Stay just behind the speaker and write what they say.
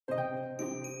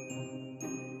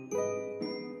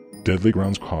Deadly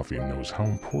Grounds Coffee knows how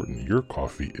important your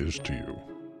coffee is to you.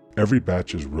 Every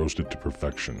batch is roasted to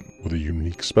perfection with a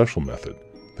unique special method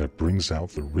that brings out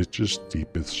the richest,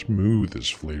 deepest,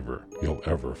 smoothest flavor you'll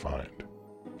ever find.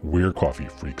 We're coffee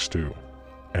freaks too,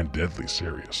 and deadly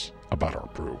serious about our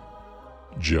brew.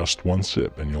 Just one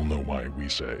sip and you'll know why we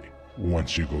say,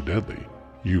 once you go deadly,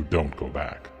 you don't go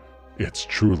back. It's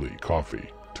truly coffee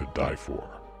to die for.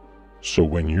 So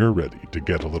when you're ready to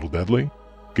get a little deadly,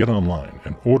 get online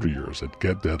and order yours at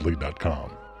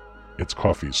getdeadly.com. It's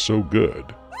coffee so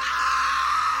good,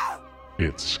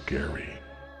 it's scary.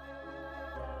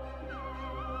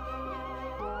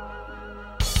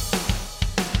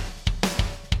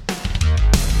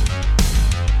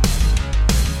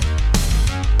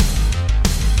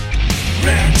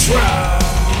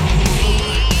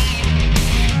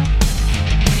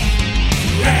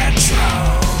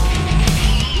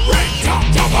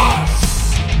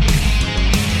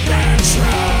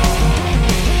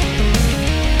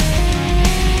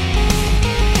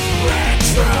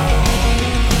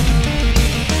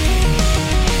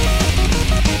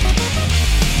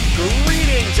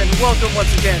 Welcome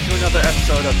once again to another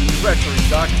episode of the Retro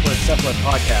Doctor Cephalid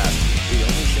Podcast, the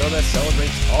only show that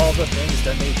celebrates all the things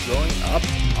that made growing up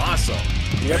awesome.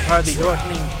 We are part of the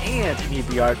Awakening and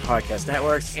EBR Podcast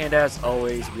Networks, and as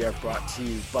always, we are brought to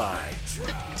you by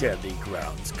Deadly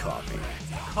Grounds Coffee.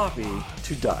 Coffee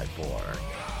to die for.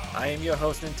 I am your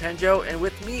host, Nintendo, and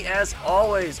with me, as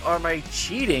always, are my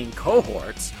cheating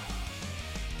cohorts,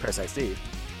 Parasite Steve.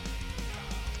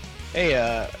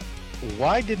 Hey,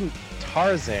 why didn't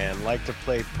Tarzan like to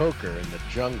play poker in the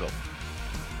jungle?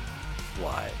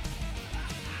 Why?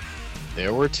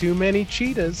 There were too many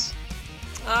cheetahs.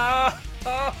 It's a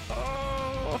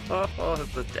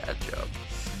dad joke.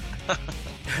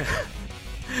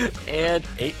 And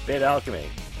 8-Bit Alchemy.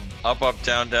 Up, up,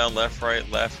 down, down, left,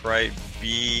 right,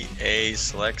 B, A,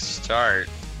 select, start.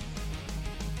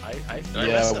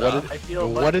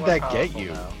 What did that get you?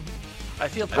 Now. I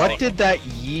feel what did that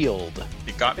yield?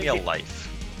 It got me a life.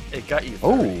 It got you 30.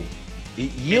 Oh,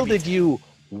 it yielded you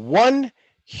one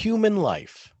human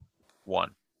life.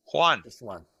 One. Juan. Just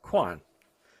one. Quan.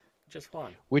 Just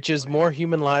one. Which is more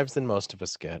human lives than most of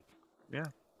us get. Yeah.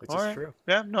 Which All is right. true.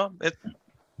 Yeah, no, it's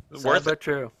Sad worth but it.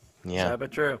 true. Yeah. Sad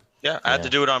but true. Yeah, I had Yeah. to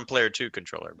do it on Player 2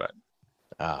 controller, but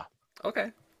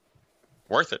Okay.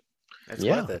 worth it. It's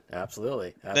Yeah. worth it.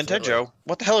 Absolutely. Nintendo,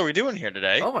 what the hell are we doing here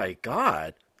today? Oh my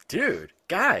god. Dude.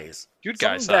 Guys. Dude,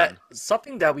 guys,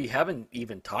 something that we haven't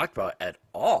even talked about at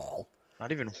all.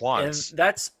 not even And once.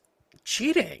 that's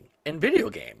cheating in video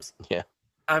games. Yeah.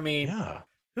 I mean, Yeah.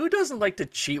 who doesn't like to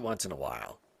cheat once in a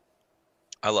while?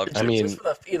 I love it. I mean- Just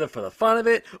either for the fun of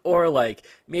it, or like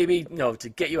maybe to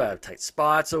get you out of tight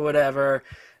spots or whatever.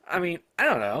 I mean, I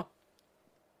don't know.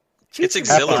 It's Half the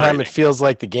time exhilarating. it feels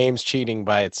like the game's cheating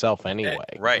by itself anyway.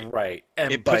 Right. Right.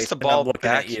 And It puts the Bison, ball I'm looking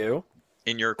back. at you.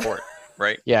 In your court,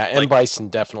 right? Yeah, and Like- Bison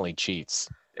definitely cheats.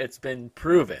 It's been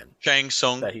proven Shang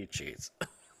Tsung. that he cheats.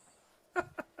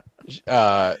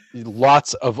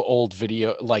 Lots of old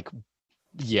video,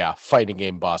 fighting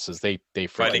game bosses. They Fighting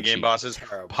freaking game cheat. bosses.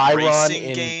 Terrible. Pyron Racing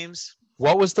in games.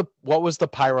 what was the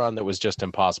Pyron that was just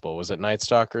impossible? Was it Night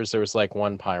Stalkers? There was like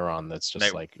one Pyron that's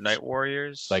just Night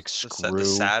Warriors. like, the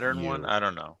Saturn screw one. you. I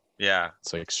don't know. Yeah.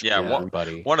 it's like screw Yeah,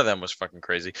 everybody. One of them was fucking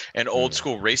crazy. And old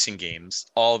school racing games,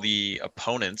 all the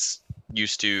opponents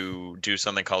used to do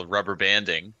something called rubber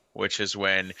banding, which is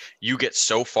when you get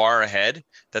so far ahead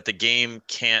that the game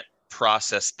can't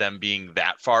process them being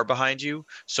that far behind you.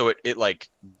 So it like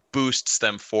boosts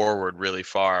them forward really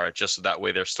far, just so that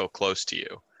way they're still close to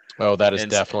you. Oh, that is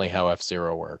and- definitely how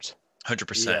F-Zero worked.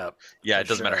 100%. Yeah. It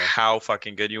doesn't matter sure. how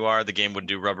fucking good you are. The game would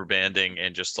do rubber banding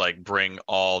and just like bring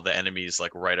all the enemies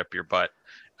like right up your butt.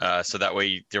 So that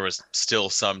way there was still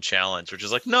some challenge, which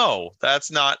is like, no, that's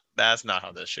not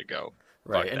how this should go.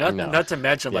 Right. Fuck And that. not to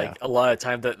mention, Yeah. like, a lot of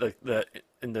time the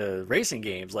in the racing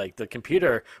games, like, the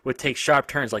computer would take sharp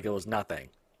turns like it was nothing.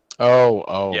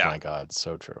 Oh Yeah. my God,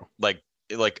 so true. Like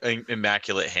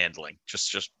immaculate handling.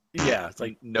 Just Yeah. It's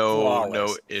like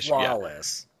no issue. Yeah.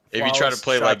 Flawless. If you try to Flawless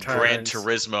play like sharp Gran turns.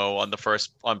 Turismo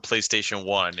on PlayStation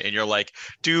 1 and you're like,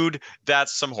 dude,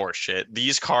 that's some horse shit.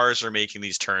 These cars are making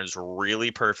these turns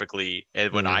really perfectly.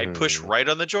 And when I push Mhm. right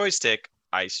on the joystick,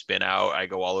 I spin out, I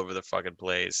go all over the fucking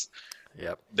place.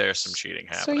 Yep. There's some cheating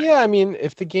So happening. yeah, I mean,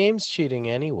 if the game's cheating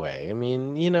anyway, I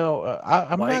mean,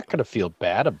 I'm Why- not gonna feel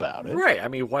bad about it. Right. I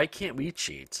mean, why can't we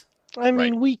cheat? I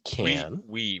mean, Right. we can.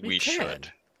 We We can.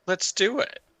 should. Let's do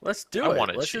it. Let's do I it.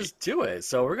 wanna Let's cheat. just do it.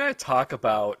 So we're gonna talk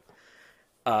about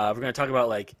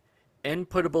like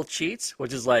inputable cheats,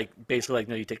 which is like basically like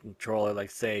you take the controller, like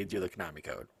say do the Konami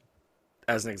code,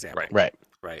 as an example. Right. Right.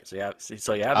 Right. So you have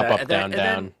Up, that, up, and down, then,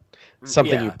 down.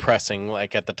 Something yeah, you pressing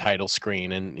like at the title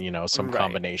screen, and some right,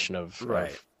 combination right.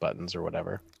 of buttons or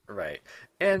whatever. Right.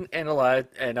 And a lot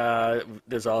and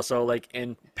there's also like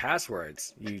in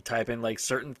passwords. You type in like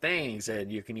certain things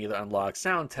and you can either unlock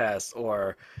sound tests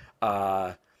or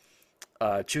uh,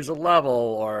 choose a level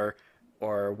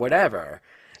or whatever.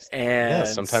 Yeah, And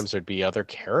sometimes there'd be other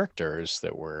characters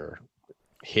that were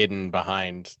hidden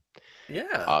behind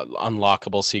yeah.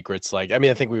 unlockable secrets. Like, I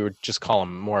mean, I think we would just call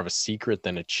them more of a secret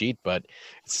than a cheat, but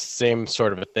it's the same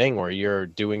sort of a thing where you're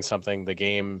doing something the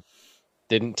game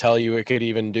didn't tell you it could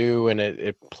even do, and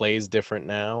it plays different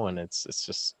now, and it's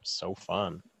just so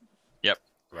fun. Yep.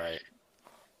 Right.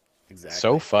 Exactly.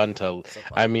 So fun to, So fun.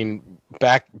 I mean,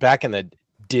 back in the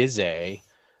Dizzy,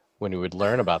 when we would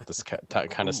learn about this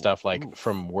kind of stuff, like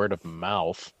from word of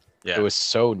mouth, Yeah. it was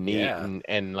so neat. Yeah.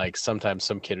 And like sometimes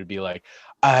some kid would be like,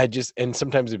 and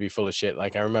sometimes it'd be full of shit.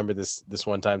 Like I remember this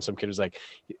one time some kid was like,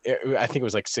 I think it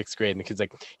was like 6th grade, and the kid's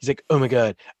like, he's like, oh my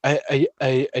god,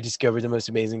 I discovered the most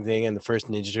amazing thing in the first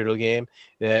Ninja Turtle game,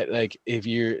 that like if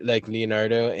you're like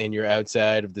Leonardo and you're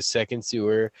outside of the second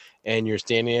sewer and you're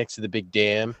standing next to the big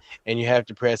dam and you have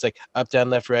to press like up, down,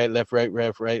 left, right, left, right,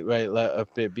 left, right, left,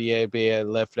 up, B,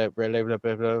 left, left, right, left, left,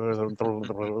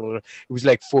 it was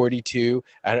like 42.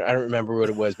 I don't remember what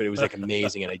it was, but it was like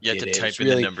amazing, and I You did have to it. type It's in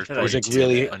really, the number it was like 42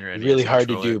 really, on your really NES hard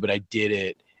to controller. do, but I did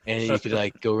it. And you could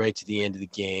like go right to the end of the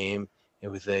game. It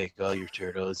was like all your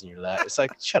turtles and your It's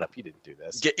like, shut up, you didn't do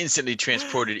this. Get instantly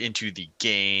transported into the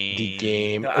game. The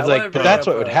game. No, It's I wanna like, but bring that's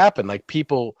up what would a- happen. Like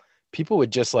people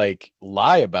would just like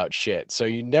lie about shit. So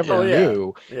you never Oh, yeah.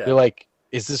 knew. Yeah. You're like,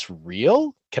 is this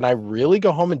real? Can I really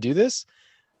go home and do this?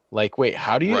 Like, wait,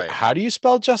 how do you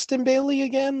spell Justin Bailey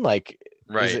again? Like,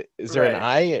 Right. is there an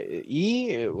Right.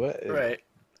 IE? What?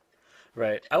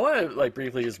 Right. I want to like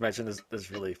briefly just mention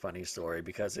this really funny story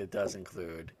because it does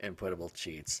include inputable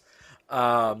cheats.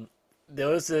 There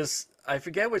was this, I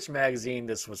forget which magazine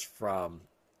this was from.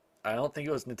 I don't think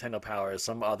it was Nintendo Power,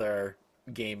 some other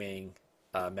gaming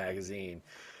magazine.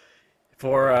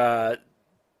 For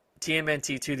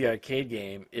TMNT2, the arcade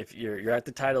game, if you're at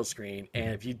the title screen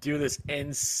and if you do this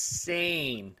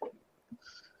insane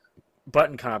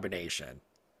button combination,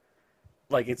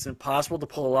 like it's impossible to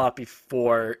pull off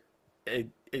before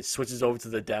it switches over to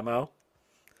the demo.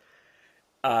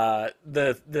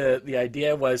 The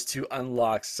idea was to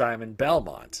unlock Simon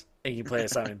Belmont, and you play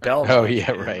as Simon Belmont. Oh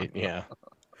yeah, right, yeah.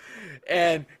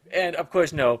 And of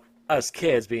course, us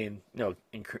kids being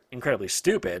incredibly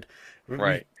stupid, we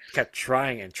Right. kept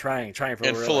trying and trying for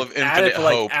And full of at it infinite for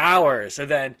like hope. hours, and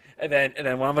then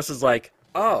one of us was like,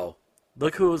 oh,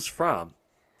 look who it's from,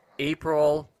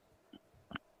 April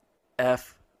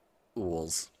F.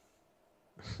 Ools.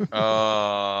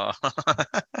 Uh,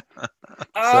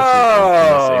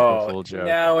 April Fool joke.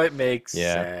 Now it makes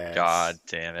Yeah. sense. God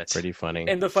damn it. Pretty funny.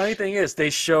 And the funny thing is, they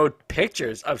showed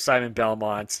pictures of Simon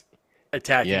Belmont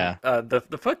attacking Yeah. the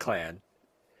Foot Clan.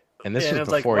 And this And was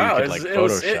it like, before wow, you could like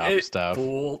Photoshop it stuff.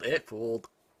 It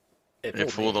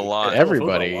fooled a me. lot. It fooled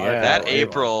Everybody, a lot. yeah. That Everyone.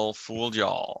 April fooled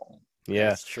y'all. Yeah.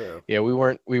 That's true. Yeah, we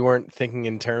weren't thinking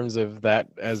in terms of that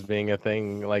as being a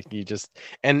thing. Like you just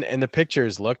and the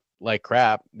pictures looked like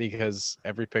crap because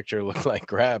every picture looked like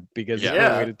crap because the Yeah.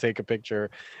 only way to take a picture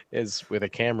is with a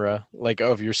camera like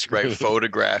of your screen. Right,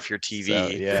 photograph your TV. So,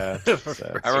 yeah. So it's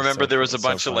I remember just there was a so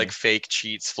bunch of funny. like fake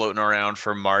cheats floating around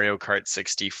for Mario Kart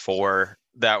 64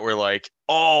 that were like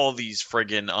all these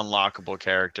friggin' unlockable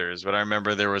characters. But I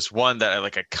remember there was one that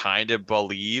I kind of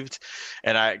believed,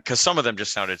 and because some of them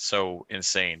just sounded so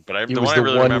insane. But It the was one I the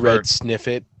really one remember, red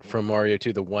sniffet from Mario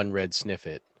 2, the one red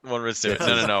sniffet. one was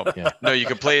no. Yeah. No, you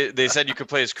could play. They said you could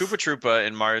play as Koopa Troopa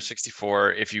in Mario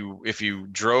 64 if you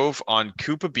drove on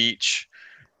Koopa Beach,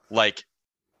 like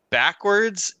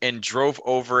backwards and drove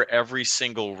over every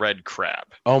single red crab.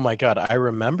 Oh my god, I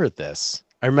remember this.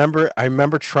 I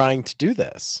remember trying to do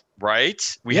this. Right?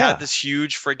 We Yeah. had this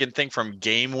huge friggin' thing from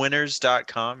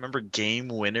GameWinners.com. Remember Game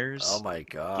Winners? Oh my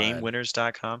god.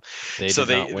 GameWinners.com. They So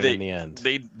did not win in the end.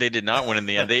 They did not win in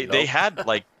the end. They Nope. had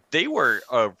they were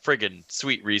a friggin'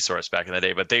 sweet resource back in the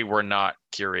day, but they were not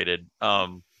curated.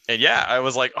 And yeah, I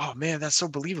was like, oh man, that's so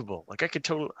believable. Like I could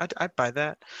I'd buy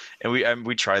that. And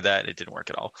we tried that. It didn't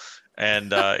work at all.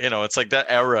 And it's like that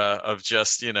era of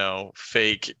just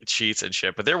fake cheats and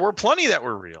shit. But there were plenty that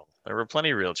were real. There were plenty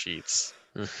of real cheats.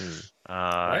 Mhm.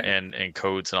 And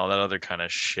codes and all that other kind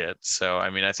of shit. So I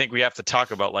mean, I think we have to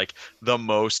talk about like the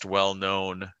most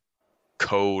well-known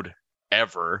code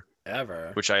ever,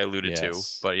 which I alluded to.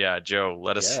 Yes. But yeah, Joe,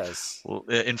 let us Yes.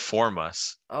 inform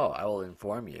us. Oh, I will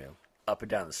inform you. Up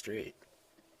and down the street.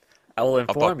 I will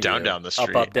inform you. down the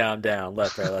street. Up, down,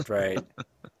 left, right, left, right.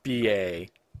 BA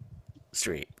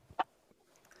Street.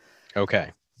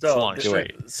 Okay. It's a long th-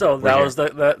 street. So that We're was the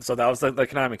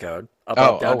Konami code. Up,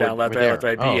 Oh, up, down, oh, down, left, we're right, left,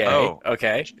 there. right, BA. Oh.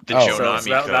 Okay. The Oh. So Konami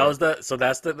that code. was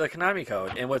the Konami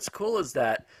code. And what's cool is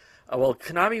that,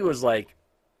 Konami was like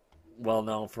well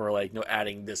known for like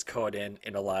adding this code in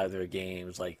a lot of their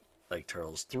games, like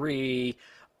Turtles 3,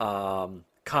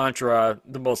 Contra.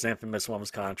 The most infamous one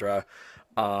was Contra.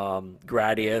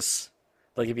 Gradius.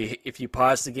 Like if you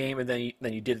pause the game and then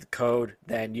you did the code,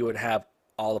 then you would have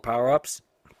all the power ups.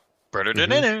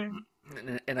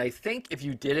 And I think if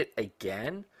you did it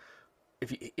again,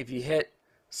 if you hit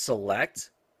select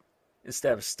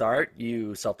instead of start,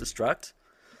 you self-destruct.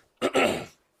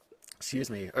 Excuse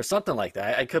me, or something like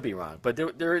that. I could be wrong, but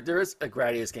there is a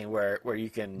Gradius game where you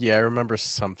can. Yeah, I remember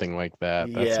something like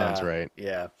that. That sounds right.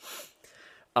 Yeah.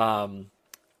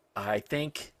 I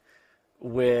think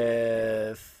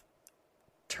with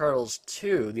Turtles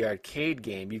 2, the arcade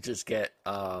game, you just get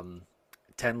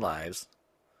 10 lives.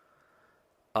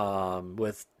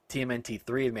 With TMNT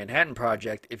 3, the Manhattan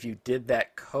Project, if you did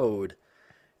that code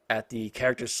at the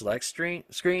character select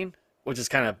screen, which is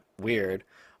kind of weird.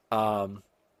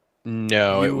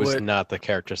 No, it You was would- not the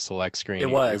character select screen. It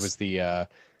was. It was the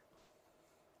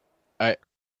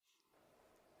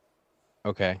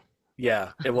Okay.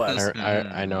 Yeah, it was.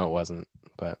 I know it wasn't,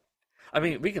 but I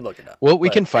mean, we can look it up. well, we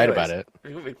But can fight anyways, about it.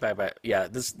 We can fight about it. Yeah,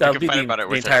 that'll can be fight the about it the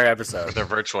with entire it. episode. With their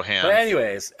virtual hand. But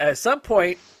anyways, at some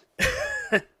point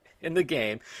in the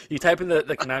game, you type in the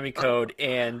Konami code,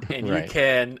 and you Right.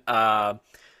 can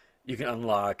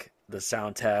unlock the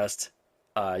sound test.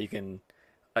 You can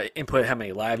input how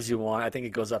many lives you want. I think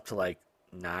it goes up to like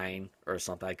 9 or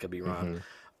something. I could be wrong.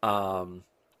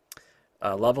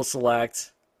 Level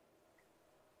select.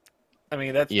 I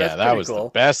mean, that's Yeah, that's that pretty was cool. the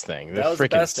best thing. The That was the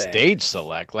freaking best thing. stage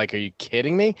select. Like, are you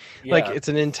kidding me? Like, Yeah. it's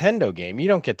a Nintendo game. You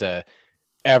don't get to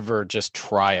ever just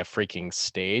try a freaking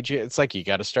stage. It's like you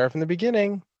got to start from the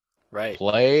beginning, Right.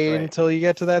 play Right. until you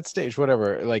get to that stage,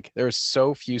 whatever. Like, there was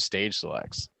so few stage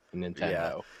selects in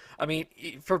Nintendo. I mean,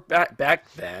 for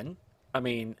back then, I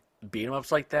mean, beat 'em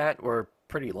ups like that were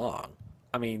pretty long.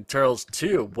 I mean, Turtles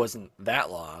 2 wasn't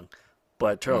that long,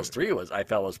 but Turtles 3 I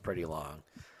felt was pretty long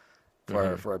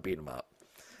for a beat 'em up.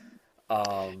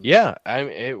 Yeah, I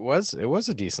mean, it was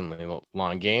a decently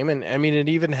long game, and I mean, it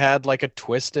even had like a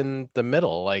twist in the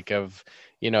middle, like of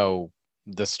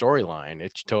the storyline.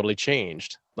 It totally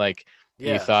changed. Like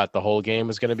Yeah. you thought the whole game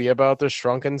was going to be about the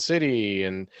shrunken city,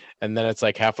 and then it's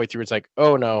like halfway through, it's like,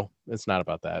 oh no, it's not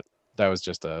about that. That was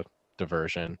just a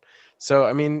diversion. So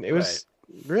I mean, it was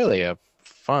really a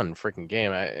fun freaking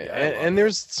game. I And loved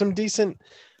there's some decent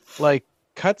like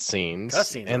cutscenes,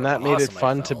 Cutscenes and were that made it awesome, I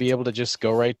fun to be felt. able to just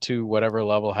go right to whatever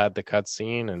level had the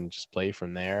cutscene and just play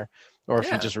from there. Or if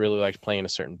Yeah. you just really liked playing a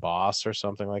certain boss or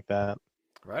something like that.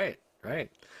 Right.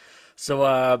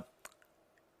 So,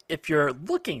 if you're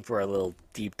looking for a little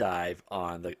deep dive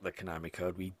on the Konami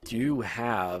code, we do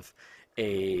have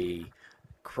a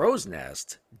Crow's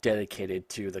Nest dedicated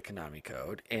to the Konami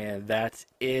code, and that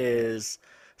is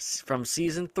from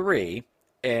season 3,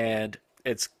 and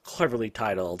it's cleverly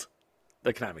titled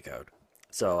the Konami code.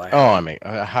 So I mean,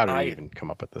 how do I- we even come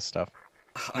up with this stuff?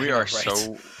 I We know, are right?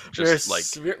 so We're just like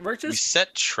we're we just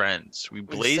set trends. We we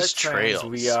blaze set trends.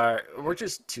 trails. We're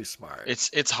just too smart.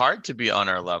 It's hard to be on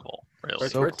our level, really.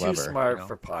 So we're too clever, smart you know?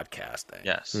 for podcasting.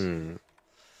 Yes.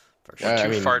 For Yeah, Too I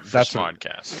mean, fart for that's what-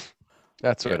 Smodcast.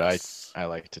 That's what Yes. I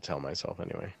like to tell myself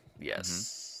anyway.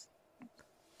 Yes.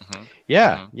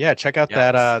 Yeah, Mhm. yeah. Check out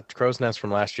Yes. that Crow's Nest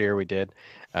from last year. We did.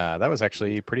 That was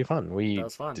actually pretty fun. We That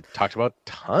was fun. talked about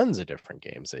tons of different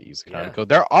games that use the Konami Yeah. code.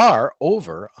 There are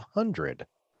over 100.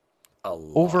 A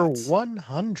lot. Over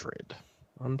 100.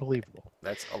 Unbelievable.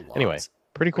 That's a lot. Anyway,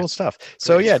 pretty cool stuff.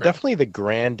 So yeah, incredible. definitely the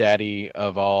granddaddy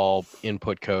of all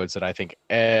input codes that I think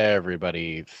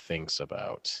everybody thinks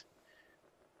about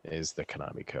is the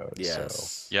Konami code. So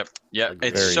Yes. Yep. Yeah. Agreed.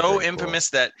 It's Very, so very cool. infamous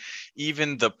that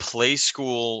even the Play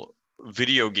School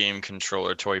video game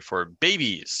controller toy for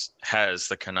babies has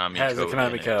the Konami Has code. the Konami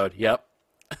in it. code. Yep.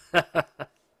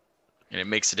 And it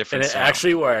makes a And different it sound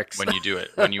actually works. when you do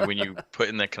it. When you put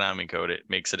in the Konami code, it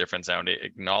makes a different sound. It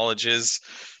acknowledges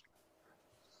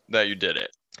that you did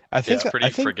it. I think It's pretty I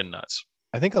think friggin' nuts.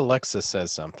 I think Alexa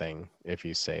says something if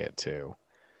you say it too.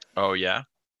 Oh yeah.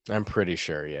 I'm pretty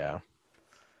sure, yeah.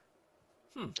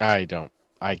 Hmm. I don't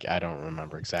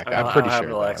remember exactly. I I'm don't pretty have sure. an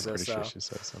though. Alexa, I'm pretty sure so- she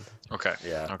says something. Okay.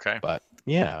 Yeah. Okay. But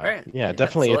yeah, Right. yeah, Yeah,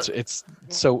 definitely. so It's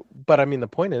so. But I mean, the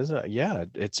point is, yeah,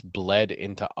 it's bled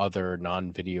into other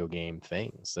non-video game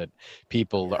things that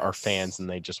people are fans Yes. and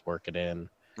they just work it in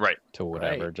Right. to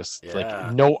whatever. Right. Just Yeah.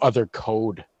 like no other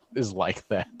code is like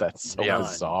that. That's so Yeah.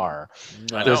 bizarre.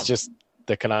 I know. There's just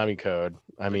the Konami code.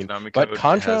 I mean, Konami but Code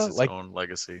Contra, has its like own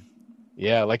legacy.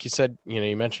 yeah, like you said,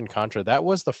 you mentioned Contra. That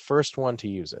was the first one to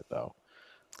use it though,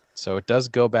 so it does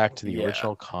go back to the Yeah.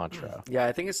 original Contra. Yeah,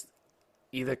 I think it's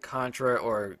either Contra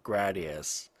or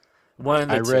Gradius. One of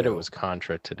the I read two. it was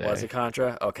Contra today. Was it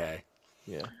Contra? Okay.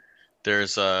 Yeah.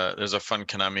 There's a fun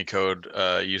Konami Code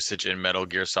usage in Metal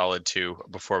Gear Solid 2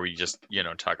 before we just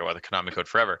talk about the Konami Code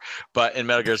forever. But in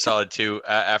Metal Gear Solid 2,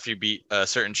 after you beat a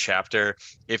certain chapter,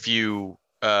 if you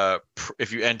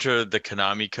enter the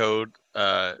Konami Code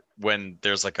when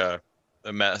there's like a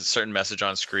certain message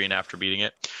on screen after beating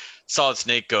it, Solid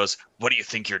Snake goes, "What do you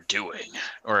think you're doing?"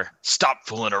 Or "Stop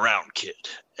fooling around, kid."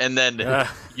 And then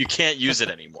you can't use it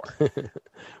anymore.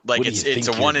 Like What do it's you it's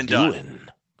a think one you're and done. doing?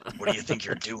 What do you think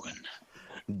you're doing?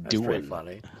 That's pretty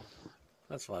funny.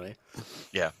 That's funny.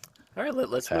 Yeah. All right,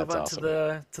 let's move That's on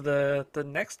awesome. to the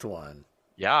next one.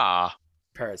 Yeah.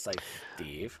 Parasite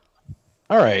Steve.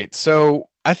 All right, so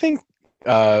I think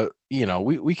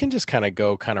we can just kind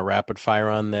of rapid fire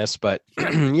on this, but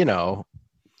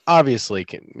obviously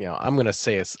I'm gonna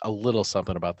say a little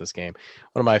something about this game.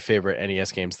 One of my favorite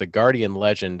NES games, The Guardian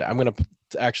Legend. I'm gonna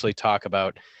actually talk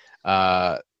about.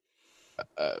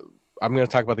 I'm going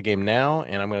to talk about the game now,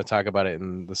 and I'm going to talk about it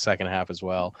in the second half as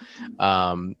well,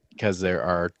 because there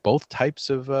are both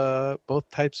types of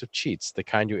cheats: the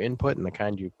kind you input and the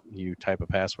kind you type a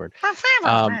password.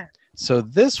 So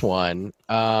this one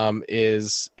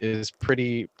is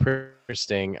pretty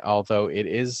interesting, although it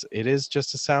is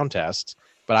just a sound test.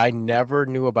 But I never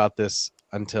knew about this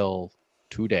until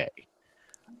today.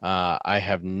 I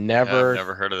have I've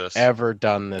never heard of this. ever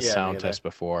done this Yeah, me sound either. test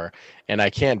before, and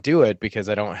I can't do it because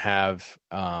I don't have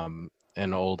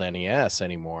an old NES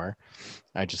anymore.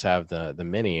 I just have the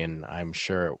mini, and I'm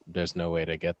sure there's no way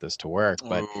to get this to work.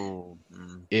 But Ooh.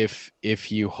 if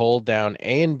you hold down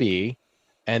A and B,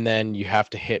 and then you have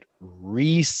to hit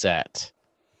reset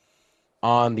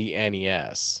on the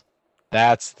NES,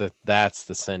 that's the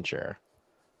cincher.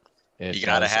 It You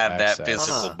gotta does have that access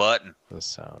physical Huh. button. the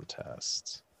sound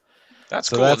test. That's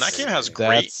So cool. And that's- that game has great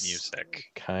that's- music.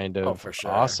 Kind of for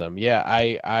sure. awesome. Yeah,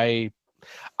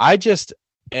 I just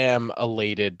am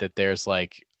elated that there's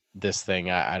like this thing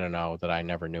I don't know that I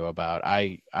never knew about.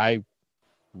 I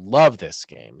love this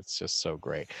game. It's just so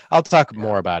great. I'll talk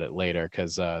more about it later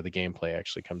because the gameplay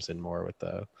actually comes in more with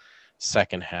the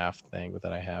second half thing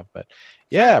that I have. But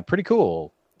yeah, pretty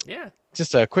cool. Yeah.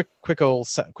 Just a quick little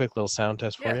sound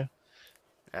test for Yeah. you.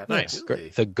 Nice. Absolutely.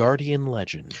 The Guardian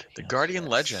Legend. The Guardian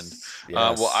Legend.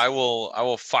 Yes. Well, I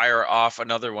will fire off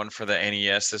another one for the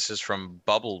NES. This is from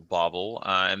Bubble Bobble,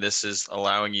 and this is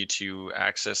allowing you to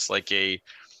access like a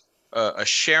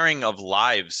sharing of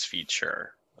lives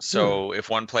feature. So if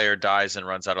one player dies and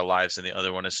runs out of lives and the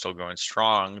other one is still going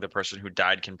strong, the person who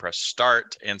died can press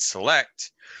start and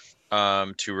select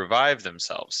to revive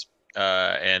themselves,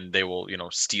 and they will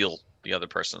steal the other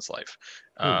person's life.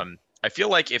 I feel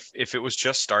like if it was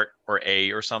just start or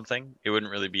A or something, it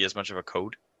wouldn't really be as much of a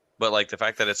code. But like the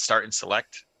fact that it's start and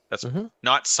select, that's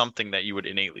not something that you would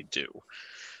innately do.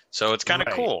 So it's kind of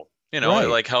Right. cool. It Right.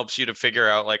 like helps you to figure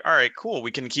out like, all right, cool, we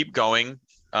can keep going.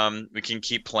 We can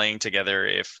keep playing together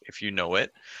if you know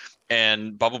it.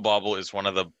 And Bubble Bobble is one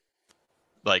of the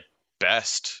like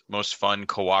best, most fun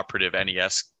cooperative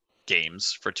NES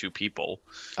games for two people.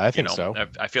 I think so.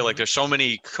 I feel like there's so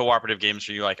many cooperative games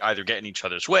where you like either get in each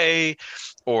other's way,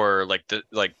 or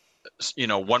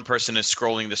one person is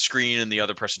scrolling the screen and the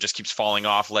other person just keeps falling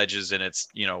off ledges, and it's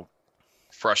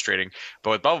frustrating. But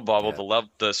with Bubble Bobble,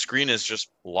 the screen is just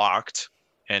locked,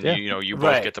 and you both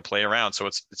Right. get to play around. So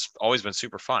it's always been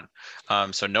super fun.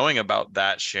 So knowing about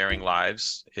that sharing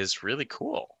lives is really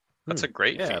cool. That's a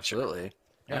great Yeah, feature. absolutely.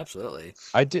 Absolutely.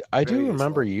 I do Very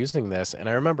remember useful. using this, and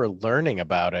I remember learning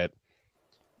about it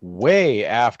way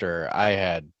after I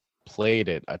had played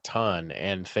it a ton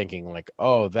and thinking like,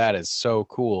 oh, that is so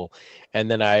cool. And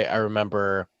then I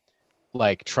remember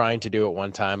like trying to do it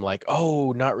one time, like,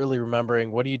 oh, not really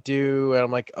remembering what do you do, and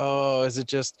I'm like, oh, is it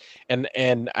just and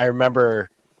I remember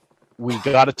we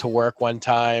got it to work one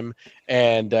time,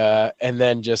 and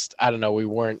then just I don't know, we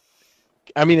weren't.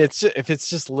 I mean, if it's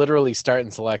just literally start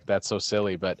and select, that's so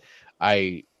silly. But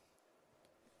I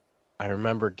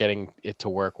remember getting it to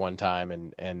work one time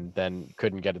and then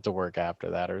couldn't get it to work after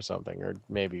that or something, or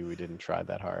maybe we didn't try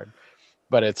that hard.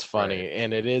 But it's funny,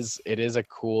 and it is a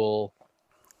cool,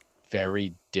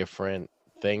 very different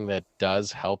thing that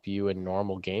does help you in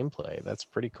normal gameplay. That's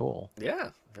pretty cool. Yeah.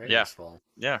 Very Yeah. useful.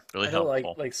 Yeah, really I know,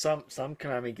 helpful. like some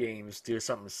Konami games do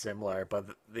something similar, but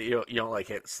you don't like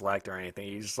hit select or anything.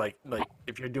 You just like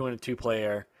if you're doing a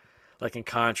 2-player, like in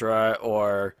Contra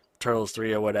or Turtles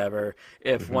 3 or whatever,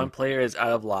 if Mm-hmm. one player is out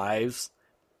of lives,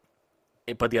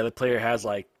 but the other player has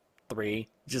like 3,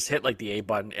 just hit like the A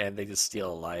button and they just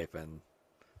steal a life.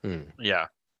 And Yeah.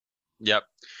 Yep.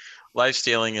 Life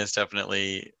stealing is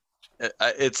definitely.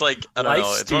 It's like I don't life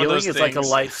know. It's one of stealing those is things like a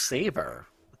lifesaver.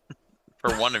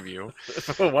 for one of you,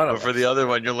 For one but of for the us. other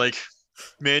one, you're like,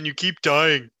 man, you keep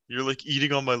dying. You're like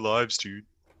eating on my lives, dude.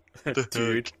 The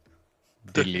Dude, heck?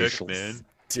 The Delicious. heck, man.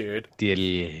 dude.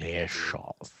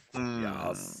 Delicious.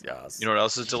 Yes, yes. You know what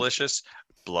else is delicious?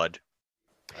 Blood.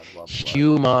 I love blood.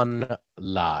 Human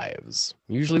lives.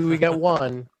 Usually we get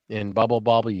one. In Bubble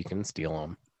Bobble, you can steal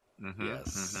them. Mm-hmm.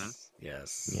 Yes. Mm-hmm.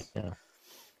 Yes. Yeah.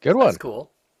 Good one. That's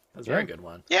cool. That's a very Yeah. good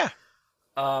one. Yeah.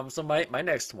 So my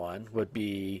next one would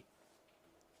be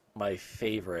my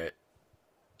favorite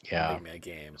Yeah. Mega Man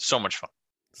game. So much fun.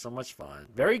 So much fun.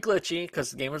 Very glitchy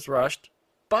because the game was rushed,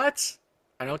 but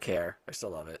I don't care. I still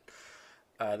love it.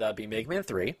 That'd be Mega Man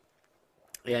 3.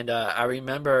 And I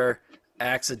remember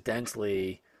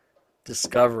accidentally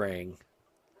discovering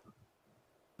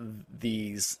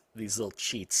these little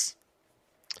cheats.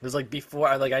 It was like before,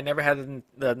 I never had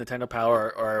the Nintendo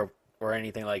Power or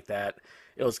anything like that.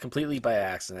 It was completely by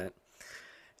accident.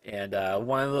 And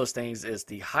one of those things is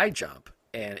the high jump.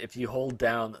 And if you hold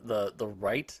down the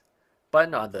right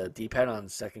button on the D-pad on the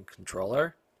second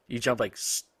controller, you jump like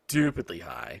stupidly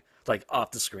high, like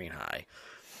off the screen high.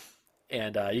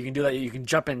 And you can do that. You can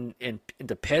jump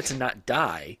into pits and not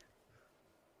die.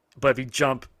 But if you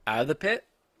jump out of the pit,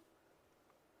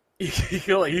 you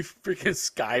freaking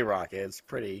skyrocket. It's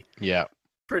pretty Yeah.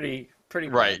 right.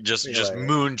 Right. Just hilarious.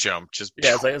 moon jump. Just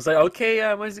Yeah, it's like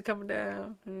okay, when is it coming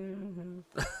down? And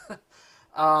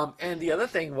the other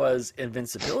thing was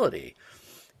invincibility.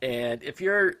 And if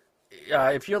you're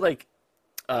like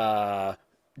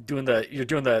doing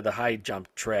the high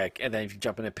jump trick, and then if you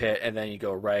jump in the pit and then you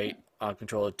go right on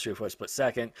controller 2 for a split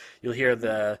second, you'll hear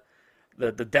the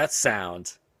death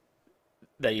sound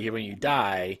that you hear when you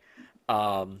die,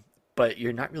 but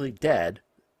you're not really dead.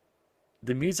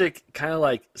 The music kind of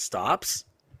like stops,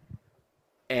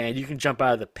 and you can jump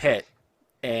out of the pit,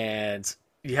 and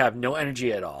you have no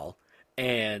energy at all,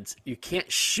 and you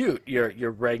can't shoot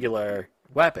your regular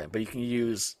weapon, but you can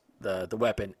use the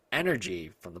weapon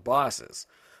energy from the bosses,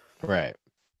 Right.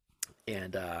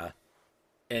 and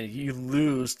you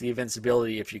lose the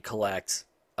invincibility if you collect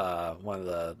one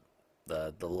of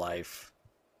the life,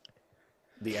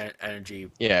 the energy.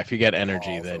 Yeah. If you get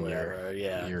energy, balls or then whatever.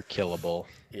 you're killable.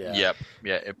 Yeah. Yep.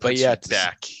 Yeah. It But puts yeah, you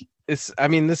back. I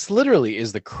mean, this literally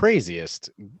is the craziest,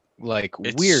 like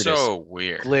It's weirdest so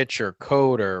weird. glitch or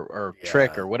code or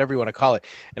trick Yeah. or whatever you want to call it.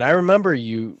 And I remember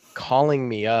you calling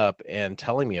me up and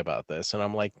telling me about this, and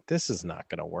I'm like, this is not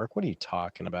going to work. What are you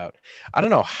talking about? I don't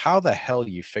know how the hell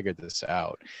you figured this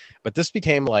out, but this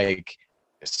became like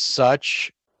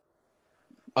such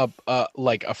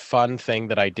a fun thing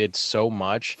that I did so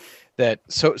much that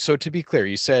so to be clear,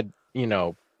 you said,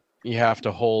 you have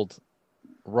to hold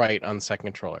right on the second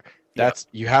controller. That's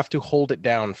you have to hold it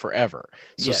down forever.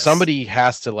 So Yes. somebody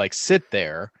has to like sit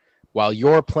there while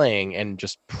you're playing and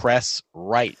just press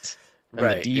right on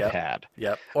Right, the yep. D-pad.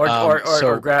 Yep. Or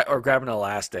so- grab an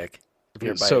elastic. If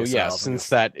you're by So yeah, yourself and since just-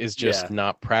 that is just yeah.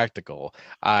 not practical,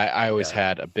 I always Yeah.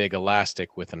 had a big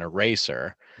elastic with an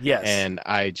eraser, yes, and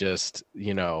I just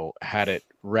had it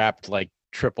wrapped like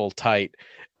triple tight,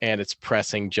 and it's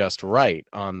pressing just right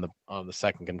on the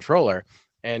second controller,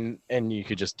 and you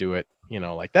could just do it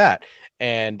like that.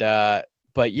 And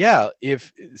but yeah,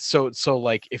 if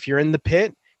like if you're in the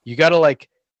pit, you got to like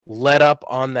let up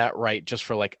on that right just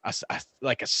for like a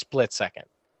split second.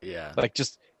 yeah, Like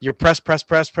just you press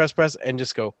and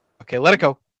just go, okay, let it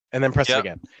go, and then press it Yep.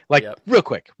 again, like Yep. real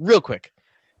quick,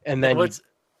 and then What's-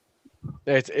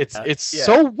 it's yeah.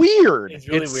 so weird. It's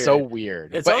really so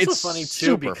weird. It's But also it's funny too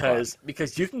super fun.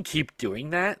 because you can keep doing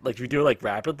that. Like if you do it like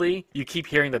rapidly, you keep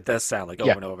hearing the death sound like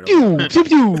Yeah. over and over and over. Pew,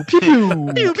 pew, pew,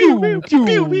 pew,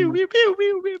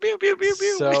 pew,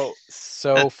 pew.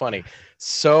 So funny,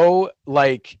 so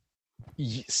like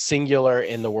singular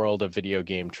in the world of video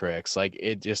game tricks. Like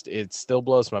it still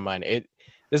blows my mind.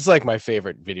 This is like my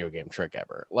favorite video game trick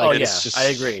ever. Like Oh, it's yeah, just I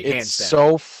agree, It's hands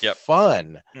down. so Yep.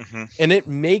 fun, Mm-hmm. and it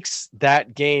makes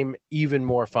that game even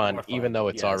more fun, More fun, even though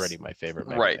it's yes. already my favorite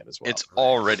Mega Right. Man as well. It's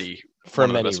already for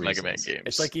one of the many best reasons. Mega Man games.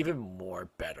 It's like even more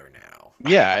better now.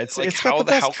 Yeah, it's like it's got how the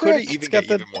best how could it tricks. even It's got get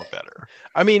the even more better?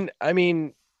 I mean,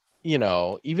 even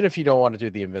if you don't want to do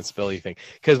the invincibility thing,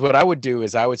 because what I would do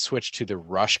is I would switch to the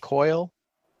rush coil,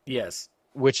 Yes,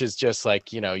 which is just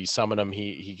like, you summon him,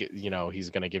 he's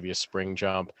going to give you a spring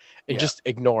jump, and Yeah. just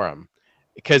ignore him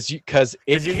because it 'Cause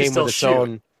you can came still with its shoot.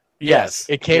 own. Yes.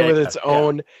 It came Yeah, with yeah, its yeah.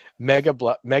 own Mega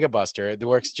Buster that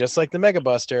works just like the Mega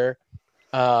Buster.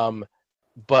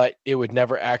 But it would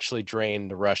never actually drain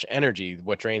the rush energy.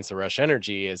 What drains the rush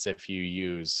energy is if you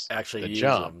use Actually the use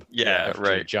jump. them. Yeah, If you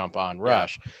right. jump on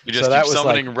rush. You So just that keep was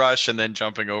like- summoning Rush and then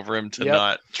jumping over him to Yep.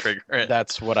 not trigger it.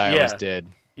 That's what I Yeah. always did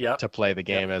Yep. to play the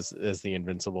game as the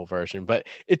invincible version. But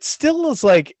it still was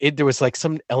like there was like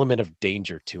some element of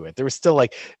danger to it. There was still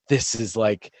like this is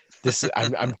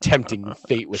I'm tempting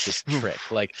fate with this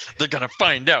trick. Like They're gonna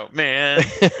find out, man.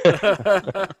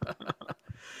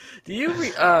 Do you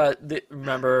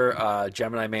remember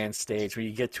Gemini Man stage where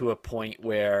you get to a point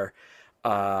where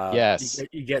Yes.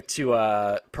 you get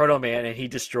to Proto Man and he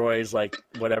destroys like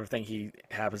whatever thing he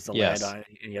happens to Yes. land on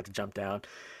and you have to jump down?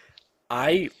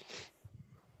 I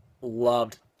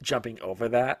loved jumping over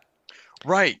that.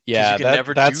 Right. 'cause Yeah, you can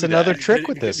never that's do another that. trick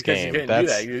with this Because game. You can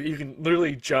That's do that. You can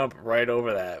literally jump right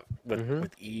over that with Mhm.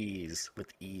 with ease.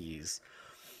 With ease.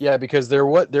 Yeah, because there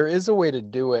is a way to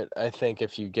do it. I think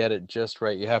if you get it just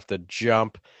right, you have to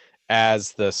jump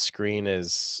as the screen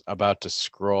is about to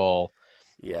scroll,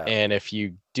 Yeah. and if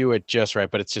you do it just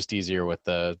right, but it's just easier with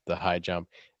the high jump,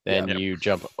 then Yep. you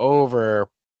jump over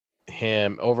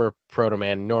Proto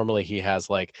Man. Normally he has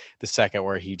like the second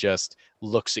where he just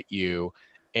looks at you,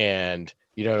 and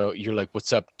you don't know. You're like,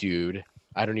 "What's up, dude?"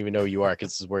 I don't even know who you are because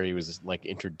this is where he was like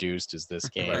introduced as this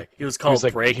game. Right. He was He called was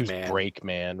like Break he was Man. Break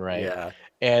Man, right? Yeah.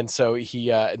 And so he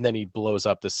and then he blows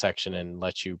up this section and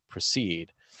lets you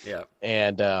proceed, Yeah.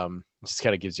 and just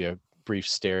kind of gives you a brief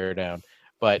stare down.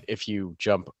 But if you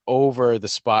jump over the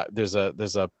spot, there's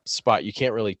a spot you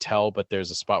can't really tell, but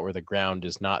there's a spot where the ground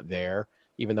is not there,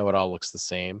 even though it all looks the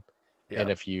same. Yeah. And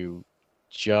if you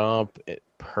jump it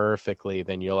perfectly,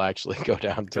 then you'll actually go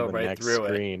down to Go the right next through it.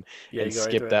 screen Yeah, and you go right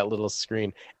skip through it. that little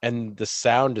screen. And the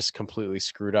sound is completely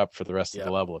screwed up for the rest of Yep.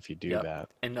 the level if you do Yep. that.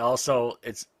 And also,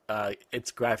 it's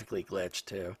graphically glitched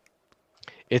too.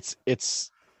 It's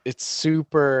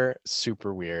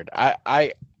super weird.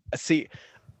 I see.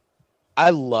 I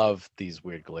love these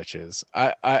weird glitches.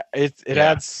 It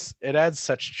Yeah. adds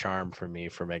such charm for me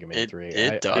for Mega Man It- 3.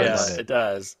 it I does. love It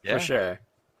does Yeah. for sure.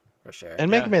 For sure. And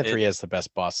Mega Yeah, Man it- 3 has the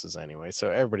best bosses anyway, so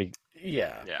everybody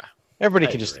Yeah, Yeah. I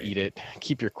can just agree. eat it.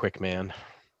 Keep your quick man.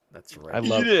 that's right. I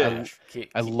love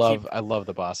it. I love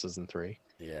the bosses in 3.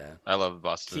 Yeah. I love the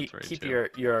Boston Keep 3 keep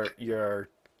too.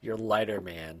 your lighter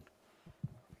man.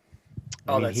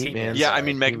 I mean, that's Heat Heat Man. Man. Yeah, I sorry.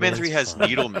 mean Mega Man He-Man's 3 has fun.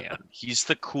 Needle Man. He's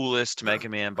the coolest Mega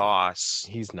Man boss.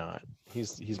 He's not.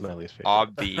 He's my least favorite.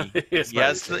 Obvi. It's He my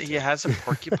has favorite he too. has a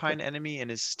porcupine enemy in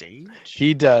his stage.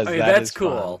 He does. I mean, That that's is fun.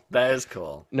 cool. That is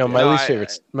cool. No, Yeah. my No, least I-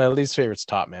 favorite's my least favorite's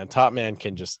Top Man. Top Man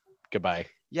can just goodbye.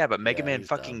 Yeah, but Mega Yeah, Man he's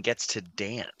fucking dumb. gets to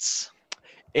dance.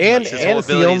 And His and whole it's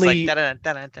the ability is only like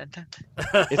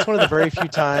dun-dun-dun-dun-dun. it's one of the very few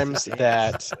times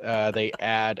that they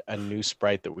add a new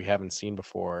sprite that we haven't seen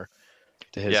before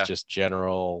to his Yeah. just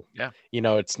general. Yeah. You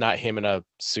know, it's not him in a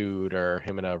suit or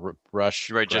him in a rush.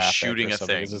 Right, just graphic shooting or a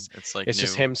something. thing. It's like It's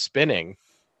just new. him spinning.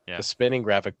 Yeah. The spinning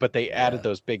graphic, but they Yeah. added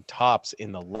those big tops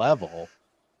in the level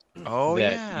Oh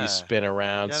that yeah. you spin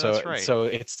around. Yeah, so that's right. so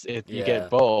you Yeah. get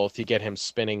both. You get him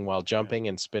spinning while jumping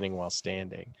and spinning while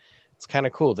standing. It's kind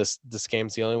of cool. This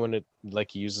game's the only one that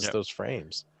like uses Yep. those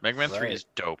frames. Mega Man 3 Right. is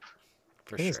dope.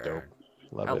 For It is sure. dope.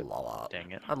 Love I it. love that.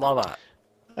 Dang it. I love that.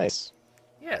 Nice.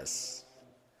 Yes.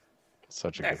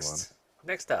 Such a good one.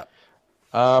 Next up.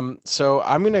 So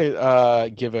I'm gonna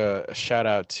give a shout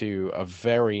out to a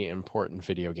very important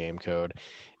video game code.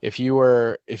 If you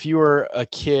were a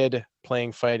kid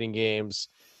playing fighting games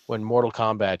when Mortal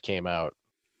Kombat came out,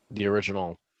 the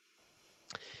original,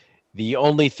 the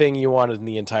only thing you wanted in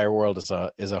the entire world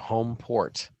is a home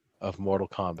port of Mortal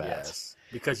Kombat. Yes.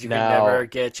 Because you Now- can never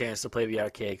get a chance to play the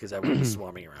arcade because everyone was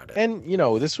swarming around it. And you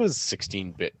know, this was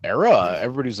 16-bit era.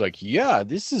 Everybody's like, yeah,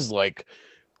 this is like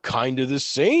kind of the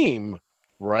same,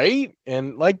 right?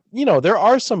 And like, you know, there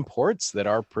are some ports that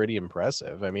are pretty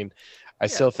impressive. I mean, I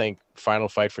still think Final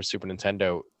Fight for Super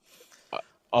Nintendo,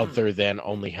 other than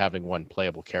only having one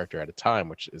playable character at a time,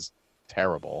 which is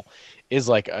terrible, is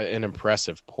like an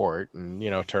impressive port. And you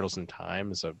know, Turtles in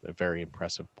Time is a very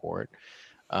impressive port.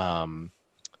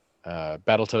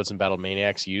 Battletoads and Battle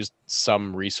Maniacs used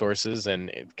some resources, and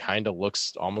it kind of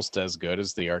looks almost as good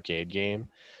as the arcade game.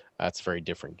 That's a very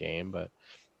different game, but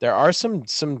there are some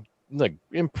like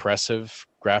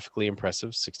graphically impressive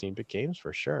 16-bit games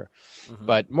for sure. Mhm.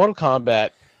 But Mortal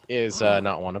Kombat is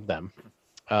not one of them.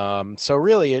 So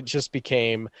really, it just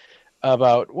became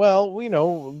about, well, you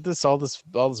know, all this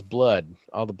blood,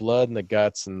 all the blood and the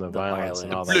guts and the violence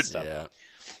and all that stuff. Yeah.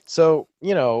 So,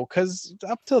 you know, because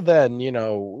up till then, you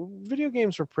know, video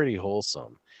games were pretty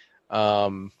wholesome.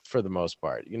 for the most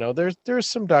part. There's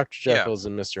some Dr. Yeah. Jekylls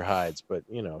and Mr. Hydes, but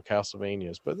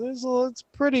Castlevanias, but it's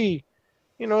pretty,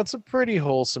 it's a pretty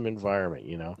wholesome environment,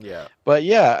 Yeah. But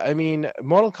yeah, I mean,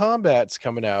 Mortal Kombat's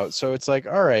coming out, so it's like,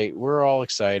 all right, we're all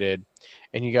excited.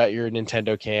 And you got your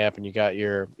Nintendo camp, and you got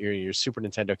your Super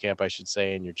Nintendo camp, I should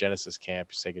say, and your Genesis camp,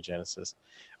 your Sega Genesis.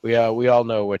 We all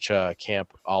know which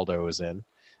camp Aldo is in.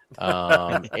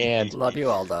 And Love you,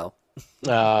 Aldo.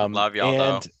 Love you,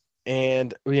 Aldo.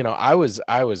 And I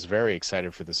was very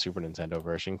excited for the Super Nintendo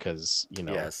version because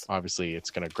Yes. obviously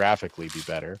it's going to graphically be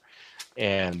better,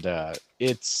 and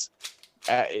it's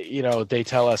they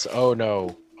tell us, oh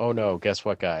no, guess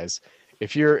what, guys?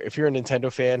 If you're a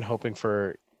Nintendo fan hoping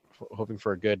for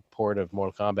a good port of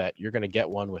Mortal Kombat, you're going to get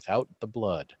one without the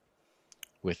blood.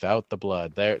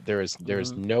 There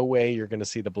is no way you're going to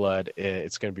see the blood.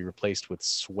 It's going to be replaced with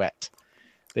sweat.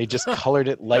 They just colored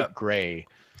it light gray.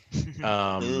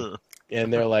 And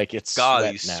they're like, it's God,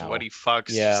 sweat these now. sweaty fucks.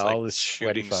 Yeah, just, all this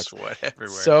sweaty shooting fucks. sweat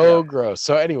everywhere. So gross.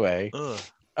 So anyway, Ugh.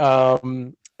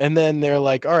 and then they're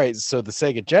like, all right, so the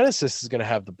Sega Genesis is going to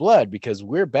have the blood because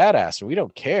we're badass and we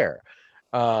don't care.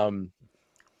 And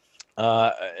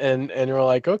we're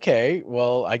like, okay,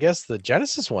 well, I guess the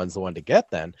Genesis one's the one to get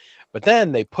then. But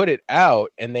then they put it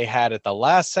out, and they had at the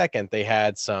last second, they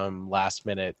had some last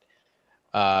minute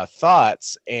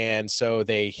thoughts, and so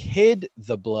they hid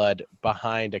the blood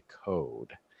behind a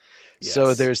code. So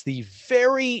Yes. there's the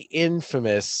very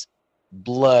infamous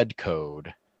blood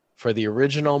code for the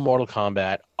original Mortal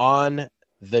Kombat on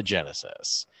the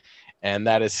Genesis, and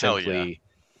that is Hell simply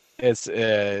it's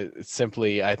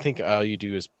simply, I think all you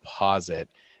do is pause it,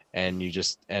 and you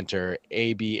just enter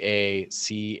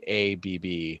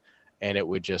ABACABB, and it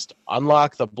would just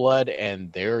unlock the blood,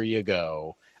 and there you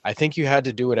go. I think you had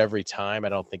to do it every time. I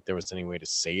don't think there was any way to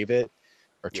save it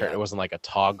or turn. Yeah. It wasn't like a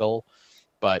toggle,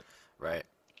 but Right.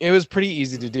 it was pretty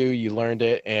easy to do. You learned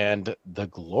it, and the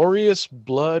glorious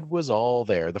blood was all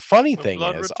there. The funny The thing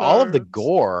blood is, all of the returns.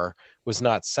 gore was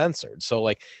not censored. So,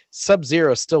 like,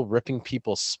 Sub-Zero still ripping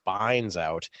people's spines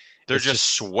out. They're It's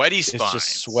just sweaty spines. It's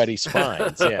just sweaty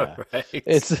spines. Yeah, Right.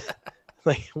 it's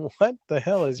like, what the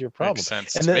hell is your problem? Makes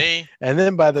sense And to then- me. And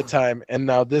then by the time, and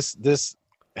now this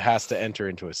has to enter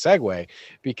into a segue,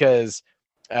 because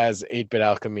as 8-Bit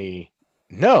Alchemy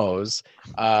knows,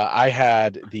 I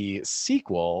had the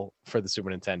sequel for the Super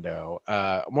Nintendo,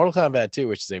 Mortal Kombat 2,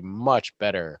 which is a much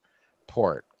better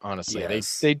port. Honestly,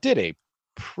 Yes. they did a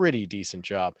pretty decent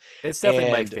job It's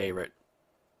definitely my and- favorite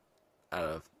out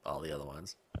of all the other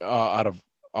ones. out of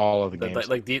all of the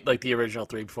Like, games. like the original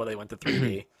 3 before they went to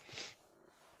 3D.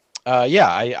 Yeah,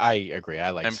 I agree.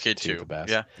 I like MK2. the best.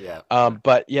 Yeah. Yeah.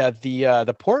 But yeah,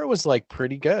 the port was like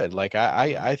pretty good. Like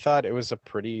I thought it was a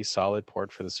pretty solid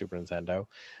port for the Super Nintendo.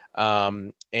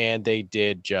 And they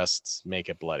did just make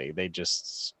it bloody. They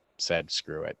just said,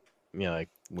 screw it. Like,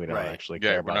 we don't Right. actually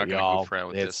Yeah, care we're about not gonna y'all. goof around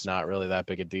with It's this. not really that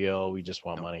big a deal. We just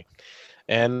want Nope. money.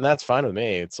 And that's fine with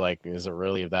me. It's like, is it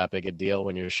really that big a deal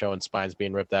when you're showing spines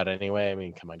being ripped out anyway? I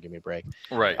mean, come on, give me a break.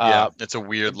 Right. Yeah. Uh, It's a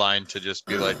weird line to just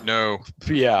be like, no,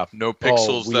 Yeah. no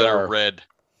pixels we that are- are red.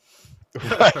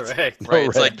 Right. Right. No Right.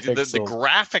 It's red like the pixels.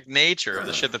 graphic nature of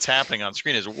the shit that's happening on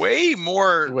screen is way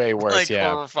more Way worse, like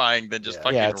yeah. horrifying than just Yeah.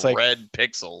 fucking Yeah, it's like- red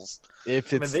pixels.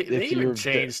 If I mean, it's they if even you're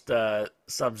changed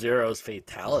Sub-Zero's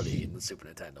fatality in the Super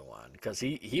Nintendo one, because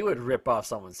he would rip off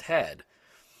someone's head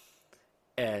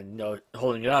and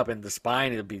holding it up, and the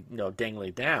spine would be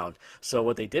dangling down. So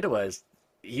what they did was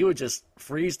he would just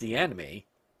freeze the enemy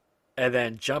and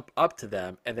then jump up to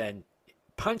them and then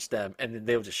punch them, and then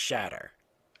they would just shatter.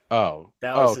 oh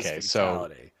That was okay, his so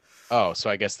fatality. so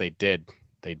I guess they did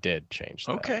change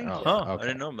that. Okay. Oh, Huh. okay. I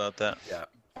didn't know about that.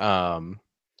 Yeah.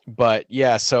 But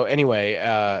yeah, so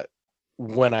anyway,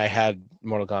 when I had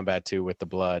Mortal Kombat 2 with the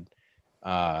blood,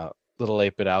 little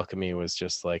 8-Bit Alchemy was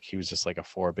just like, he was just like a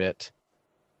 4-bit,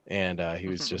 and he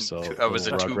was just a I was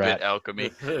a little 2-bit rugrat.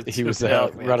 alchemy. He was Yeah,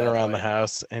 out man, running that around the way.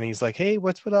 house, and he's like, hey,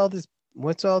 what's all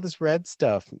this red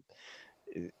stuff?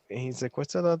 And he's like,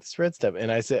 what's all this red stuff?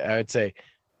 And I would say,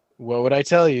 what would I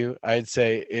tell you? I'd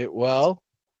say well,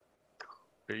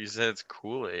 You said it's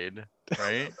Kool-Aid,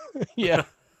 right? yeah.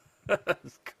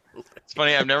 It's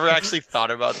funny. I've never actually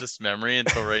thought about this memory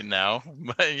until right now.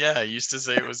 But yeah, I used to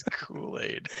say it was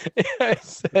Kool-Aid. I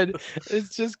said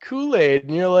it's just Kool-Aid,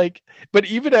 and you're like, but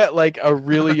even at like a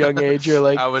really young age, you're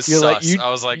like, I was you're sus. like, you, I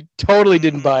was like, you totally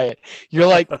didn't buy it. You're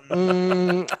like,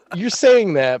 you're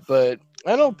saying that, but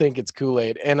I don't think it's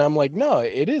Kool-Aid. And I'm like, no,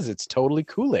 it is. It's totally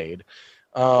Kool-Aid.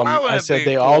 why would I it said be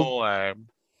they all Kool-Aid?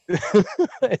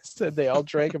 I said they all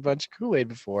drank a bunch of Kool-Aid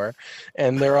before,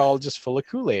 and they're all just full of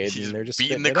Kool-Aid, He's and they're just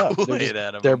beating spitting the it up. Kool-Aid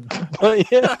out of They're him.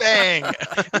 yeah, Bang!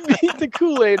 beat the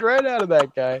Kool-Aid right out of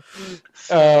that guy.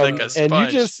 Like a And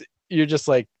sponge. you're just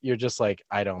like,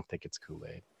 I don't think it's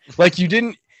Kool-Aid. Like you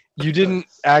didn't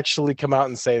actually come out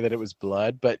and say that it was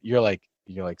blood, but you're like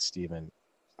Steven,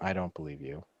 I don't believe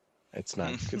you. It's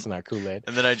not Kool-Aid.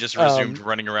 And then I just resumed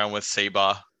running around with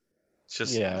Saba.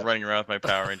 Just Yeah. running around with my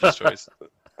Power Rangers toys.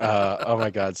 Oh my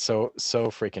god, so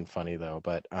freaking funny though.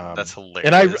 But That's hilarious.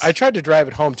 and I tried to drive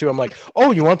it home too. I'm like,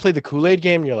 oh, you want to play the Kool-Aid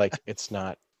game? And you're like, it's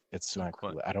not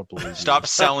Kool-Aid. I don't believe you. Stop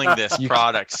selling this You-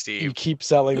 product, You Steve. keep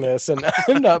selling this, and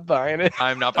I'm not buying it.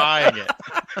 I'm not buying it.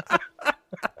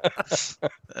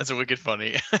 That's wicked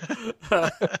funny.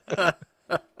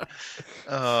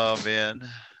 Oh man.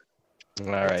 All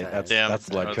right, that's Damn.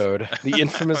 blood That code. The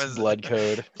infamous was- blood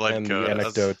code, Blood and code. the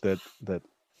That's- anecdote that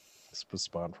was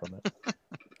spawned from it.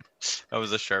 That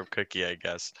was a sharp cookie, I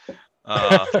guess.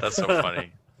 That's so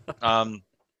funny. All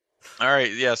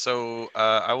right, yeah. So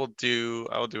I will do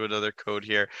another code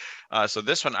here. So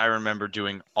this one I remember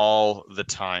doing all the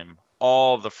time,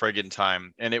 all the friggin'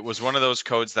 time, and it was one of those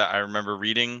codes that I remember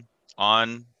reading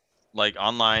on, like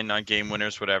online on Game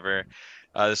Winners, whatever.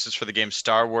 This is for the game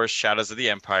Star Wars: Shadows of the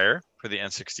Empire for the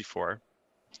N64,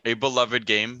 a beloved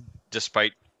game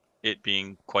despite it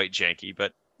being quite janky,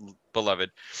 but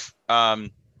beloved.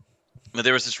 But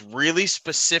there was this really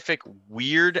specific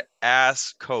weird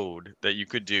ass code that you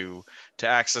could do to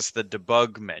access the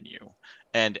debug menu.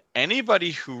 And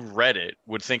anybody who read it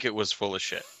would think it was full of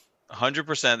shit.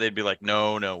 100% they'd be like,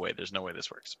 no way, there's no way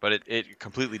this works. But it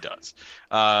completely does.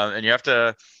 And you have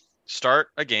to start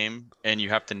a game and you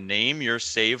have to name your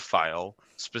save file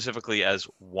specifically as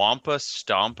Wampa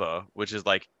Stompa, which is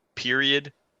like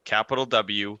period, capital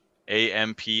W,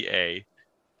 AMPA,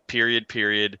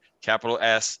 period, capital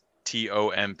S,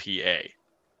 TOMPA,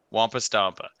 Wampa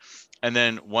Stompa. And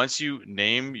then once you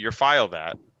name your file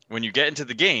that, when you get into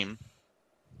the game,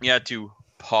 you had to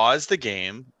pause the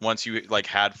game once you like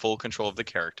had full control of the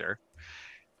character.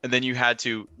 And then you had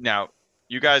to, now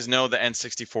you guys know the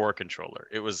N64 controller.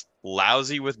 It was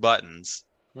lousy with buttons.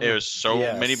 There was so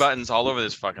Yes. many buttons all over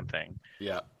this fucking thing.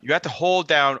 Yeah. You had to hold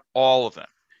down all of them.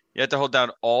 You had to hold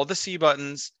down all the C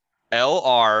buttons, L,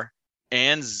 R,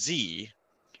 and Z,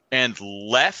 and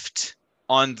left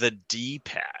on the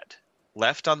D-pad.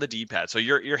 Left on the D-pad. So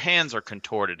your hands are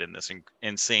contorted in this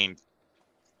insane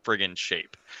friggin'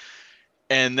 shape.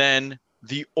 And then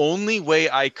the only way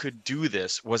I could do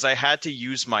this was I had to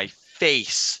use my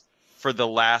face for the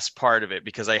last part of it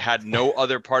because I had no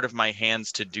other part of my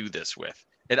hands to do this with.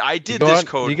 And I did this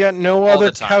code. You got no all the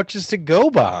other time. couches to go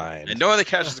behind. And no other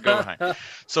couches to go behind.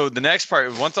 So the next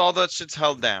part, once all that shit's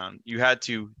held down, you had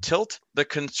to tilt the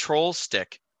control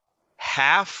stick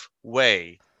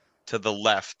halfway to the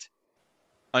left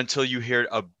until you hear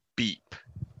a beep.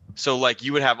 So like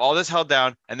you would have all this held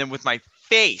down, and then with my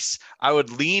face, I would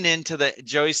lean into the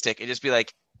joystick and just be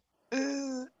like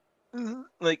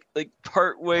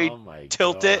part way, Oh my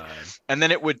tilt it. God. and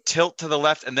then it would tilt to the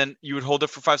left, and then you would hold it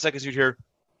for 5 seconds. You'd hear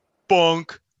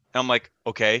bonk. And I'm like,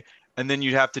 okay. And then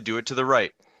you'd have to do it to the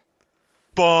right.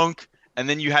 Bonk. And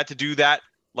then you had to do that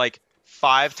like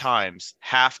 5 times,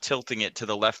 half tilting it to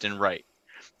the left and right.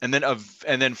 And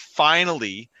then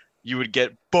finally you would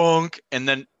get bonk, and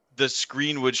then the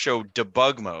screen would show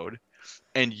debug mode,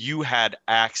 and you had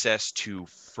access to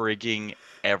frigging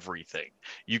everything.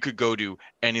 You could go to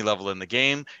any level in the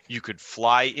game. You could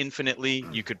fly infinitely.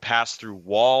 You could pass through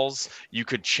walls. You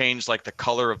could change like the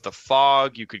color of the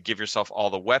fog. You could give yourself all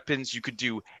the weapons. You could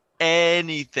do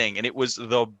anything. And it was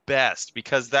the best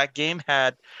because that game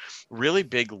had really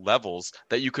big levels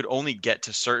that you could only get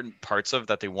to certain parts of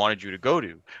that they wanted you to go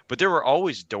to. But there were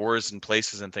always doors and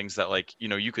places and things that like,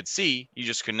 you could see, you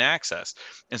just couldn't access.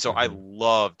 And so I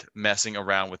loved messing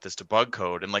around with this debug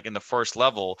code. And like in the first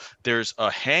level, there's a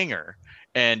hangar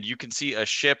and you can see a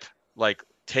ship like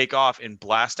take off and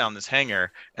blast down this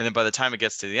hangar. And then by the time it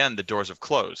gets to the end, the doors have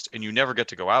closed and you never get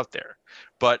to go out there.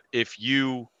 But if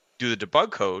you do the debug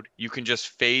code, you can just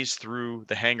phase through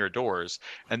the hangar doors.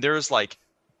 And there's like,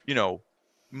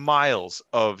 miles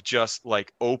of just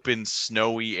like open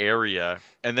snowy area.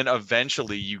 And then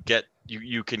eventually you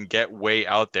can get way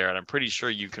out there. And I'm pretty sure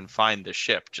you can find the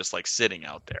ship just like sitting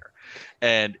out there.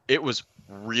 And it was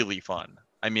really fun.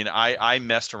 I mean, I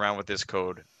messed around with this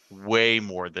code way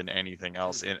more than anything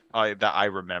else that I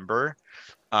remember.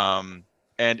 And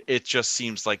it just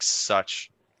seems like such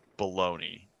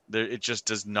baloney. It just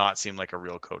does not seem like a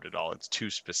real code at all. It's too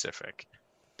specific,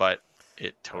 but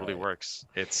it totally works.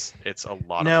 It's a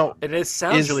lot Now, of fun. And it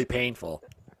sounds Is- really painful.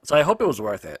 So I hope it was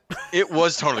worth it. It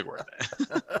was totally worth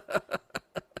it.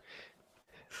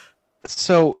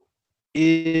 So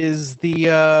is the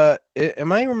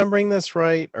am I remembering this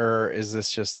right, or is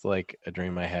this just like a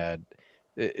dream I had?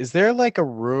 Is there like a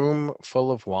room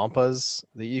full of wampas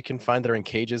that you can find that are in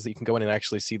cages that you can go in and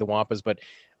actually see the wampas, but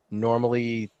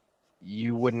normally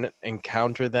you wouldn't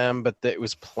encounter them, but that it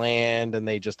was planned and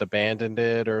they just abandoned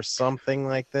it or something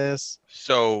like this?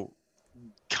 So,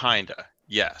 kinda,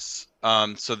 yes.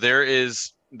 So there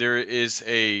is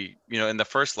a, in the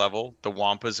first level, the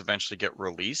Wampas eventually get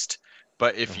released.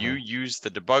 But if you use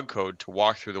the debug code to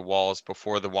walk through the walls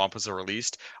before the Wampas are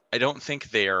released, I don't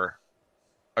think they are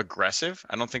aggressive.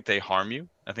 I don't think they harm you.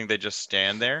 I think they just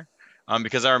stand there.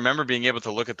 Because I remember being able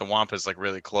to look at the Wampas like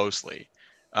really closely.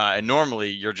 And normally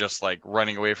you're just like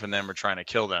running away from them or trying to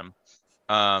kill them.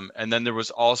 And then there was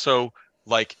also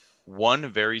like one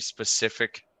very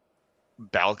specific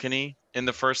balcony in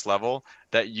the first level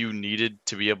that you needed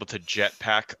to be able to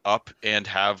jetpack up and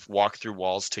have walk through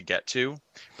walls to get to,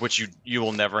 which you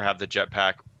will never have the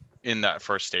jetpack in that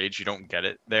first stage. You don't get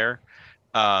it there.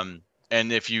 And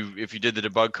if you did the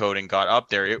debug code and got up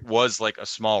there, it was like a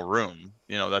small room,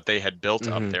 that they had built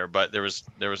up there, but there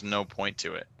was no point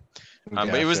to it.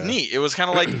 But it was neat. It was kind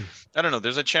of like, I don't know,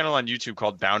 there's a channel on YouTube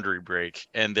called Boundary Break,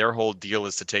 and their whole deal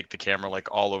is to take the camera like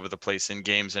all over the place in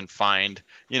games and find,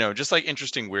 just like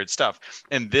interesting weird stuff.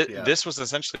 And this was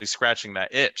essentially scratching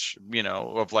that itch,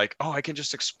 of like, oh, I can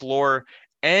just explore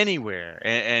anywhere,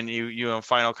 and you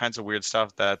find all kinds of weird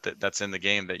stuff that's in the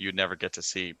game that you'd never get to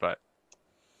see. But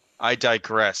I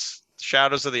digress.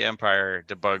 Shadows of the Empire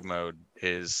debug mode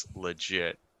is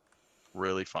legit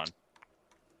really fun.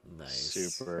 Nice.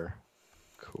 Super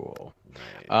cool.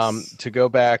 Nice. To go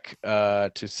back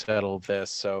to settle this,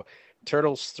 so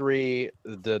Turtles 3,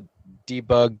 the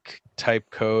debug type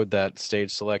code, that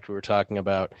stage select we were talking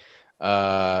about,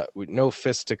 no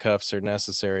fisticuffs are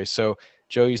necessary. So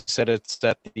Joe, you said it's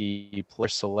at the player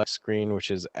select screen,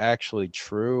 which is actually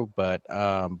true, but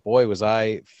boy,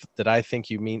 did I think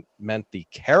you meant the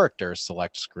character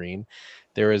select screen.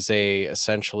 There is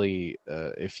essentially,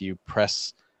 if you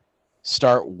press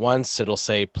start once, it'll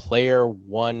say player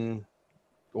 1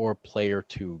 or player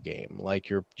 2 game. Like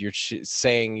you're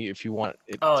saying if you want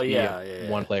it to be a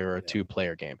 1 player or a 2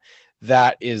 player game.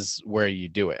 That is where you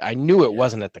do it. I knew it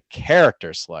wasn't at the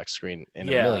character select screen in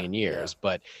a million years,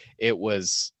 but it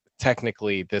was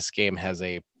technically, this game has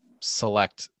a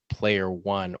select player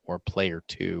 1 or player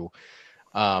 2,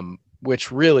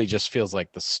 which really just feels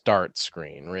like the start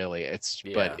screen. Really,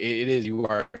 but it is, you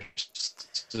are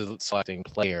selecting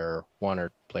player 1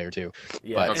 or player 2.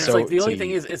 Yeah, but and it's like the only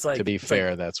thing is, it's like, to be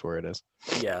fair, that's where it is.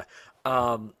 Yeah,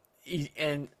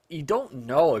 and you don't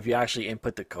know if you actually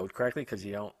input the code correctly because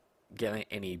you don't get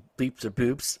any bleeps or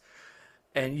boops,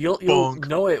 and you'll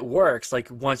know it works like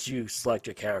once you select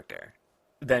your character,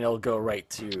 then it'll go right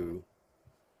to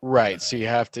so you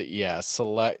have to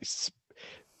select.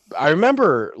 I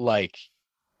remember like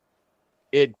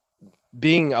it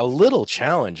being a little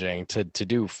challenging to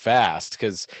do fast,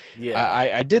 because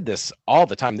I did this all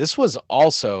the time. This was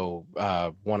also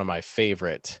one of my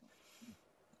favorite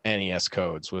NES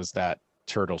codes, was that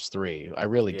Turtles 3. I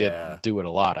really did do it a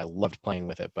lot. I loved playing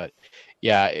with it, but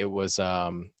it was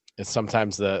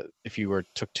sometimes if you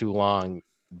took too long,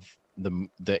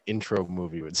 the intro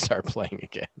movie would start playing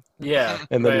again.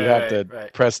 And then you have to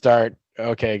press start.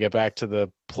 Okay, get back to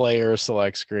the player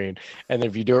select screen, and then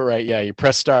if you do it right, you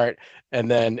press start,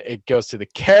 and then it goes to the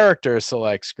character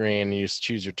select screen, and you just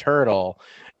choose your turtle,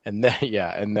 and then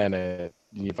and then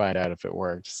you find out if it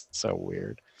works. It's so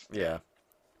weird. But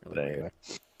anyway.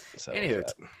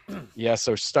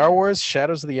 So Star Wars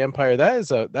Shadows of the Empire, that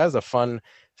is a fun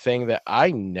thing that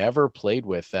I never played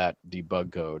with, that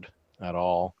debug code at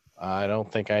all. I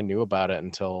don't think I knew about it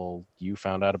until you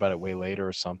found out about it way later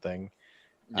or something.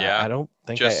 I don't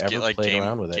think just I ever played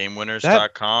around with it.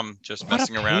 GameWinners.com, just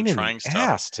messing around, trying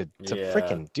stuff. To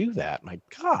freaking do that. My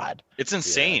God. It's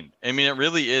insane. I mean, it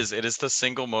really is. It is the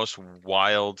single most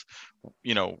wild,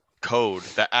 code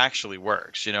that actually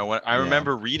works. When I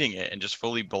remember reading it and just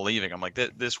fully believing, I'm like,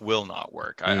 this will not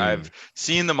work. I've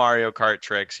seen the Mario Kart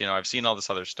tricks, I've seen all this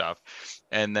other stuff,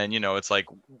 and then it's like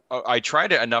I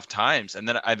tried it enough times, and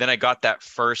then I got that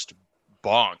first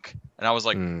bonk, and I was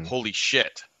like, holy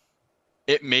shit,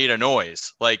 it made a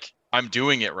noise, like I'm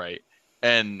doing it right,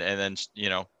 and then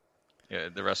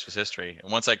the rest was history.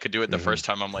 And once I could do it the first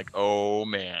time, I'm like, oh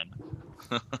man,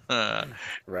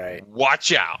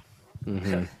 watch out.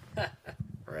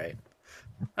 Right.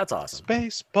 That's awesome.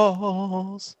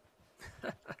 Spaceballs.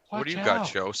 What do you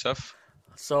got, Joseph?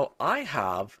 So I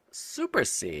have Super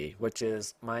C, which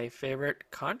is my favorite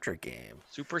Contra game.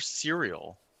 Super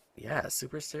Serial. Yeah,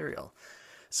 Super Serial.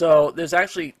 So there's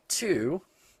actually two.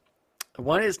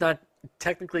 One is not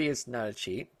technically it's not a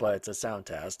cheat, but it's a sound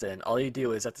test, and all you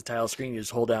do is at the title screen you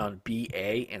just hold down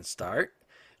BA and start.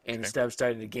 And Okay. instead of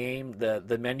starting the game,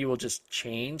 the menu will just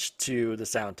change to the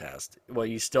sound test. Well,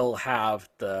 you still have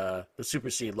the Super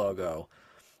C logo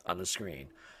on the screen,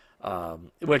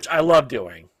 which I love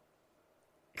doing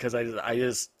because I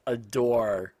just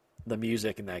adore the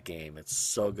music in that game. It's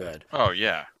so good. Oh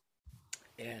yeah.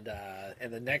 And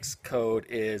the next code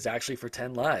is actually for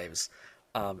 10 lives,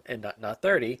 and not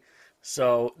 30.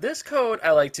 So this code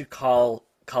I like to call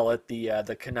it the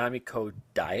Konami code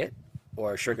diet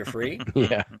or sugar free.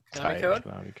 Yeah. Konami code.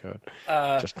 Konami code.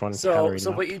 Uh, Just one so calorie so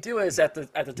what nut. you do is at the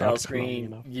title Not Konami screen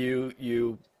enough.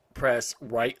 you press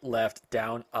right, left,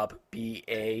 down, up, B,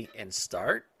 A, and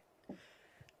start.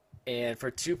 And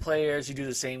for two players, you do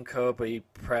the same code,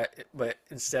 but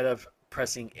instead of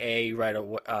pressing A right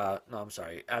away, no, I'm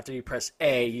sorry. After you press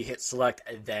A, you hit select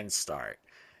and then start.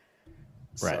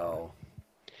 Right. So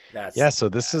that's Yeah, so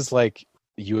this is like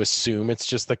you assume it's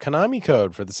just the Konami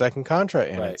code for the second Contra,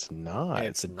 and Right. it's not. And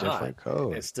It's a not. different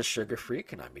code. It's the sugar-free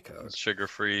Konami code. Sugar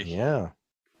free, Yeah.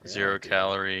 zero dude.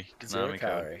 calorie Konami Zero code.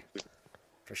 calorie.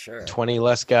 For sure. 20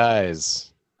 less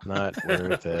guys. Not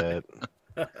worth it.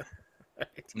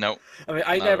 Nope. I mean,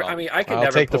 I Not never. at all. I mean, I could I'll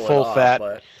never take the pull it full off, fat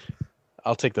But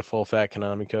I'll take the full fat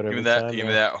Konami code every Give me that. time. Give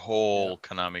me yeah. that whole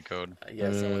Konami code.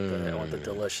 yes, I want the Mm.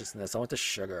 deliciousness. I want the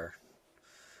sugar.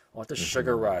 I want the Mm-hmm.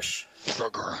 sugar rush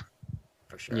Sugar.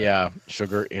 for sure. Yeah,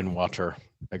 sugar in water,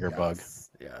 bigger bug.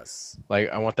 Yes. Like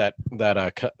I want that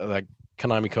like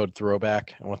Konami code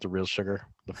throwback. I want the real sugar,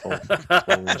 the full.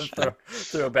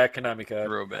 Throw back Konami code.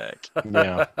 Throwback.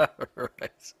 Yeah.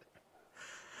 Right.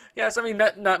 Yes, I mean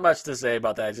not much to say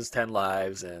about that. Just 10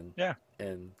 lives and Yeah.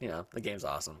 and the game's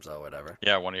awesome. So whatever.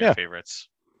 Yeah, one of Yeah. your favorites.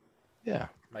 Yeah.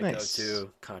 My Nice.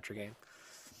 go-to Contra game.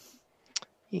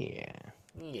 Yeah.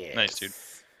 Yeah. Nice, dude.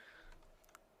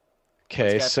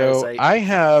 Okay, got so Parasite? I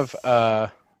have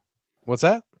what's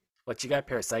that? What you got,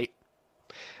 Parasite?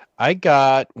 I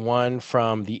got one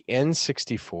from the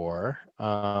N64,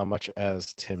 much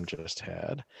as Tim just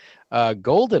had.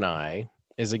 GoldenEye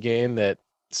is a game that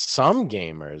some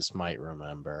gamers might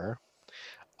remember.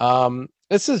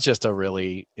 This is just a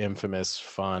really infamous,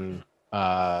 fun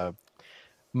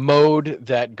mode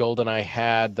that GoldenEye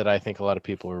had that I think a lot of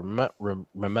people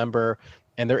remember.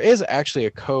 And there is actually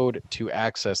a code to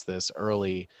access this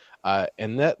early,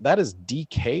 and that is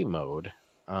DK mode.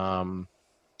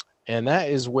 And that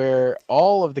is where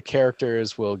all of the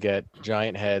characters will get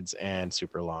giant heads and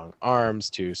super long arms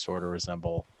to sort of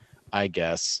resemble, I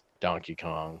guess, Donkey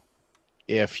Kong,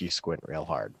 if you squint real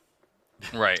hard.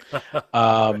 Right.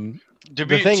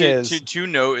 The thing is, to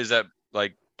note is that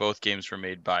like both games were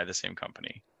made by the same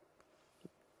company.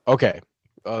 okay.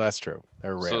 Oh, that's true.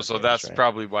 They're rare. So that's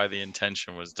probably why the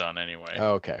intention was done anyway.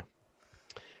 Okay.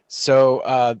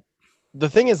 So the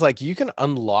thing is, like, you can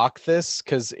unlock this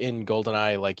because in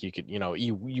GoldenEye, like, you could,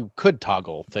 you could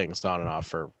toggle things on and off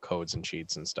for codes and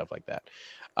cheats and stuff like that.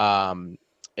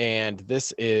 And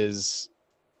this is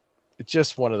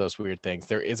just one of those weird things.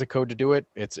 There is a code to do it.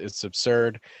 It's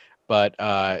absurd, but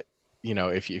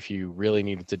if you really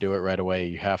needed to do it right away,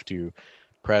 you have to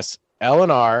press L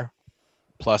and R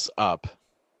plus up.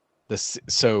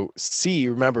 So C,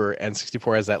 remember,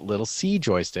 N64 has that little C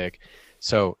joystick.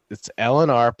 So it's L and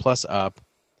R plus up,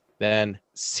 then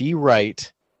C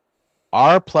right,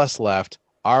 R plus left,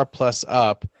 R plus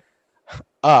up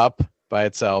by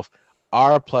itself,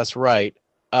 R plus right,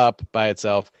 up by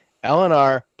itself, L and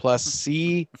R plus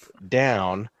C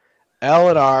down, L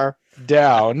and R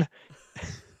down,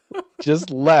 just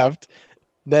left,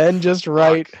 then just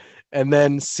right, and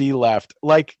then C left.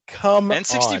 Like, come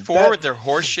N64 on. with their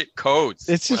horseshit codes.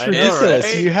 It's just I know, ridiculous.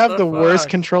 right? You have The the worst fuck?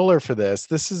 controller for this.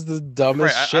 This is the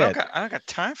dumbest Right, shit. I don't got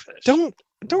time for this. Don't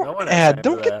No one has add. time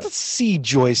Don't for get that. the C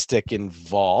joystick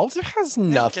involved. It has Yeah,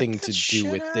 nothing get to that do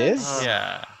shit with out of this. here.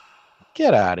 Yeah.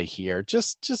 Get out of here.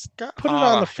 Just Get put it on the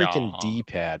outta freaking here.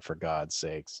 D-pad for God's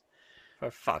sakes.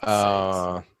 For fuck's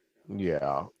sakes.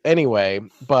 Yeah. Anyway,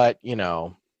 but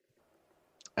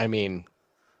I mean,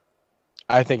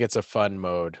 I think it's a fun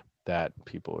mode that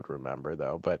people would remember,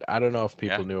 though. But I don't know if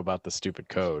people Yeah. knew about the stupid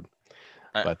code.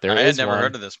 I- But there I is had never one.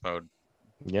 heard of this mode,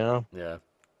 Yeah, Yeah,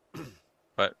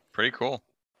 but pretty cool.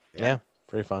 yeah,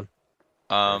 pretty fun.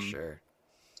 for sure.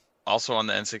 Also on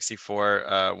the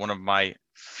N64, one of my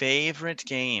favorite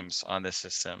games on the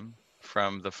system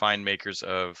from the fine makers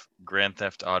of Grand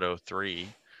Theft Auto 3.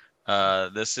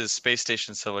 This is Space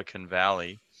Station Silicon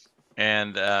Valley,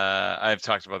 And I've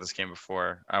talked about this game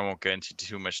before. I won't get into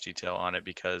too much detail on it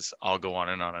because I'll go on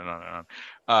and on and on and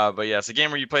on. But yeah, it's a game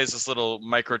where you play as this little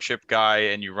microchip guy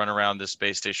and you run around this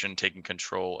space station taking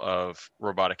control of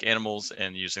robotic animals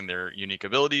and using their unique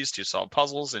abilities to solve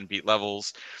puzzles and beat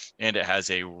levels. And it has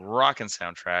a rockin'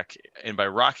 soundtrack. And by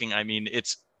rocking, I mean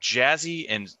it's jazzy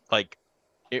and like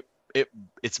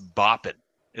it's bopping.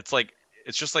 It's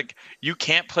just like you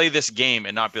can't play this game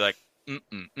and not be like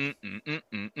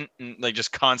like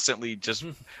just constantly just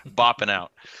bopping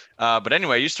out. But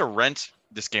anyway, I used to rent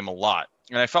this game a lot,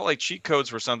 and I felt like cheat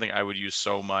codes were something I would use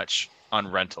so much on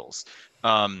rentals.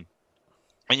 And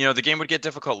the game would get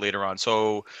difficult later on.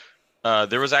 So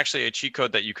there was actually a cheat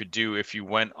code that you could do if you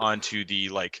went onto the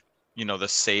the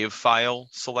save file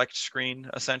select screen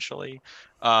essentially.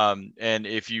 And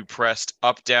if you pressed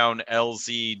up, down,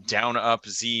 LZ, down, up,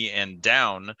 Z, and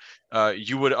down,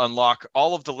 you would unlock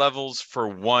all of the levels for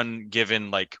one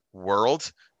given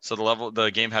world. So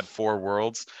the game had 4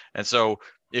 worlds. And so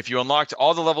if you unlocked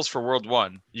all the levels for world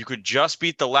 1, you could just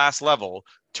beat the last level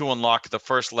to unlock the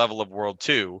first level of world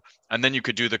 2. And then you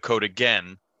could do the code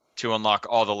again to unlock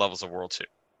all the levels of world 2.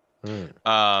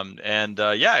 Yeah,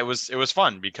 it was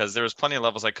fun because there was plenty of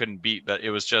levels I couldn't beat, but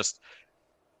it was just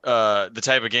the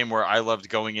type of game where I loved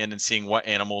going in and seeing what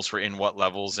animals were in what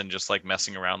levels and just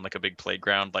messing around like a big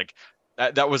playground.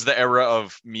 That was the era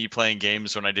of me playing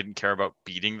games when I didn't care about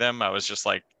beating them. I was just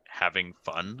having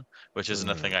fun, which isn't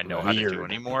a thing I know how to do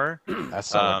anymore.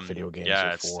 That's not what video games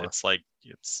are for.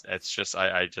 It's just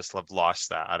I just have lost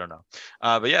that. I don't know.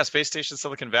 But yeah, Space Station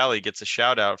Silicon Valley gets a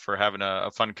shout out for having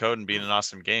a fun code and being an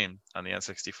awesome game on the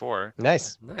N64.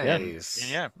 Nice.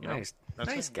 Yeah.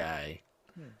 Nice guy.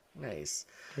 Nice.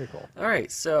 Very cool. All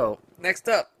right, so next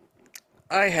up,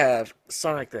 I have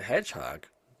Sonic the Hedgehog,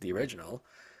 the original,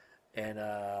 and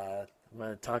I'm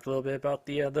going to talk a little bit about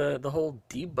the whole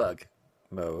debug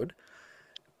mode.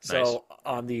 Nice. So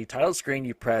on the title screen,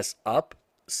 you press up,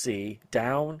 C,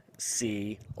 down,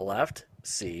 C, left,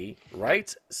 C,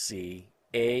 right, C,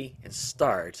 A, and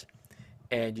start.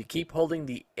 And you keep holding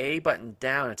the A button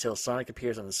down until Sonic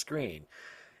appears on the screen.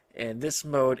 And this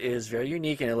mode is very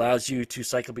unique and allows you to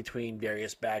cycle between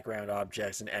various background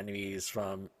objects and enemies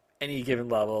from any given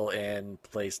level and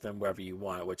place them wherever you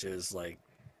want, which is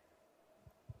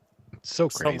so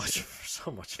crazy.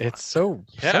 So much fun. It's so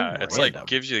it's random.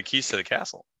 gives you the keys to the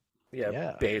castle.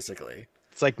 Yeah, basically.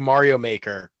 It's like Mario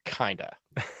Maker, kinda.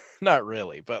 Not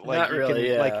really, but Not really,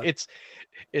 yeah.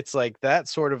 It's like that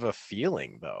sort of a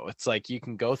feeling though. It's like you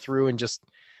can go through and just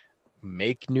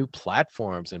make new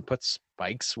platforms and put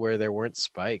spikes where there weren't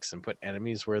spikes and put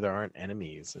enemies where there aren't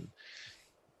enemies, and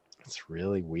it's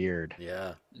really weird.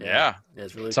 Yeah.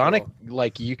 It's really Sonic,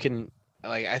 cool. you can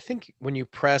I think when you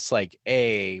press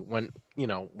A when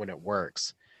it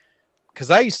works,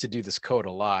 because I used to do this code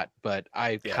a lot, but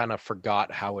I kind of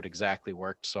forgot how it exactly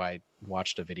worked, so I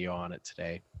watched a video on it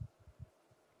today.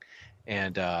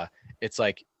 And it's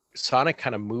like Sonic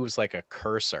kind of moves like a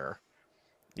cursor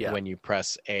when you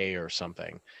press A or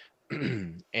something.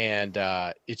 And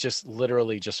it just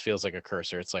literally just feels like a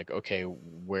cursor. It's like, okay,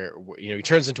 where he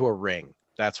turns into a ring.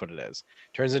 That's what it is.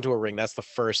 Turns into a ring. That's the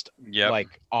first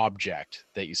object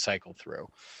that you cycle through.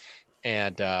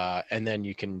 And then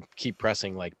you can keep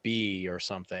pressing B or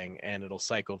something, and it'll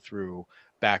cycle through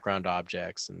background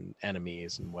objects and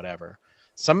enemies and whatever.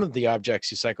 Some of the objects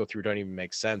you cycle through don't even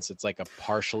make sense. It's like a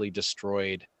partially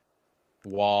destroyed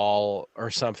wall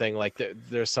or something.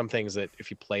 There's some things that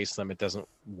if you place them, it doesn't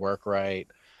work right.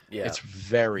 Yeah, it's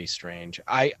very strange.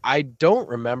 I don't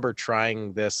remember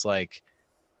trying this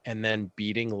and then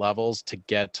beating levels to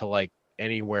get to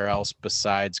anywhere else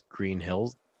besides Green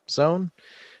Hill Zone.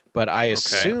 But I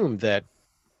assume that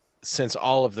since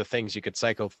all of the things you could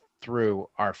cycle through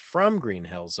are from Green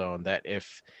Hill Zone, that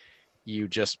if you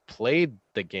just played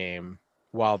the game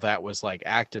while that was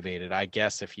activated, I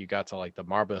guess if you got to the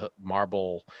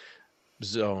marble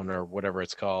zone or whatever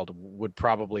it's called, would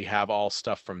probably have all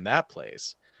stuff from that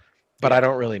place. But I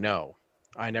don't really know.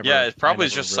 It probably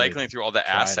is just cycling through all the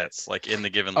assets in the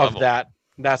given level.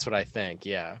 That's what I think.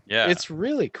 Yeah. It's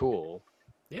really cool.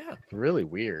 Yeah. Really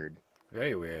weird.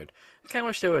 Very weird. I kind of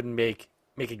wish they would make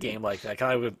a game like that.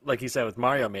 Kind of like you said with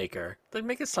Mario Maker. They'd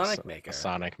make a Sonic Maker. A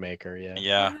Sonic Maker, yeah.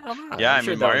 Yeah. I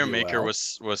mean, Mario Maker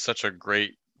was such a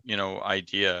great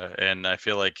idea, and I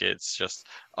feel like it's just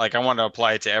I want to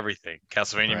apply it to everything.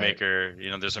 Castlevania Maker,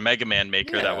 there's a Mega Man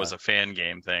Maker that was a fan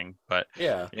game thing, but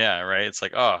right. It's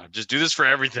just do this for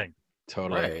everything.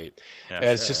 Totally. Right.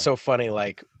 Yeah, it's just so funny.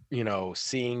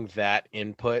 Seeing that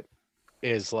input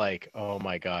is oh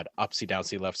my god, upsy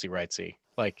downsy, leftsy, rightsy.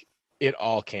 It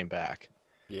all came back.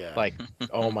 Yeah.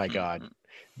 Oh my god.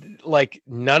 like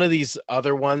none of these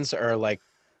other ones are like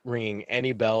ringing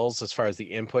any bells as far as the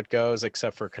input goes,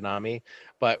 except for Konami.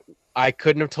 But I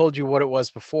couldn't have told you what it was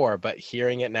before, but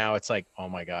hearing it now, it's like, oh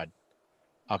my god,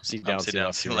 upsy down,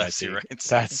 lefty, right.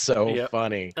 That's so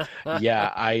funny.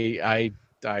 Yeah, I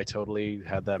totally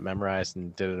had that memorized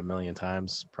and did it a million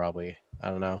times, probably. I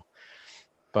don't know,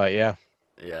 but yeah,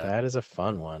 that is a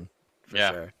fun one. For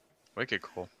sure. Wicked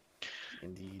cool.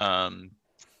 Indeed.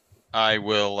 I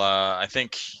will. I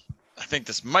think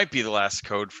this might be the last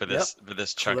code for this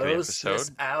chunk of the episode.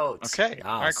 This out. Okay. Yes.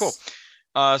 All right. Cool.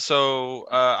 So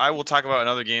I will talk about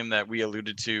another game that we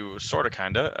alluded to, sort of,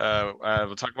 kinda.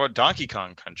 We'll talk about Donkey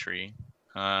Kong Country.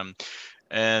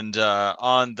 And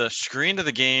on the screen of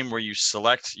the game where you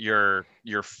select your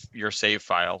save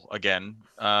file again,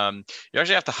 you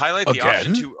actually have to highlight the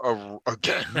option to You have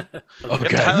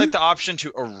to highlight the option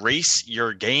to erase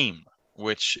your game,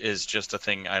 which is just a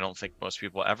thing I don't think most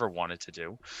people ever wanted to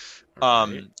do.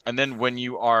 And then when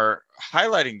you are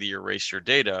highlighting the erase your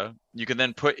data, you can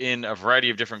then put in a variety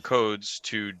of different codes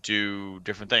to do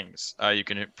different things. You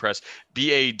can press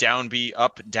BA down B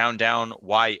up down down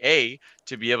YA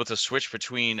to be able to switch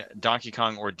between Donkey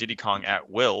Kong or Diddy Kong at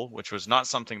will, which was not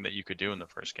something that you could do in the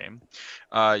first game.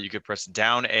 You could press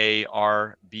down A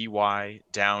R B Y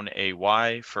down A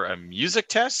Y for a music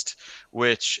test,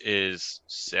 which is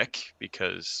sick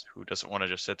because who doesn't want to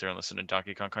just sit there and listen to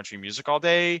Donkey Kong Country music all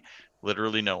day?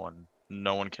 Literally no one.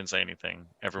 No one can say anything.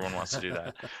 Everyone wants to do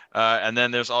that. And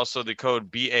then there's also the code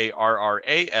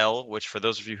BARRAL, which for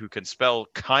those of you who can spell,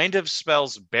 kind of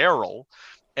spells barrel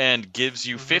and gives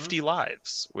you 50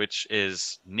 lives, which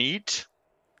is neat.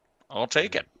 I'll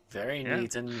take it. Very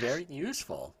neat and very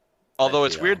useful. Although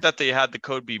it's weird that they had the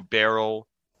code be barrel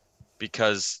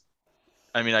because,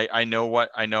 I mean, I know,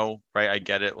 right? I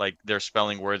get it. Like they're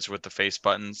spelling words with the face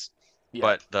buttons.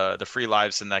 Yeah. But the free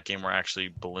lives in that game were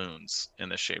actually balloons in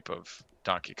the shape of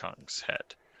Donkey Kong's head.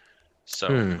 So,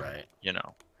 you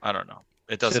know, I don't know.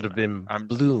 It doesn't should have been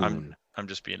balloon. I'm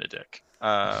just being a dick.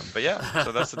 But yeah,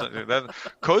 so that's that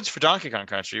codes for Donkey Kong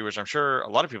Country, which I'm sure a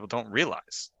lot of people don't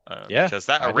realize. Because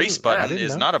that erase button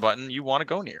is not a button you want to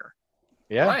go near.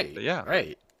 Yeah. Right. But yeah.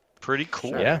 Right. Pretty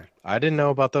cool. Sure. Yeah. I didn't know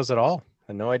about those at all.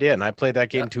 I had no idea. And I played that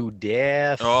game to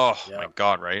death. Oh my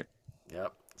god, right?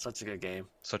 Yep. Such a good game.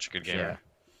 Such a good game. Yeah.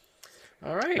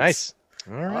 All right. Nice.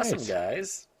 All right. Awesome,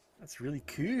 guys. That's really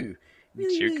cool.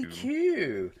 Really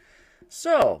cool.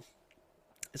 So,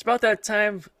 it's about that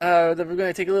time that we're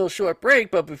going to take a little short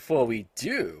break, but before we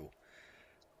do,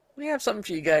 we have something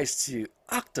for you guys to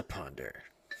octoponder.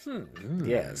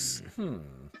 Yes.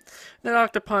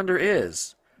 That octoponder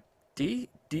is, did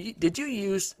you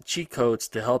use cheat codes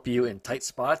to help you in tight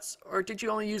spots, or did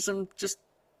you only use them just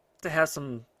to have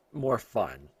some more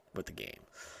fun with the game?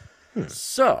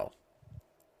 So,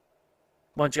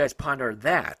 why don't you guys ponder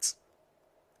that,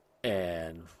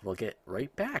 and we'll get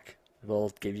right back.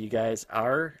 We'll give you guys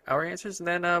our answers, and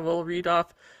then we'll read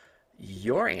off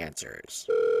your answers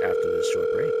after this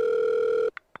short break.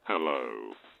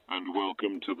 Hello, and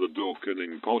welcome to the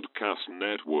Dorkening Podcast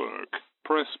Network.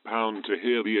 Press pound to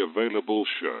hear the available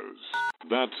shows.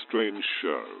 That Strange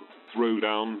Show,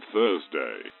 Throwdown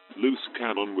Thursday, Loose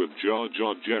Cannon with Jar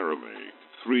Jar Jeremy,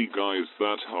 Three Guys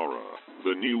That Horror,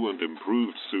 the new and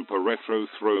improved Super Retro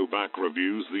Throwback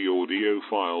Reviews, the Audio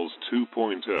Files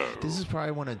 2.0. This is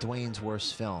probably one of Dwayne's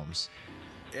worst films.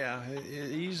 Yeah,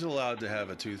 he's allowed to have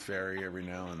a tooth fairy every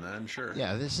now and then, sure.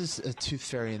 Yeah, this is a tooth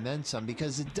fairy and then some,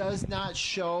 because it does not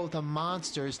show the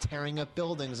monsters tearing up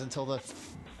buildings until the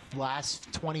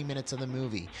last 20 minutes of the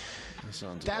movie.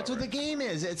 That's what the game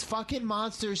is. It's fucking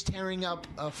monsters tearing up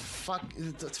a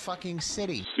fucking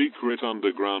city. Secret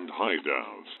Underground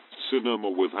Hideout. Cinema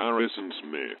with Harrison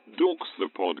Smith. Dorks the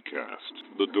Podcast.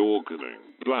 The Dorkening.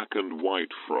 Black and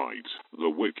White Fright. The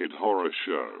Wicked Horror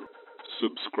Show.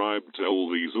 Subscribe to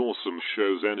all these awesome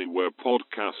shows anywhere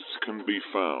podcasts can be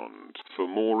found. For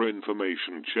more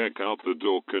information, check out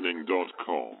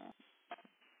thedorkening.com.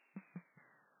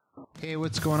 Hey,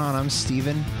 what's going on? I'm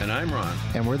Steven. And I'm Ron.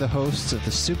 And we're the hosts of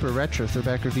the Super Retro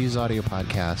Throwback Reviews audio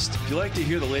podcast. If you like to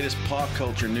hear the latest pop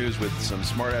culture news with some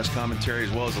smart-ass commentary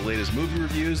as well as the latest movie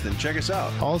reviews, then check us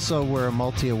out. Also, we're a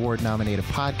multi-award nominated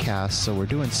podcast, so we're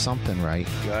doing something right.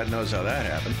 God knows how that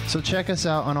happened. So check us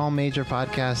out on all major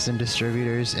podcasts and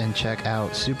distributors, and check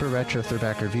out Super Retro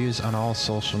Throwback Reviews on all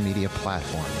social media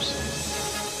platforms.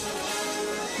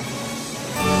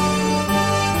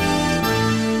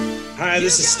 Hi,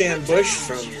 this is Stan Bush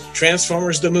from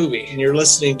Transformers the Movie, and you're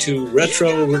listening to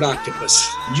Retro Redoctopus.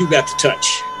 You got the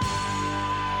touch.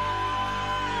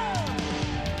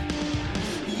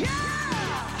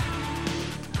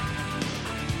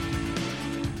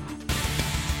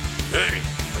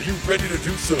 ready to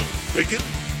do some thinking?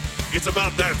 It's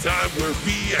about that time where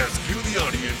we ask you, the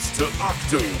audience, to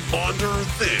Octo-Ponder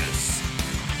this.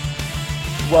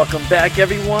 Welcome back,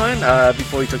 everyone.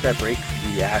 Before we took that break,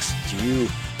 we asked you,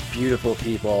 beautiful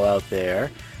people out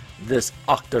there, this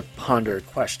Octo-Ponder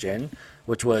question,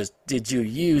 which was, did you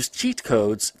use cheat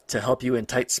codes to help you in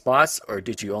tight spots, or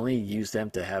did you only use them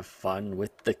to have fun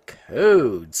with the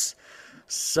codes?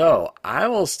 So, I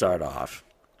will start off,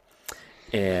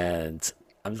 and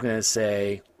I'm just going to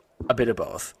say a bit of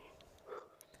both.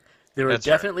 There were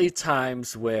definitely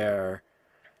times where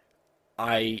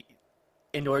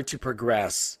in order to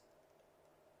progress,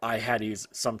 I had to use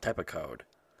some type of code.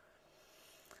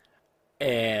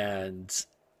 And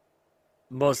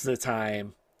most of the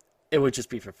time, it would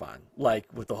just be for fun, like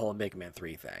with the whole Mega Man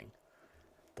 3 thing.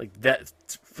 Like that,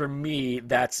 for me,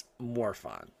 that's more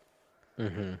fun.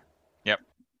 Mm-hmm. Yep.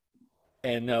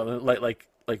 And no, like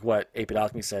what 8-Bit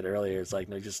Alchemy said earlier, is like,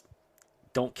 no, just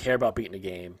don't care about beating the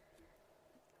game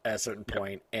at a certain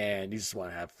point, and you just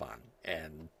want to have fun.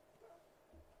 And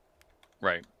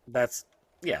right, that's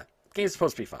game's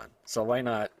supposed to be fun, so why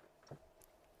not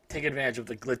take advantage of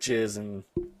the glitches and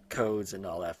codes and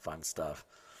all that fun stuff.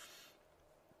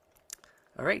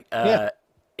 All right,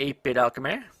 8-Bit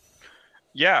Alchemy.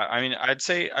 Yeah, I mean, I'd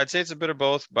say it's a bit of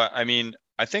both, but I mean,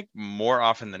 I think more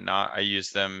often than not, I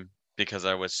use them because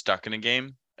I was stuck in a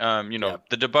game. The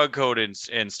debug code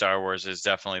in Star Wars is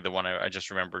definitely the one I just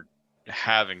remember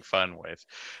having fun with.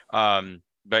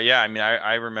 But yeah, I mean,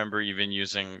 I remember even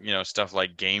using, stuff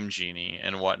like Game Genie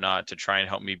and whatnot to try and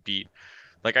help me beat.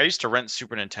 Like, I used to rent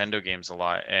Super Nintendo games a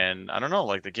lot, and I don't know,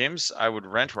 like, the games I would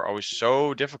rent were always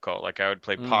so difficult. Like, I would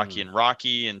play Pocky and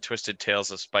Rocky and Twisted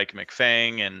Tales of Spike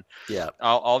McFang and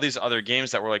all these other games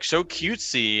that were, like, so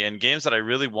cutesy, and games that I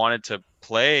really wanted to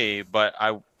play, but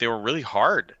they were really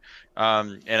hard.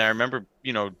 And I remember,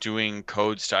 doing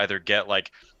codes to either get,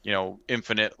 like,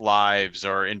 infinite lives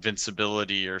or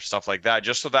invincibility or stuff like that,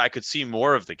 just so that I could see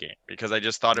more of the game, because I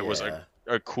just thought it was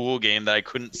a cool game that I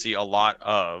couldn't see a lot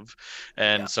of.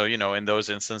 And so, in those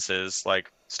instances,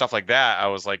 like stuff like that, I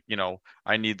was like,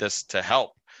 I need this to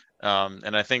help.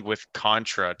 And I think with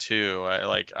Contra too,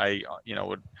 I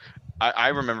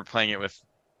remember playing it with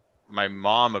my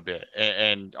mom a bit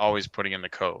and always putting in the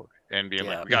code and being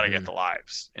like, we got to get the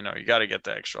lives, you got to get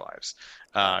the extra lives.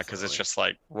 Because it's just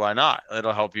like, why not?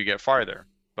 It'll help you get farther.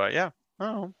 But yeah,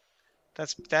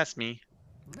 that's me.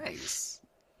 Nice.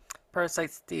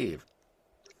 Parasite Steve.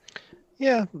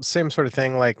 Yeah, same sort of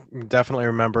thing. Like, definitely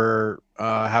remember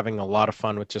having a lot of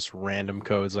fun with just random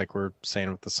codes, like we're saying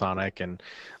with the Sonic, and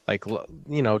like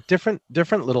different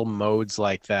little modes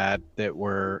like that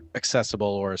were accessible,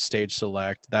 or a stage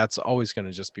select. That's always going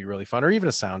to just be really fun, or even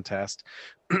a sound test.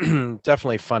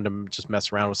 Definitely fun to just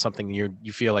mess around with something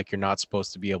you feel like you're not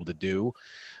supposed to be able to do.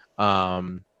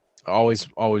 Always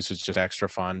was just extra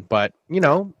fun. But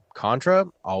Contra,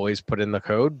 always put in the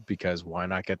code, because why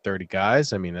not get 30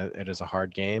 guys? I mean, it is a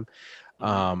hard game.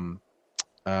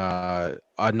 Another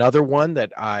one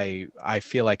that I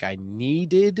feel like I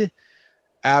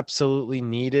absolutely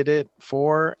needed it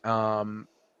for,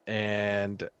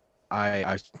 and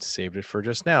I saved it for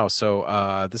just now.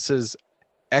 So this is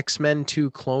X-Men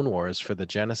 2 Clone Wars for the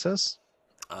Genesis.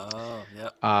 Oh, yeah.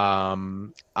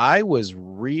 I was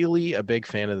really a big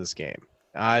fan of this game.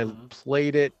 I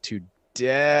played it to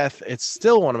death. It's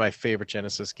still one of my favorite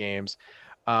Genesis games.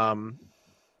 I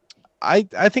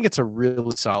think it's a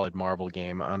really solid Marvel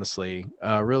game, honestly.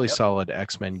 Really solid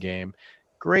X-Men game.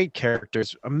 Great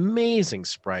characters, amazing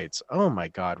sprites. Oh my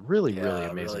god, really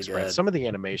amazing really sprites. good. Some of the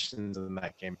animations in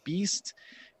that game. Beast's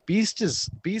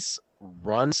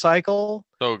run cycle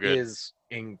is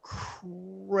incredible.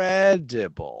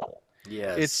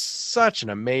 Yes. It's such an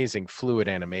amazing fluid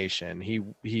animation.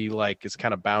 He like is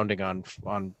kind of bounding on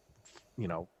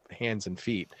hands and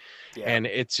feet. And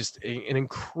it's just an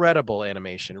incredible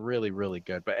animation. Really, really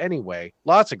good. But anyway,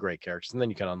 lots of great characters. And then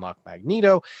you can unlock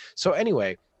Magneto. So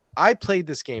anyway, I played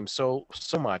this game so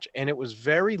much, and it was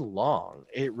very long.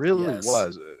 It really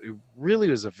was. It really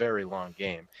was a very long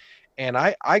game. And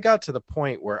I got to the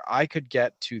point where I could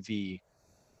get to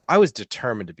I was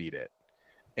determined to beat it.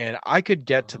 And I could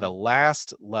get to the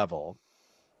last level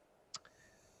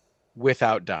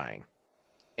without dying.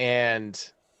 And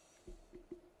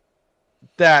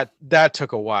that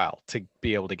took a while to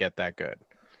be able to get that good.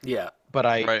 Yeah. But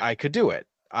I could do it.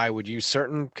 I would use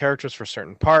certain characters for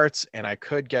certain parts, and I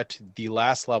could get to the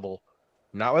last level,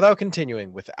 not without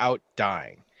continuing, without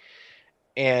dying.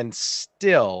 And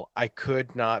still, I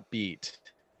could not beat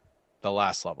the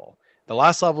last level. The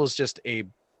last level is just a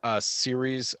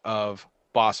series of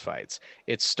boss fights.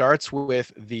 It starts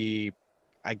with the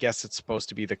I guess it's supposed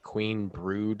to be the Queen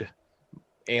Brood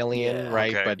alien, Yeah,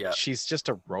 right? okay, But yeah. she's just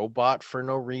a robot for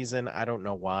no reason. I don't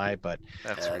know why, but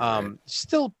That's Right.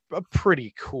 still a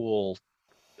pretty cool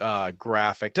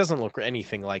graphic. Doesn't look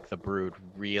anything like the Brood,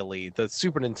 really. The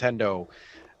Super Nintendo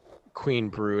Queen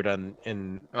Brood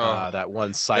in that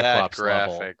one that Cyclops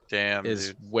level graphic. Damn, is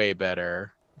dude. way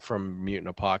better from Mutant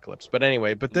Apocalypse. But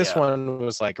anyway, this Yeah. one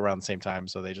was like around the same time,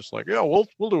 so they just like, yeah, we'll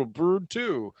do a Brood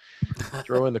too.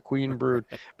 Throw in the Queen Brood.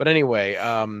 But anyway,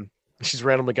 she's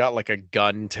randomly got like a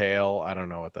gun tail. I don't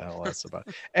know what the hell that's about.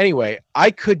 Anyway, I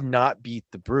could not beat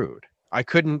the Brood. I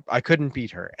couldn't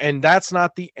beat her. And that's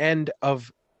not the end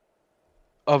of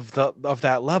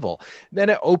that level. Then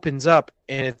it opens up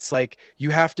and it's like you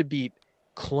have to beat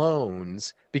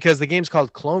clones because the game's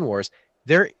called Clone Wars.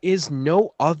 There is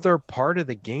no other part of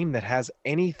the game that has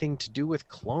anything to do with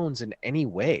clones in any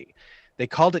way. They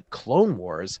called it Clone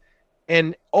Wars.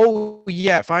 And oh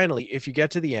yeah, finally, if you get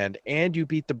to the end and you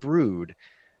beat the Brood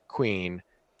Queen,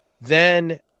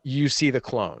 then you see the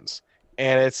clones.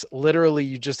 And it's literally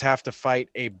you just have to fight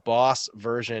a boss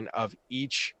version of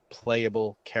each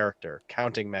playable character,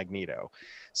 counting Magneto.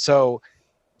 So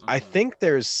I think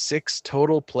there's 6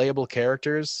 total playable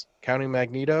characters, counting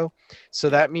Magneto. So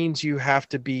that means you have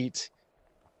to beat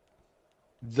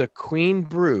the Queen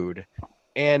Brood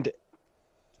and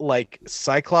like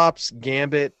Cyclops,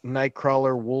 Gambit,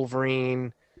 Nightcrawler,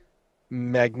 Wolverine,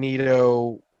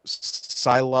 Magneto,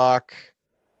 Psylocke.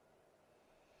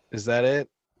 Is that it?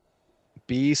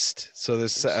 Beast. So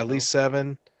there's at least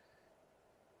 7.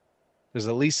 There's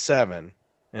at least 7,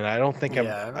 and I don't think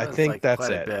I think like that's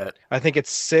quite a it. bit. I think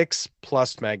it's 6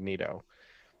 plus Magneto.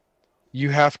 You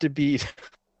have to beat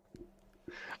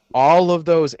all of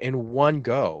those in one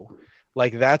go.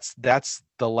 Like that's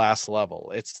the last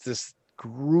level. It's this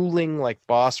grueling like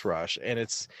boss rush, and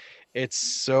it's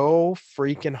so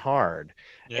freaking hard.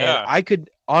 Yeah. And I could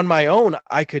on my own,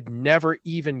 I could never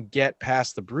even get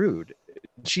past the Brood.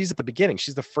 She's at the beginning.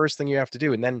 She's the first thing you have to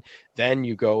do, and then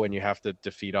you go and you have to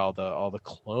defeat all the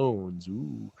clones.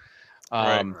 Ooh.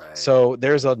 Right. So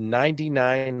there's a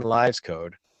 99 lives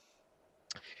code.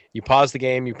 You pause the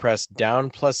game, you press down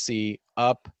plus C,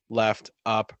 up, left,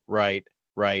 up, right,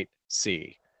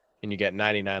 C, and you get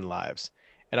 99 lives.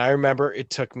 And I remember it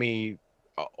took me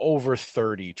over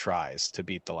 30 tries to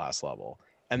beat the last level.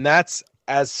 And that's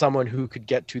as someone who could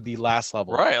get to the last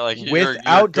level. Right, like you're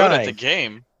without good dying. at the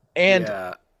game. And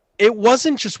Yeah. it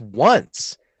wasn't just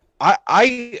once.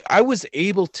 I was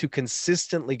able to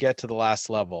consistently get to the last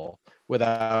level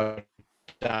without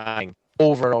dying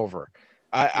over and over.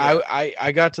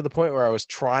 I got to the point where I was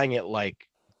trying it like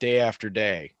day after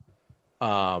day.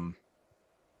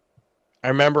 I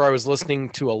remember I was listening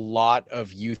to a lot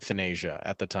of Euthanasia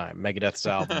at the time, Megadeth's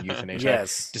album Euthanasia.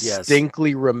 Yes. I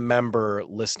distinctly remember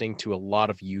listening to a lot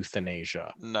of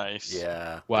Euthanasia Nice.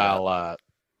 Yeah. while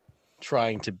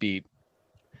trying to beat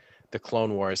the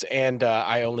Clone Wars. And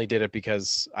I only did it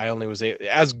because I only was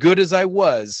as good as I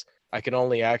was. I could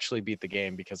only actually beat the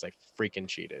game because I freaking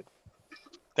cheated.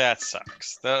 That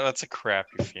sucks. That's a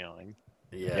crappy feeling.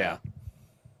 Yeah.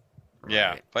 Yeah,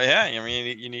 Right. but yeah, I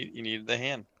mean, you need the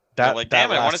hand. That You're like, that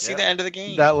damn, I want to last- see the end of the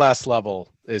game. That last level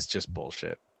is just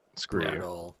bullshit. Screw you.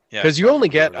 Brutal. Yeah, Because you only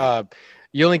get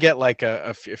brutal. like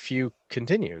a few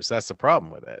continues. That's the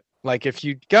problem with it. Like if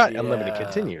you got unlimited Yeah.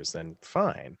 continues, then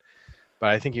fine. But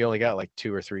I think you only got like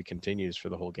 2 or 3 continues for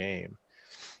the whole game.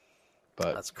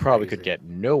 But That's probably could crazy. get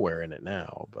nowhere in it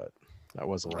now. But that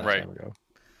was a long Right. time ago.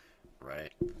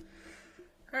 Right.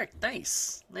 All right.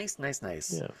 Nice.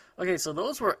 Yeah. Okay, so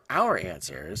those were our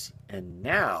answers, and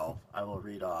now I will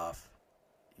read off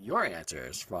your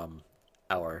answers from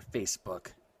our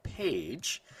Facebook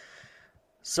page.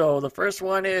 So the first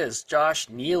one is Josh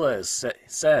Neelas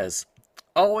says,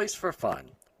 always for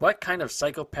fun. What kind of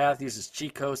psychopath uses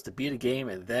cheat codes to beat a game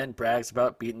and then brags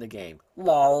about beating the game?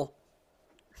 LOL.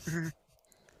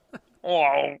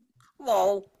 Oh,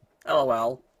 LOL.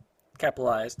 LOL.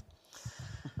 Capitalized.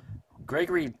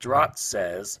 Gregory Drott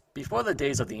says, before the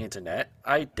days of the internet,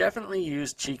 I definitely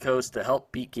used cheat codes to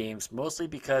help beat games, mostly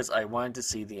because I wanted to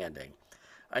see the ending.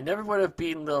 I never would have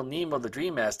beaten Little Nemo the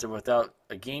Dream Master without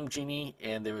a Game Genie,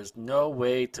 and there was no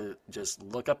way to just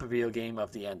look up a video game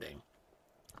of the ending.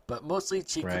 But mostly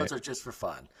cheat codes are just for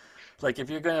fun. Like if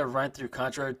you're going to run through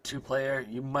Contra 2-player,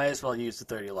 you might as well use the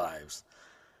 30 lives.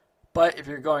 But if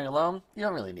you're going alone, you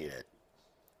don't really need it.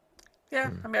 Yeah,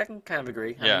 I mean, I can kind of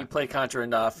agree. I Yeah. mean, you play Contra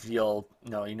enough, you'll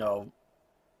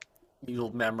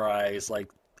memorize like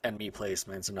enemy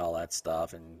placements and all that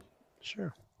stuff and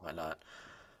Sure. whatnot.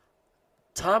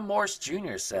 Tom Morse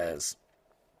Jr. says,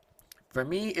 for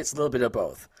me, it's a little bit of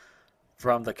both.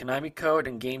 From the Konami code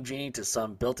and Game Genie to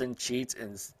some built-in cheats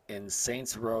in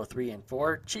Saints Row 3 and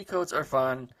 4, cheat codes are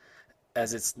fun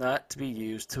as it's not to be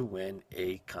used to win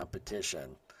a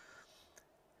competition.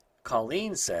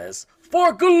 Colleen says,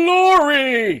 "For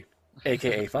glory!"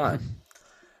 aka fun.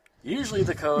 Usually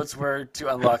the codes were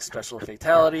to unlock special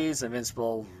fatalities,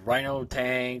 invincible rhino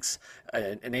tanks,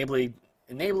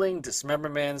 enabling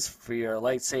dismemberments for your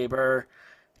lightsaber,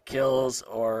 kills,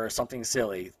 or something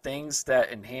silly. Things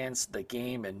that enhanced the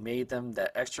game and made them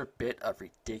that extra bit of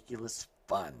ridiculous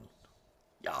fun.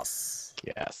 Yes.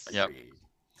 Yes. Yep. Agreed.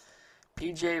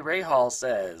 PJ Rahal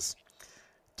says,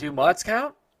 "Do mods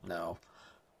count? No.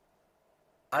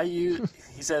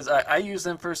 He says, I use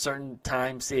them for certain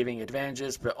time-saving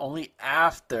advantages, but only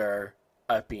after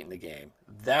I've beaten the game.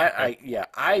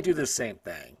 I do the same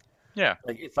thing. Yeah.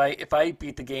 Like if I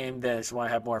beat the game, then I just want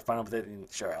to have more fun with it, and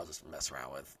sure, I'll just mess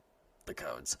around with the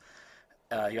codes."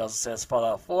 He also says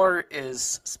Fallout 4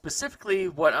 is specifically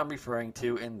what I'm referring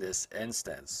to in this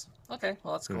instance. Okay,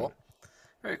 well that's cool.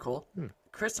 Very cool.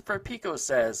 Christopher Pico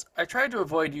says, "I try to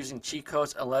avoid using cheat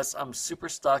codes unless I'm super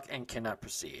stuck and cannot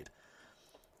proceed."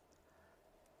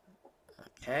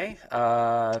 Okay.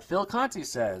 Phil Conti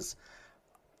says,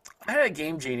 "I had a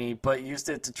Game Genie, but used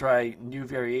it to try new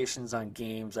variations on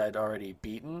games I'd already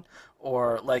beaten.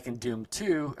 Or, like in Doom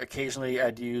 2, occasionally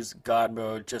I'd use God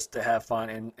Mode just to have fun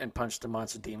and punch the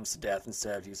monster demons to death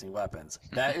instead of using weapons.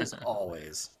 That is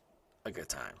always a good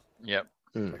time. Yep.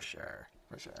 For sure.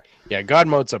 For sure. Yeah, God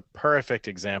Mode's a perfect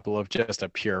example of just a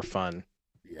pure fun.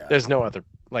 Yeah. There's no other,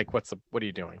 like, what are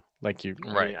you doing? Like,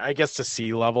 Right. I guess to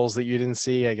see levels that you didn't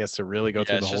see, I guess to really go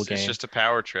through the whole game. It's just a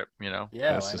power trip, you know?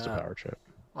 Yeah, That's why just not? a power trip.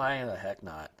 Why the heck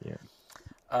not?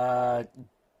 Yeah.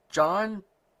 John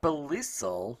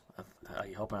Belisel,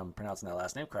 I hope I'm pronouncing that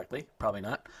last name correctly. Probably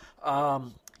not.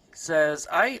 Says,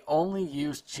 "I only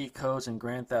use cheat codes in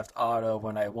Grand Theft Auto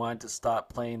when I wanted to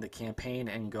stop playing the campaign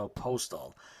and go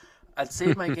postal. I'd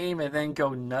save my game and then go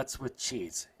nuts with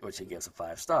cheats," which he gives a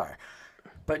 5-star.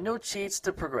 "But no cheats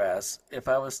to progress. If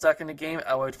I was stuck in the game,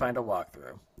 I would find a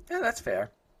walkthrough." Yeah, that's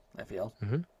fair, I feel.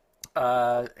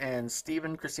 And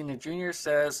Stephen Christina Jr.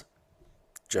 says,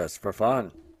 "Just for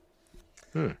fun."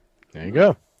 There you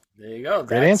go. There you go.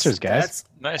 Great answers, guys. That's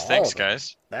Nice, all thanks, of them.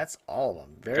 guys. That's all of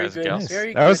them. Very Guys and good. gals.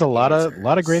 Very That was good a lot of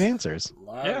answers. great answers. A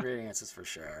lot Yeah. of great answers for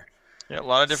sure. Yeah, a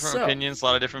lot of different So- opinions, a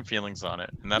lot of different feelings on it,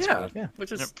 and that's cool. Yeah.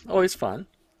 Which is always fun.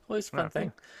 Always a fun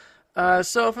thing.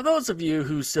 So for those of you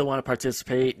who still want to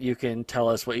participate, you can tell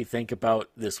us what you think about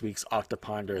this week's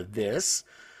Octoponder This,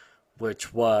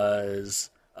 which was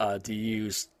do you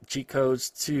use cheat codes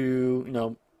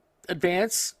to,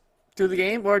 advance through the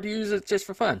game, or do you use it just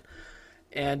for fun?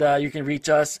 And you can reach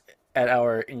us at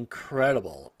our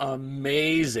incredible,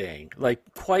 amazing, like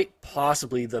quite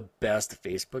possibly the best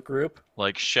Facebook group.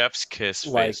 Like Chef's Kiss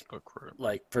Like- Facebook group.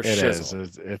 Like for It is.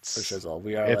 shizzle. It's For shizzle.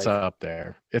 We are it's like, up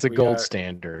there. It's a we gold are-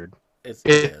 standard. it It's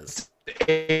is.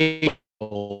 a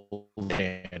gold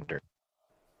standard.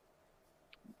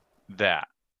 That.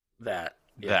 That.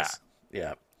 Yes.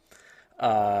 Yeah.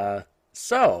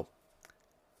 So,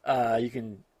 you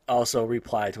can also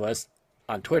reply to us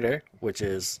on Twitter, which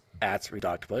is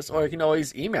 @ReadOctopus, or you can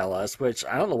always email us, which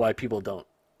I don't know why people don't,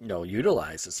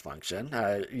 utilize this function.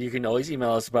 You can always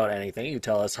email us about anything. You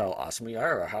tell us how awesome we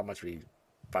are or how much we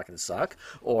fucking suck,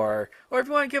 or if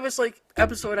you want to give us like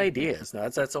episode ideas. No,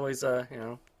 that's always a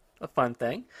fun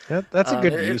thing. That's a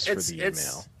good It- use for it's- the it's-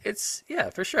 email. It's yeah,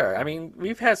 for sure. I mean,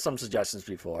 we've had some suggestions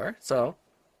before, so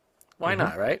why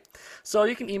not, right? So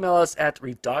you can email us at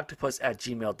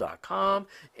readoctopus@gmail.com,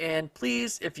 and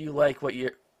please, if you like what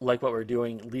we're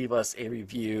doing, leave us a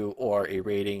review or a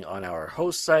rating on our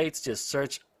host sites. Just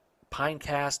search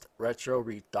Pinecast Retro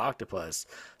Read Octopus.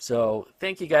 So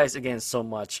thank you guys again so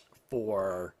much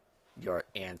for your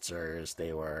answers.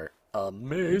 They were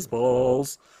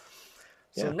amazeballs.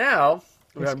 So Yeah. now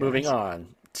we Thanks, are moving guys.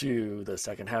 on to the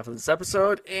second half of this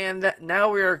episode, and now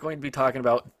we are going to be talking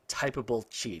about typable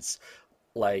cheats,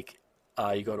 like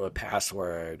you go to a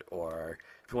password, or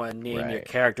if you want to name your Right.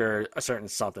 character a certain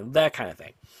something, that kind of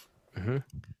thing.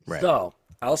 Right. So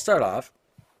I'll start off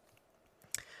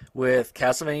with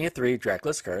Castlevania 3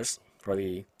 Dracula's Curse for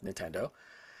the Nintendo.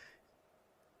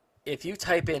 If you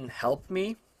type in "help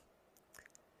me,"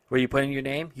 where you put in your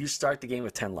name, you start the game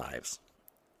with 10 lives.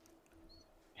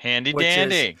 Handy Which is-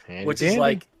 dandy. Handy which dandy.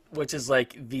 is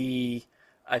like the,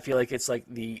 I feel like it's like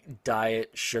the diet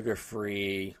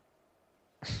sugar-free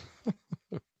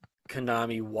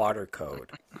Konami water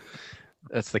code.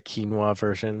 That's the quinoa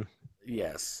version.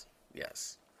 Yes.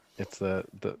 It's the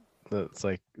it's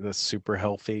like the super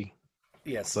healthy.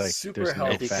 Yes, It's like super there's no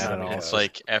healthy fat at Konami all. code. It's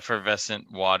like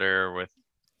effervescent water with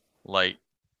light,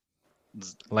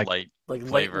 Like- light Like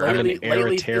flavor. I'm an lightly, it's like,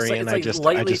 Aeritarian, it's I like just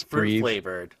lightly fruit breathe.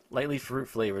 flavored, lightly fruit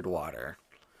flavored water.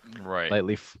 Right.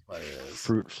 Lightly What it is.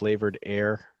 fruit flavored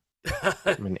air.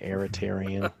 I'm an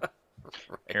Aeritarian.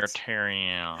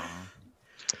 Aeritarian.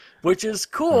 Which is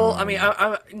cool. I mean,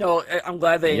 I'm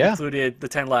glad they Yeah. included the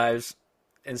 10 lives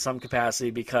in some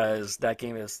capacity because that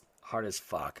game is hard as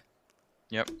fuck.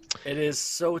 Yep. It is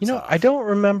so You know, tough. I don't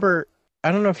remember.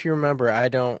 I don't know if you remember. I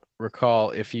don't recall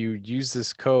if you use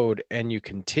this code and you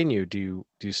continue. Do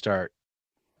you start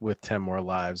with 10 more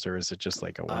lives, or is it just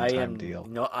like a one-time deal?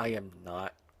 No, I am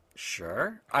not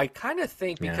sure. I kind of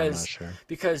think Yeah, I'm because not sure.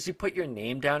 because you put your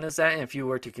name down as that, and if you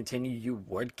were to continue, you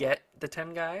would get the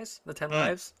 10 guys, the 10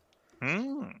 lives.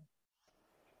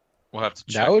 We'll have to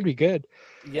check. That would be good.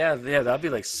 Yeah, that'd be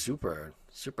like super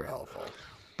helpful.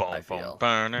 Boom, I boom, feel.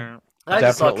 burner. I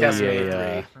just love Definitely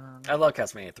Castlevania 3. I love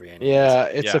Castlevania 3. Anyways. Yeah,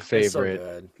 it's Yeah. a It's so favorite.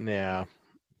 good. Yeah, it's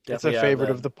Definitely a out favorite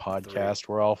of the three. podcast.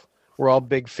 We're all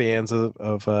big fans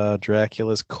of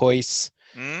Dracula's Cois.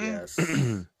 Yes.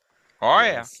 Oh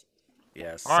yeah. Yes.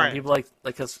 Yes. All Some right. people like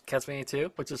Castlevania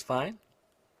 2, which is fine.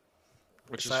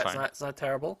 Which It's is not, fine. It's not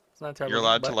terrible. It's not terrible. You're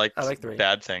allowed to but like I like 3.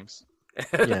 bad things.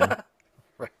 Yeah.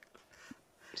 Right.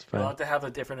 It's You're fine. allowed to have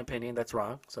a different opinion. That's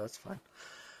wrong. So that's fine.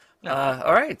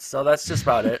 All right. So that's just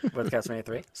about it with Castlevania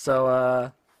 3.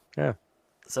 So Yeah.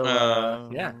 So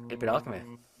yeah, 8-Bit Alchemy.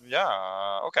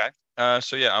 Yeah. Okay.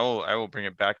 So yeah, I will bring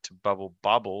it back to Bubble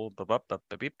Bobble.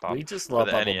 Beep Bob. We just for love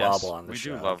the Bubble NES. Bobble on the We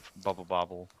show. do love Bubble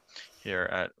Bobble here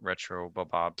at Retro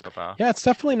Baba. Yeah, it's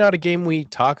definitely not a game we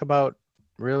talk about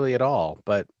really at all,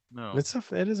 but No.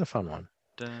 it is a fun one.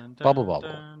 Dun, Bubble dun, Bobble.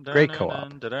 dun, Great dun, co-op.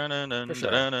 dun, dun, dun, dun, For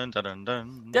sure. dun, dun, dun, dun,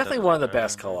 dun, Definitely dun, one of the dun,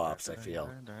 best dun, co-ops, I dun, feel.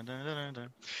 dun, dun, dun, dun, dun.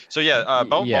 So yeah,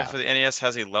 Bubble Yeah. Bobble for the NES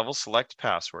has a level select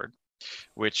password,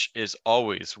 which is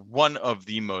always one of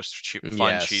the most fun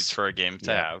Yes. cheats for a game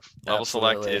to Yep. have. Level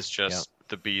select Absolutely. is just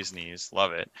the bee's knees.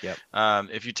 Love it. Yep.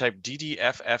 If you type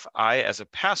DDFFI as a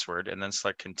password and then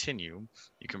select continue,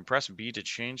 you can press B to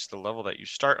change the level that you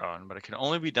start on, but it can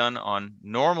only be done on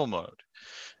normal mode.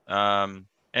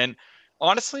 And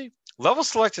honestly, level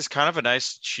select is kind of a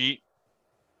nice cheat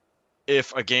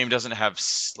if a game doesn't have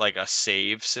like a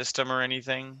save system or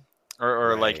anything.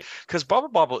 Or like, Right. because Bubble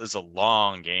Bobble is a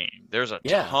long game. There's a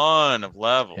Yeah. ton of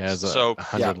levels. Yeah, it's so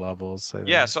 100 levels. I think.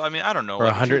 yeah, so I mean, I don't know, or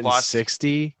like, if you lost-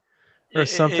 160 or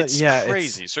something. It's Yeah, it's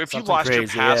crazy. So if you something lost your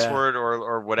crazy, yeah. password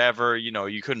or whatever,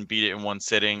 you couldn't beat it in one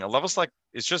sitting. A level select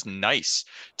is just nice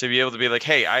to be able to be like,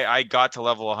 hey, I got to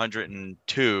level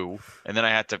 102, and then I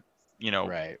had to,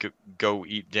 Right. go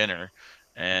eat dinner,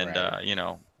 and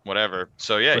Right. whatever.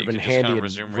 So yeah, Would you have been can just kind handy of in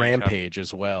resume where you cut. Rampage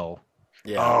as well.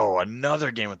 Yeah. Oh,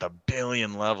 another game with 1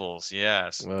 billion levels.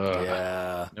 Yes. Ugh.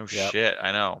 Yeah. No Yep. shit.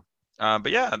 I know.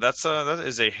 But yeah, that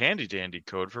is a handy dandy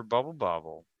code for Bubble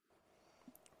Bobble.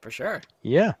 For sure.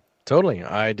 Yeah, totally.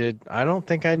 I don't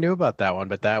think I knew about that one,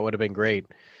 but that would have been great.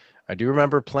 I do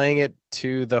remember playing it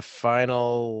to the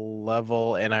final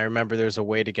level, and I remember there's a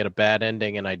way to get a bad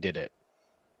ending, and I did it.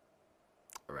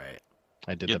 Right.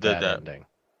 I did You the did bad that. ending.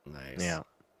 Nice. Yeah,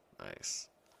 Nice.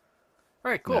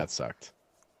 All right. Cool. that sucked.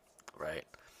 Right.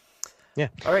 Yeah.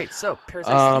 All right. So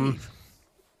Parasite Um, Steve.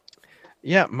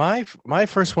 Yeah, my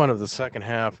first one of the second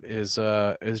half is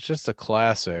just a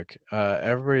classic.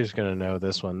 Everybody's gonna know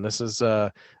this one. This is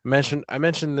I mentioned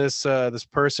this this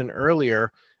person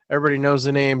earlier. Everybody knows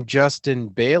the name Justin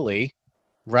Bailey,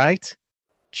 right?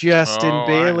 Justin Oh, I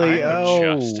Bailey.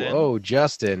 know Justin.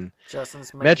 Justin.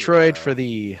 Justin's Metroid for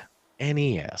the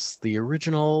NES, the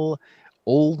original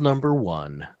old number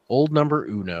uno,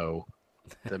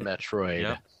 the Metroid,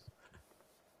 Yep.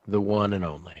 the one and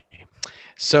only.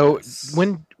 So Yes.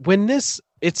 when this,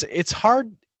 it's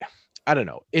hard. I don't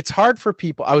know. It's hard for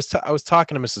people. I was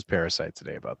talking to Mrs. Parasite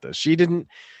today about this.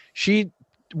 She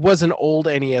was an old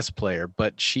NES player,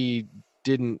 but she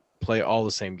didn't play all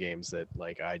the same games that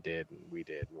like I did and we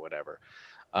did and whatever.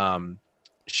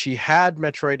 She had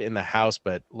Metroid in the house,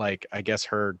 but like I guess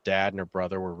her dad and her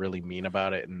brother were really mean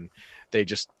about it, and they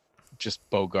just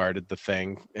bogarted the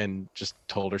thing and just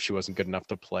told her she wasn't good enough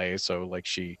to play. So like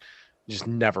she just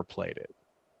never played it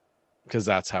because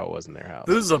that's how it was in their house.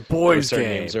 This is a There were boys certain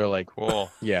game. games are like,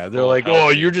 Cool. yeah, they're Well, like, oh,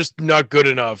 healthy. you're just not good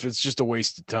enough. It's just a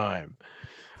waste of time.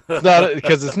 It's not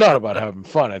because it's not about having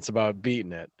fun. It's about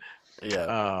beating it.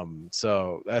 Yeah.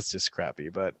 So that's just crappy.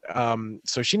 But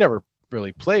so she never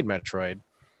really played Metroid,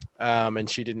 and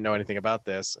she didn't know anything about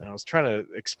this. And I was trying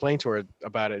to explain to her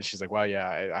about it, and she's like, "Wow,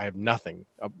 yeah, I have nothing.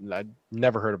 I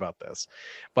never heard about this."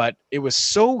 But it was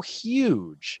so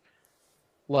huge.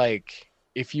 Like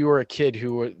if you were a kid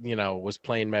who was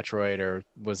playing Metroid or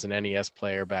was an NES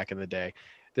player back in the day,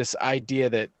 this idea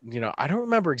that, I don't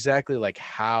remember exactly like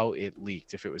how it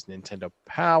leaked, if it was Nintendo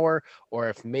Power or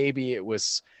if maybe it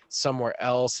was somewhere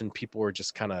else and people were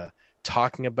just kind of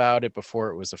talking about it before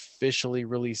it was officially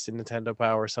released in Nintendo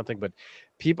Power or something. But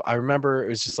I remember it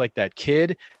was just like that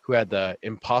kid who had the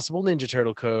Impossible Ninja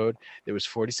Turtle code. There was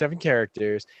 47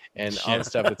 characters and all the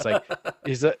stuff. It's like,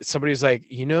 somebody's like,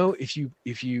 if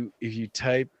you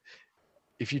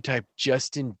type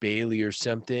Justin Bailey or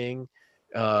something,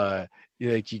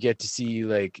 like you get to see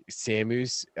like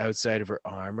Samus outside of her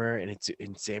armor, and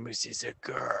Samus is a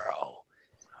girl.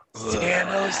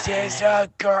 Samus is a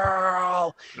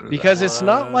girl. Because it's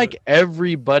not like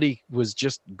everybody was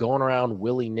just going around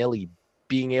willy-nilly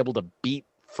being able to beat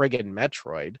friggin'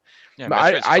 Metroid. Yeah,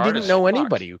 I didn't know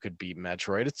anybody who could beat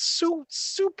Metroid. It's so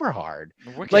super hard.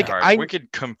 Wicked hard.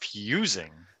 Wicked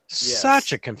confusing.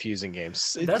 Such a confusing game.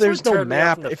 That's There's what no turned me off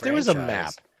map. from the If there was a franchise.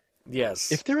 map,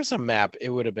 Yes. if there was a map, it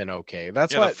would have been okay.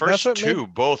 That's the first what two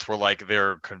both were like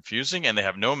they're confusing and they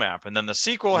have no map, and then the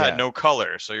sequel had no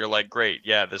color. So you're like, great,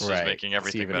 this is making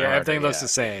everything better. Yeah, everything looks the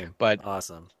same. But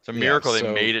awesome. It's a miracle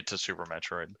they made it to Super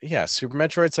Metroid. Yeah, Super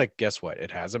Metroid's like, guess what?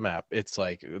 It has a map. It's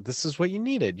like, this is what you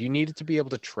needed. You needed to be able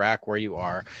to track where you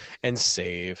are and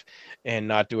save and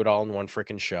not do it all in one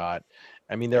freaking shot.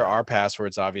 I mean, there are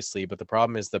passwords, obviously, but the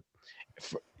problem is that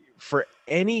for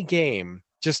any game,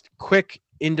 just quick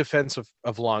in defense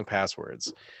of long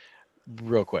passwords,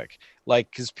 real quick,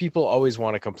 like, because people always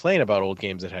want to complain about old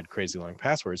games that had crazy long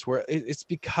passwords, where it's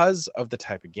because of the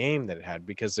type of game that it had,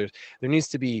 because there needs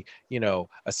to be a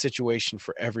situation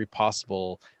for every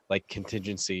possible like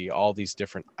contingency, all these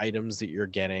different items that you're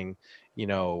getting.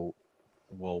 Well,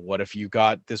 what if you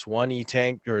got this one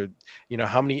E-tank, or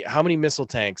how many missile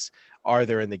tanks are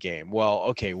there in the game? Well,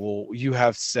 okay, well, you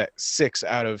have 6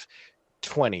 out of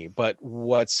 20, but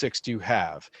what 6 do you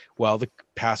have? Well, the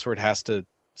password has to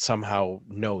somehow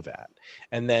know that,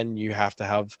 and then you have to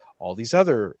have all these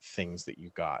other things that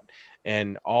you got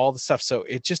and all the stuff. So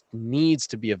it just needs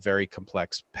to be a very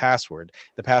complex password.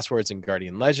 The passwords in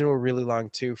Guardian Legend were really long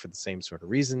too, for the same sort of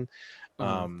reason.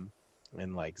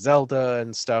 And like Zelda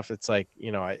and stuff, it's like,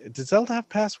 did Zelda have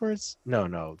passwords?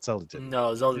 No, Zelda didn't.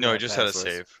 No, Zelda No, it didn't just have had a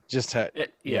passwords. save. Just had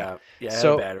It had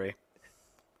So- a battery.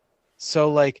 So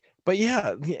like, but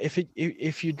yeah,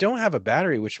 if you don't have a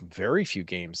battery, which very few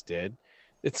games did,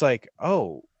 it's like,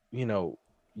 oh,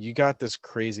 you got this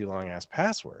crazy long ass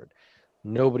password.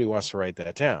 Nobody wants to write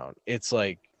that down. It's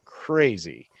like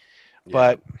crazy. Yeah.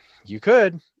 But you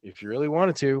could if you really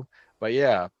wanted to. But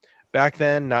yeah, back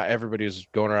then, not everybody was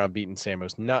going around beating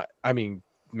Samus.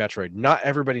 Metroid. Not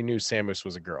everybody knew Samus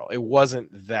was a girl. It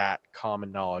wasn't that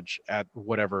common knowledge at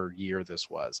whatever year this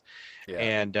was.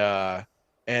 Yeah.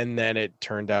 And then it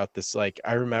turned out this, like,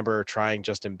 I remember trying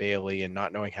Justin Bailey and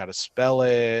not knowing how to spell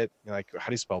it. Like, how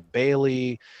do you spell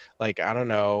Bailey? Like, I don't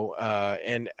know.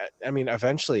 And I mean,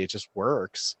 eventually it just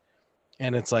works.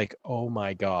 And it's like, oh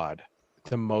my God,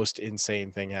 the most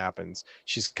insane thing happens.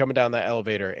 She's coming down the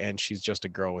elevator and she's just a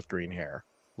girl with green hair.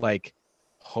 Like,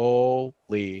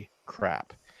 holy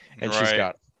crap. And she's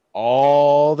got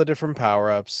all the different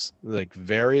power-ups, like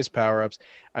various power-ups.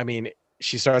 I mean,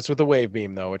 she starts with a wave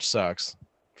beam though, which sucks.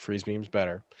 Freeze beam's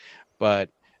better, but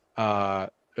or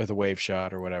the wave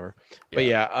shot or whatever. But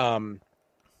yeah,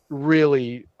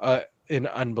 really an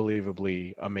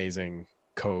unbelievably amazing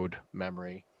code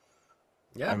memory.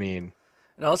 Yeah. I mean,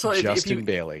 And also, Justin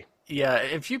Bailey. Yeah,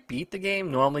 if you beat the game,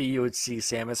 normally you would see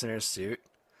Samus in her suit,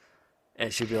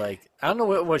 and she'd be like, I don't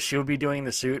know what she would be doing in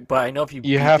the suit, but I know if you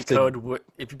beat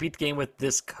if you beat the game with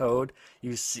this code,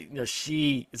 you see,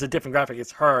 she it's a different graphic.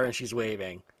 It's her, and she's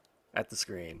waving at the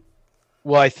screen.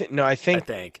 Well, I think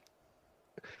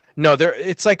no,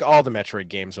 it's like all the Metroid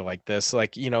games are like this.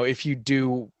 Like, if you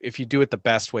do it the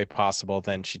best way possible,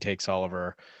 then she takes all of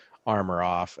her armor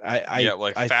off. I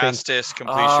fastest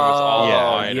completion with all the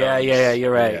items. Yeah.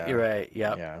 You're right. Yeah. You're right.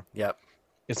 Yep. Yep.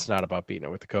 It's not about beating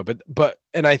it with the code, but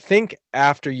I think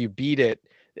after you beat it,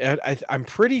 I'm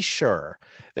pretty sure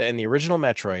that in the original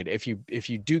Metroid, if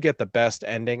you do get the best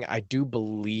ending, I do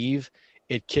believe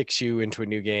it kicks you into a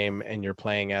new game and you're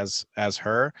playing as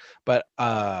her. But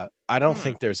I don't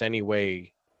think there's any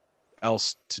way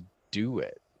else to do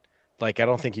it. Like, I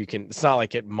don't think you can. It's not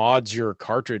like it mods your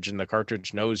cartridge and the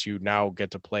cartridge knows you now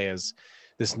get to play as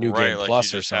this new game like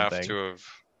plus you or just something. have to have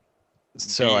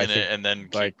So I beaten think, it and then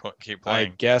like, keep I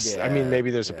playing. guess, I mean, maybe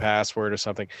there's a password or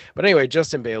something. But anyway,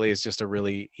 Justin Bailey is just a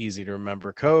really easy to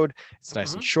remember code. It's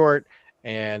nice and short.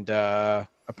 And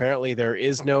apparently there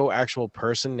is no actual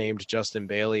person named Justin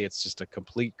Bailey. It's just a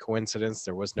complete coincidence.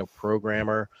 There was no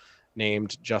programmer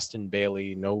named Justin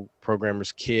Bailey. No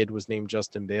programmer's kid was named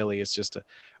Justin Bailey. It's just a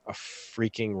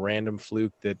freaking random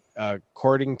fluke that,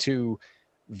 according to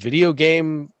video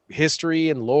game history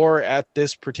and lore at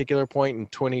this particular point in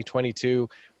 2022,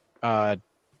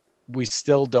 we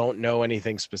still don't know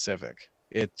anything specific.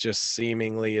 It just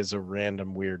seemingly is a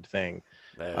random weird thing.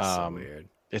 That is so weird.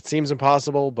 It seems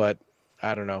impossible, but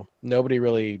I don't know. Nobody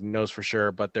really knows for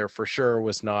sure, but there for sure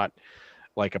was not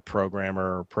like a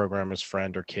programmer or programmer's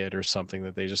friend or kid or something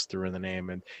that they just threw in the name.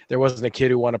 And there wasn't a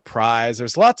kid who won a prize.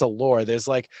 There's lots of lore. There's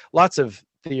like lots of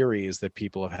theories that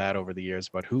people have had over the years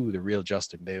about who the real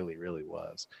Justin Bailey really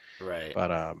was. Right.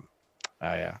 But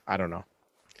I don't know.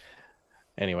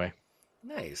 Anyway,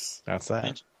 Nice. that's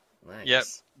that. Nice. Yep.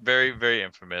 Very, very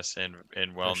infamous and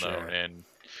well known sure. and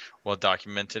well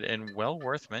documented and well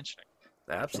worth mentioning.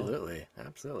 Absolutely.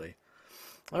 Absolutely.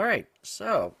 All right.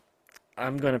 So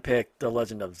I'm going to pick The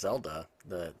Legend of Zelda,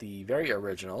 the very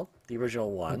original, the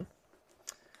original one.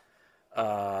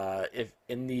 If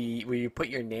in the where you put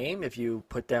your name, if you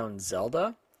put down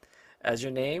Zelda as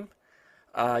your name,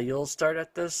 you'll start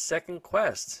at the second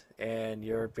quest, and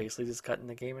you're basically just cutting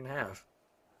the game in half.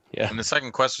 Yeah. And the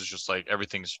second quest is just like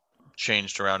everything's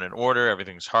changed around in order.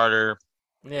 Everything's harder.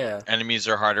 Yeah. Enemies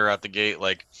are harder out the gate.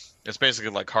 Like it's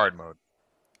basically like hard mode.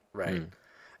 Right.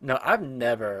 No, I've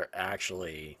never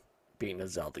actually beaten a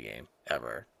Zelda game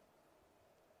ever.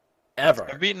 Ever.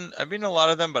 I've beaten a lot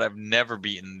of them, but I've never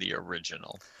beaten the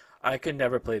original. I could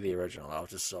never play the original. I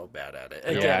was just so bad at it.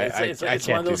 Again, Yeah, it's I it's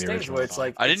can't one of do those the things original where it's at all.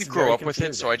 like I it's didn't grow very up with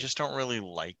it, so I confusing. just don't really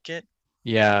like it.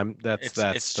 Yeah, that's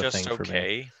It's the just thing for me.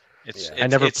 okay. It's, Yeah. it's I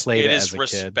never it's- played it is as a kid.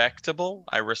 respectable.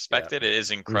 I respect it. It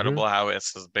is incredible how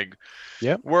it's this big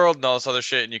Yep. world and all this other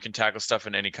shit, and you can tackle stuff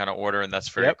in any kind of order, and that's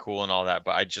very Yep. cool and all that.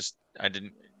 But I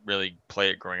didn't really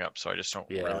play it growing up, so I just don't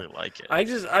Yeah. really like it.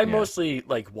 I mostly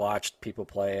like watched people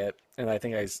play it, and I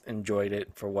think enjoyed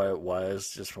it for what it was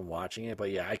just from watching it.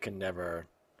 But yeah, I could never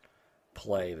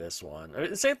play this one. I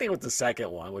mean, same thing with the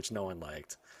second one, which no one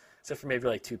liked, except for maybe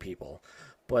like 2 people.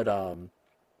 But I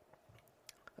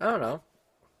don't know.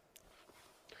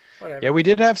 Whatever. Yeah, we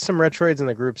did have some Retroids in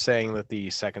the group saying that the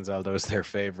second Zelda was their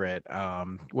favorite.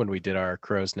 When we did our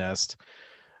Crow's Nest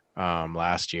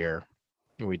last year,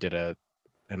 we did an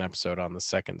episode on the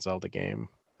second Zelda game.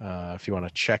 If you want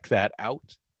to check that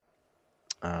out,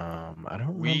 I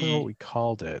don't remember what we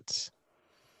called it.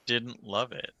 Didn't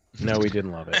love it. No, we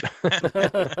didn't love it.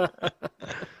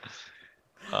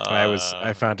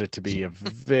 I found it to be a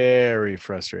very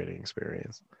frustrating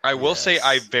experience. I will say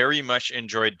I very much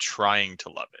enjoyed trying to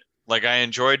love it. Like I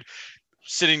enjoyed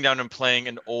sitting down and playing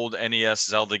an old NES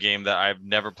Zelda game that I've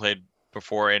never played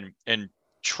before and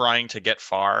trying to get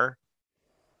far,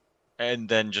 and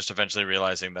then just eventually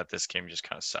realizing that this game just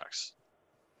kind of sucks.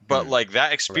 But like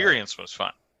that experience was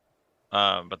fun.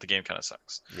 But the game kind of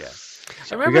sucks. Yeah.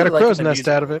 So we got a Crow's Nest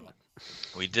out of it.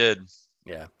 We did.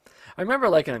 Yeah. I remember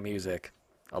liking the music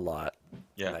a lot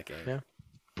Yeah. in that game. Yeah.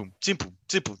 Boom, zip, boom,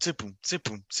 zip, boom, zip, boom, zip,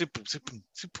 boom, zip, boom, zip, boom,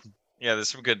 zip, boom. Yeah, there's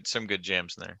some good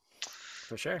jams in there.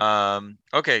 For sure.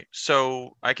 Okay,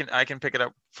 so I can pick it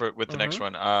up with the next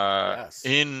one. Yes.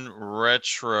 In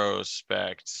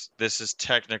retrospect, this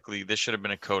should have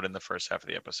been a code in the first half of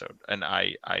the episode, and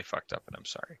I fucked up, and I'm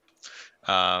sorry.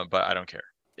 But I don't care.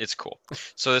 It's cool.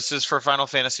 So this is for Final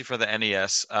Fantasy for the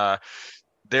NES.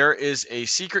 There is a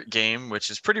secret game which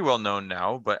is pretty well known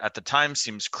now, but at the time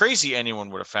seems crazy anyone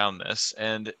would have found this.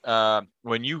 And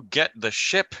when you get the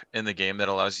ship in the game that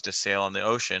allows you to sail on the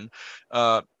ocean,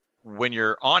 when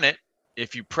you're on it,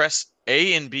 if you press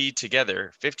A and B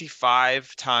together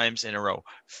 55 times in a row,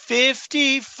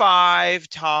 55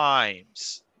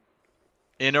 times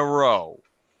in a row,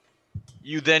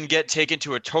 you then get taken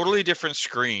to a totally different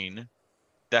screen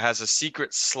that has a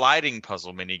secret sliding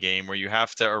puzzle mini game where you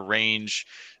have to arrange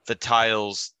the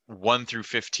tiles 1 through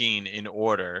 15 in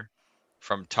order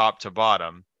from top to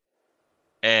bottom.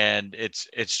 And it's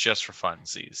just for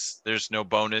funsies. There's no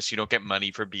bonus. You don't get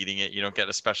money for beating it. You don't get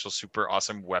a special super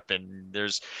awesome weapon.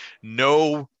 There's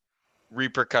no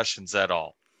repercussions at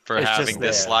all for It's just having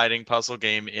this there. sliding puzzle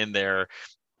game in there.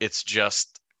 It's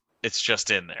just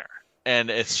in there.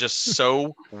 And it's just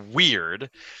so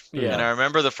weird. Yeah. And I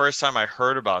remember the first time I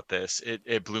heard about this,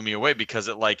 it blew me away because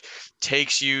it like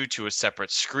takes you to a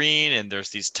separate screen and there's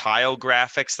these tile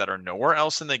graphics that are nowhere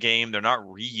else in the game. They're not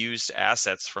reused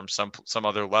assets from some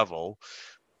other level.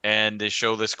 And they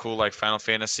show this cool like Final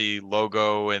Fantasy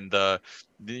logo and the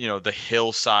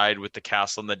hillside with the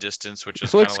castle in the distance, which is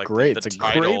It kind looks of like great. the It's a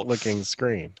title. great looking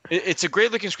screen. It's a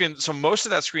great looking screen. So most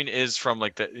of that screen is from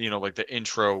like the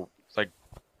intro, like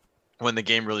when the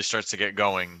game really starts to get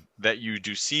going that you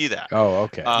do see that. Oh,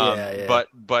 okay. Yeah.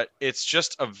 But it's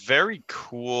just a very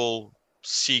cool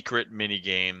secret mini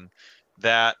game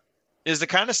that is the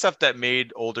kind of stuff that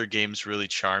made older games really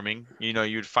charming. You know,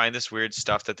 you'd find this weird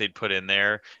stuff that they'd put in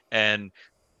there, and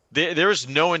there was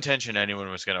no intention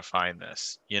anyone was going to find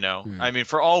this. You know, I mean,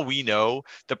 for all we know,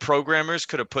 the programmers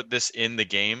could have put this in the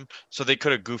game so they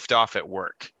could have goofed off at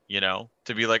work. You know,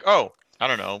 to be like, oh, I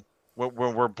don't know,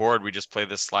 when we're bored, we just play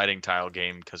this sliding tile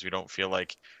game because we don't feel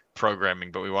like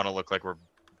programming, but we want to look like we're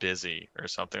busy or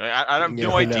something. Like, I have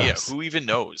no idea. Who even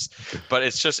knows? But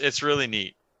it's really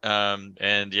neat.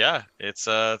 And yeah,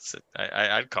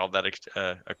 I'd call that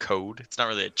a code. It's not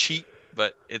really a cheat,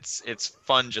 but it's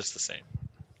fun just the same.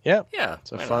 Yeah. Yeah.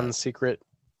 It's a fun secret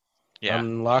Yeah.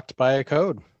 unlocked by a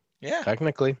code. Yeah.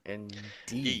 Technically.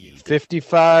 Indeed.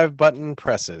 55 button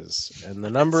presses, and the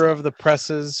number of the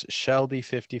presses shall be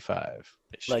 55.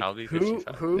 It Like, shall be who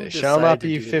 55. They shall not decided to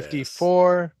be do this?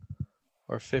 54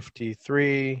 or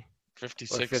 53.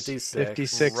 56. 56.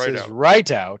 56 Right is out.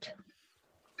 right out.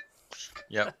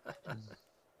 Yep.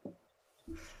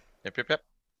 Yep.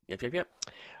 Yep.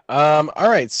 All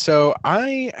right, so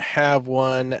I have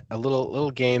a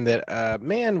little game that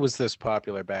man, was this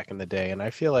popular back in the day, and I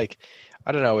feel like,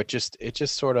 I don't know, it just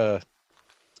sort of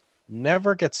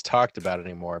never gets talked about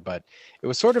anymore, but it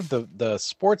was sort of the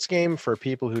sports game for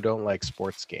people who don't like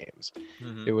sports games.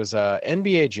 Mhm. It was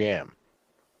NBA Jam.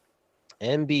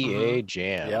 NBA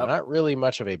Jam. Yep. Not really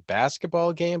much of a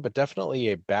basketball game, but definitely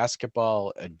a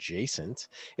basketball adjacent.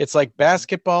 It's like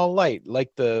basketball light, like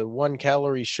the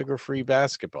 1-calorie sugar-free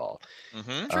basketball.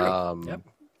 Mm-hmm. Yep.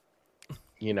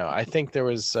 You know, I think there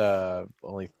was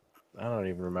only, I don't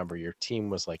even remember, your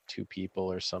team was like 2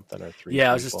 people or something, or 3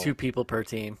 Yeah, it was just people. 2 people per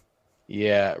team.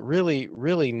 Yeah,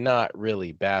 really not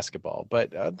really basketball, but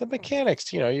the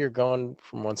mechanics, you know, you're going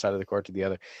from one side of the court to the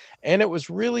other, and it was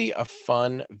really a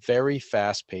fun, very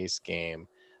fast-paced game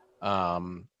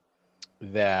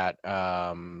that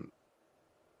I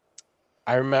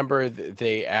remember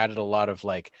they added a lot of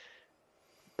like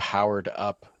powered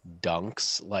up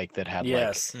dunks, like that had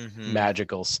Yes. like Mm-hmm.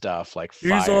 magical stuff like He's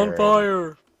fire on and-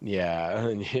 fire. yeah,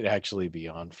 and he'd actually be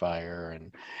on fire,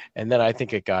 and then I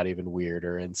think it got even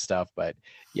weirder and stuff. But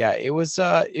yeah, it was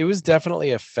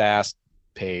definitely a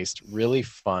fast-paced, really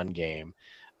fun game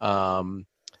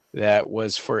that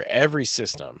was for every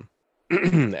system,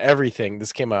 everything.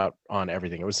 This came out on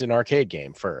everything. It was an arcade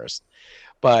game first,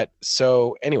 but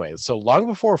so anyway, so long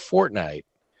before Fortnite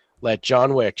let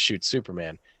John Wick shoot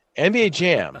Superman, NBA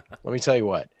Jam, let me tell you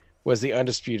what, was the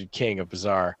undisputed king of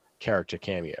bizarre character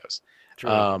cameos. True.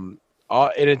 And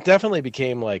it definitely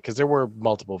became like, because there were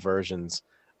multiple versions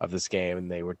of this game,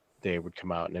 and they would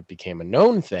come out, and it became a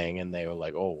known thing, and they were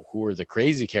like, oh, who are the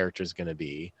crazy characters going to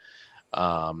be?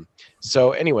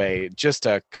 So anyway, just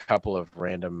a couple of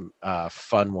random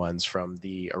fun ones from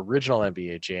the original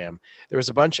NBA Jam. There was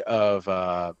a bunch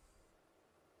of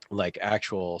like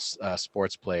actual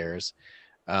sports players,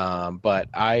 but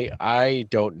I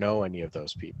don't know any of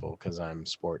those people because I'm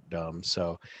sport dumb.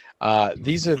 So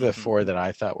these are the 4 that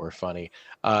I thought were funny.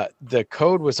 The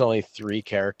code was only 3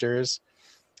 characters.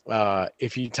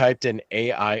 If you typed in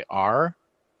AIR,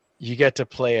 you get to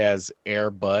play as Air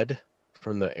Bud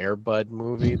from the Air Bud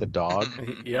movie, the dog.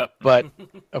 Yep. But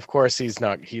of course, he's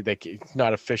not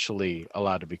officially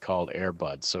allowed to be called Air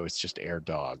Bud, so it's just Air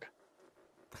Dog.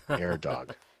 Air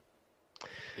Dog.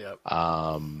 Yep.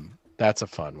 That's a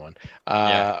fun one.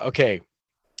 Yeah. Okay.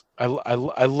 I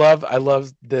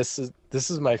love this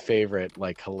is my favorite,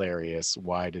 like, hilarious.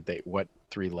 What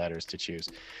 3 letters to choose?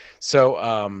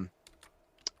 So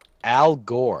Al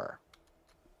Gore,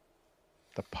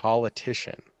 the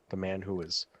politician, the man who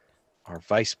was our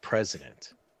vice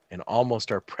president and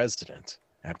almost our president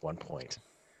at one point,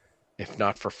 if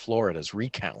not for Florida's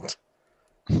recount.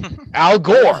 Al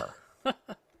Gore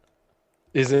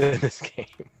is in this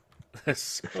game.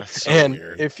 That's so And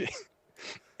weird.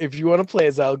 if you want to play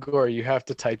as Al Gore, you have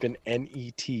to type in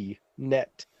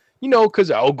net. You know, because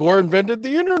Al Gore invented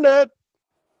the internet.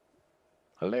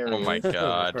 Hilarious. Oh my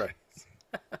god. Right.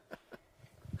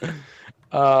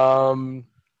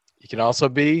 You can also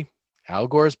be Al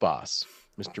Gore's boss,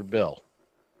 Mr. Bill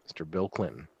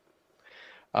Clinton.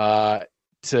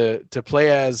 To play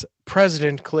as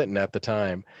President Clinton at the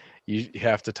time, you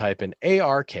have to type in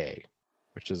ARK,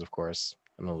 which is of course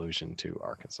an allusion to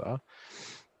Arkansas.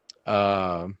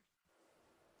 And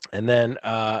then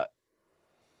Mr.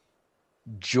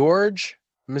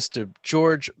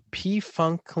 George P.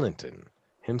 Funk Clinton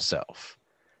himself.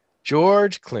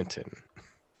 George Clinton.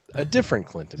 A different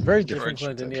Clinton. Very different.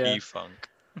 Clinton, George yeah. P-Funk.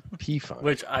 P. Funk.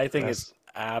 Which I think is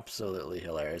absolutely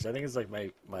hilarious. I think it's like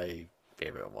my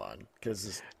favorite one because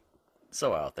it's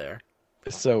so out there.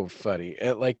 So funny.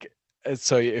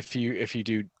 So if you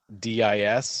do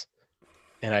DIS,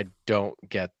 and I don't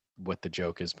get what the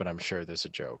joke is, but I'm sure there's a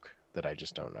joke that I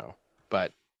just don't know.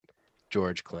 But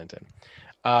George Clinton,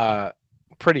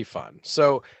 pretty fun.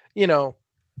 So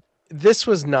this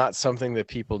was not something that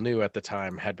people knew at the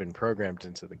time had been programmed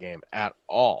into the game at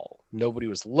all. Nobody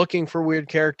was looking for weird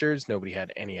characters. Nobody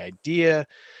had any idea,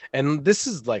 and this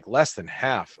is like less than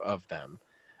half of them.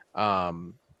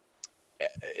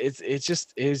 It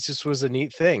just was a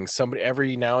neat thing. Somebody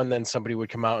every now and then somebody would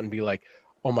come out and be like,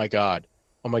 oh my god,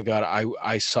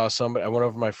 I saw somebody. I went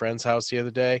over to my friend's house the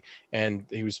other day and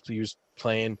he was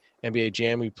playing NBA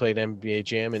Jam. We played NBA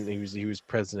Jam and he was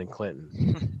President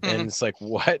Clinton. And it's like,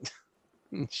 what?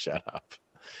 Shut up.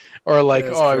 Or like,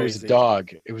 oh, it was a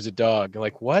dog. It was a dog.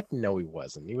 Like, what? No, he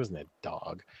wasn't. He wasn't a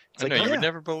dog. It's like, you would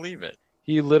never believe it.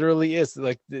 He literally is.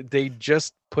 Like, they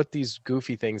just put these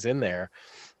goofy things in there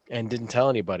and didn't tell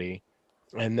anybody.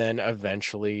 And then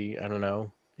eventually, I don't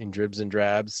know, in dribs and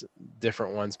drabs,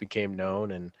 different ones became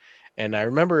known. And I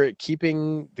remember it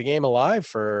keeping the game alive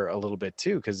for a little bit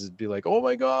too, because it'd be like, oh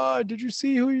my God, did you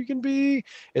see who you can be?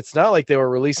 It's not like they were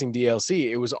releasing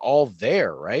DLC. It was all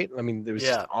there, right? I mean, it was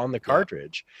just on the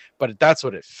cartridge, but that's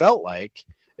what it felt like.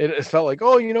 It felt like,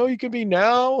 oh, you can be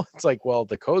now. It's like, well,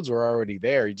 the codes were already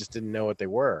there. You just didn't know what they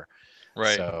were.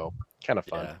 Right. So kind of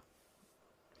fun.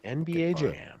 Yeah. NBA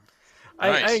Jam.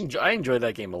 Nice. I enjoyed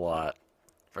that game a lot,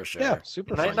 for sure. Yeah,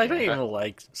 super fun. I don't even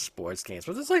like sports games,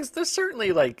 but there's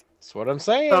certainly like that's what I'm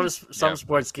saying. Some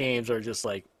sports games are just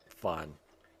like fun.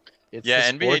 It's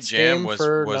NBA Jam was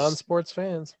for non-sports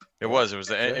fans. It was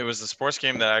the sports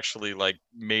game that actually like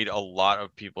made a lot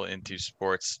of people into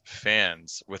sports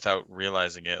fans without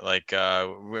realizing it. Like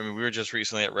we were just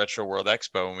recently at Retro World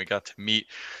Expo and we got to meet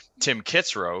Tim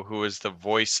Kitzrow, who is the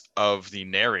voice of the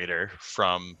narrator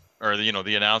from, or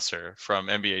the announcer from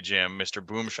NBA Jam, Mr.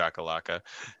 Boom Shakalaka.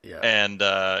 Yeah. And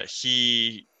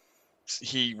he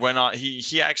went on.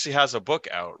 He actually has a book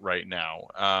out right now.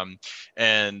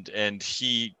 And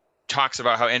he talks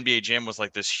about how NBA Jam was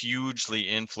like this hugely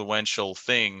influential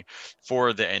thing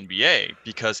for the NBA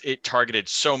because it targeted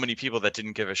so many people that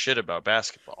didn't give a shit about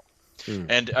basketball.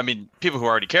 And I mean, people who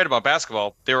already cared about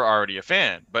basketball, they were already a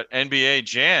fan, but NBA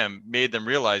Jam made them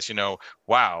realize,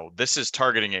 wow, this is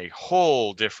targeting a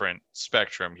whole different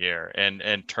spectrum here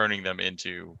and turning them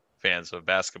into fans of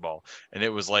basketball. And it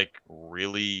was like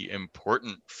really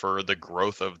important for the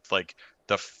growth of like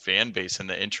the fan base and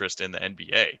the interest in the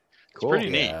NBA. Cool. It's pretty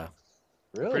neat.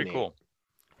 Really pretty neat. Cool.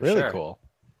 Really cool.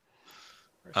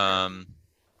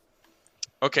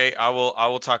 Okay, I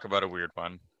will talk about a weird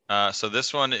one. So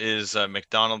this one is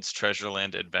McDonald's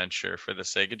Treasureland Adventure for the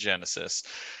Sega Genesis.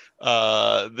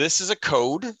 This is a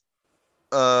code,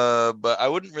 but I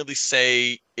wouldn't really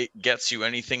say it gets you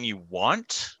anything you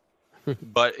want,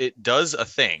 but it does a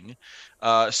thing.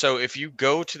 So if you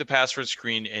go to the password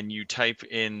screen and you type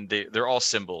in, they're all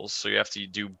symbols. So you have to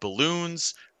do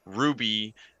balloons,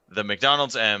 Ruby, the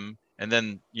McDonald's M, and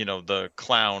then, the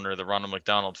clown or the Ronald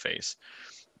McDonald face.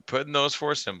 Put in those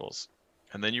 4 symbols,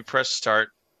 and then you press start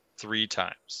 3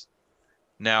 times.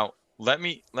 Now, let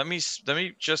me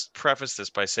just preface this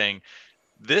by saying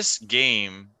this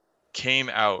game came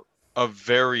out a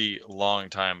very long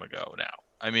time ago now.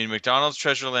 I mean, McDonald's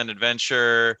Treasureland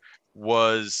Adventure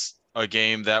was a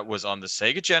game that was on the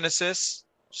Sega Genesis.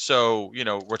 So,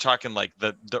 we're talking like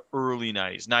the early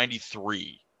 90s,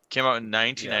 93. Came out in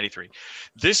 1993. Yeah.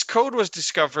 This code was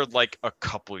discovered like a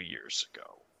couple years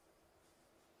ago.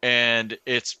 And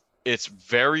it's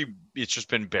just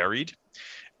been buried.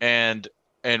 And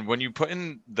when you put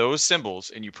in those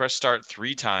symbols and you press start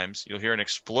 3 times, you'll hear an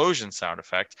explosion sound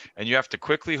effect, and you have to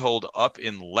quickly hold up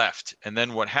in left. And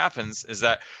then what happens is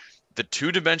that the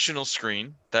 2-dimensional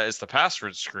screen, that is the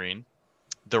password screen,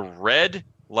 the red,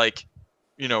 like,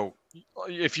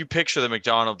 if you picture the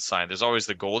McDonald's sign, there's always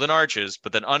the golden arches,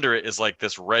 but then under it is like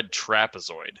this red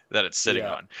trapezoid that it's sitting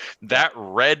on. That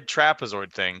red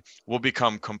trapezoid thing will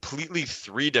become completely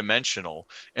 3-dimensional,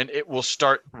 and it will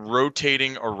start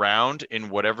rotating around in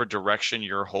whatever direction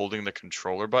you're holding the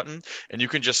controller button. And you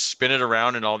can just spin it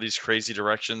around in all these crazy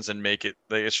directions and make it,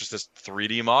 like, it's just this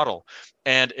 3D model.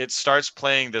 And it starts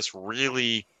playing this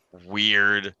really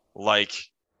weird, like,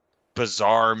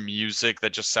 bizarre music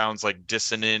that just sounds like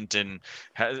dissonant, and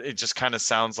it just kind of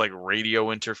sounds like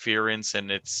radio interference,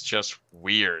 and it's just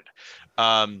weird.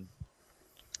 And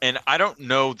I don't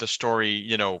know the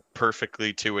story,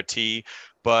 perfectly to a T,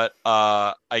 But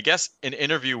I guess an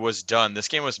interview was done. This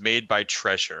game was made by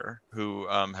Treasure, who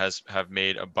have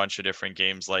made a bunch of different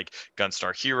games like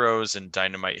Gunstar Heroes and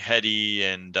Dynamite Headdy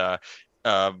and a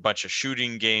bunch of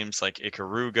shooting games like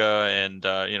Ikaruga and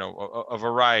a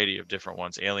variety of different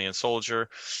ones, Alien Soldier.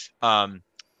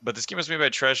 But this game was made by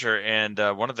Treasure, and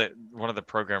one of the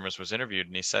programmers was interviewed,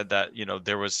 and he said that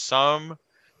there was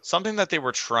something that they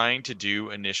were trying to do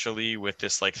initially with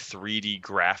this like 3D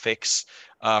graphics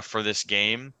for this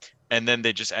game, and then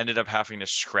they just ended up having to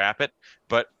scrap it.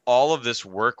 But all of this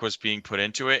work was being put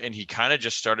into it, and he kind of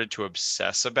just started to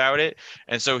obsess about it,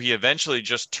 and so he eventually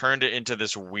just turned it into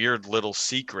this weird little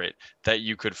secret that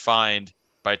you could find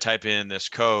by typing in this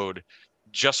code,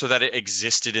 just so that it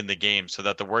existed in the game, so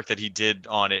that the work that he did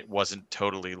on it wasn't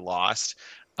totally lost.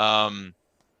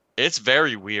 It's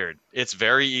very weird. It's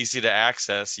very easy to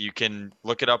access. You can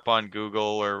look it up on Google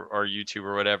or YouTube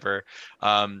or whatever.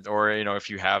 Or if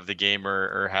you have the game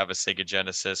or have a Sega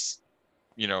Genesis,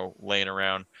 laying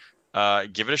around,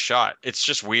 give it a shot. It's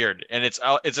just weird, and it's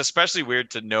especially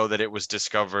weird to know that it was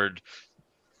discovered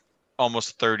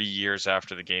almost 30 years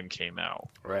after the game came out.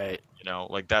 Right.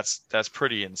 Like that's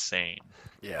pretty insane.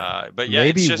 Yeah. But yeah,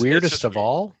 maybe it's weirdest just of weird.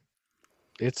 all,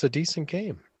 it's a decent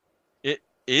game. It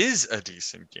is a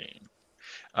decent game.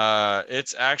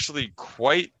 It's actually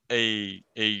quite a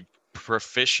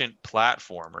proficient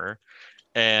platformer,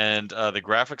 and the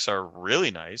graphics are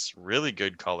really nice, really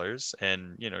good colors,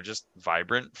 and just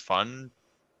vibrant, fun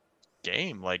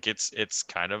game. Like it's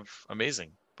kind of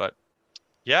amazing. But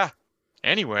yeah.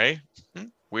 Anyway,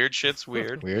 weird shit's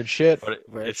weird. Weird shit. But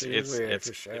Weird it's shit is weird, it's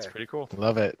for sure. it's pretty cool.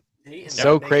 Love it. And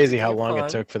So that makes crazy the how game long fun. it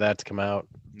took for that to come out.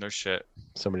 No shit.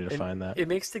 Somebody to And find that. It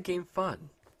makes the game fun.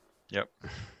 Yep.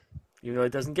 Even though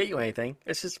it doesn't get you anything,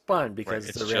 it's just fun because Right,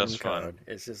 it's it's a random just fun. code.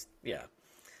 It's just, yeah.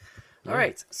 All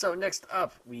right, so next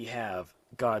up we have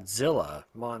Godzilla,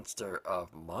 Monster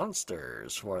of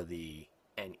Monsters for the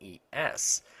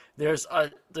NES. There's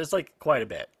like quite a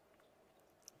bit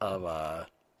of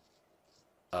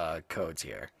codes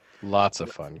here. Lots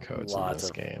of fun codes in Lots this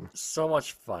of game. So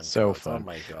much fun. So codes. fun. Oh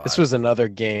my god. This was another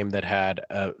game that had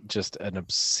just an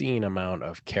obscene amount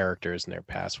of characters in their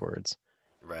passwords.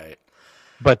 right.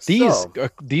 But So-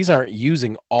 these aren't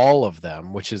using all of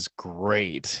them, which is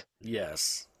great.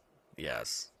 Yes.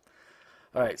 Yes.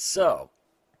 All right, so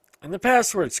in the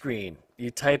password screen,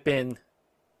 you type in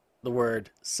the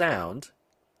word sound,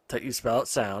 you spell out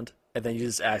sound, and then you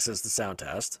just access the sound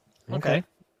test. Okay.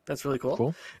 That's really cool.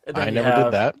 Cool. And then I you never have-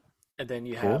 did that. And then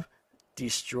you Cool. have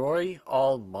destroy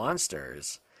all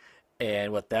monsters.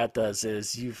 And what that does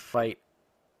is you fight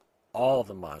all of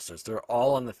the monsters. They're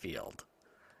all on the field.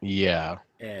 Yeah.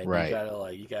 And Right.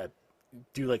 you gotta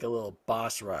do like a little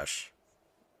boss rush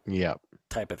Yep.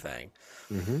 type of thing.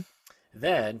 hmm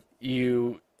Then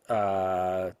you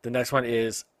the next one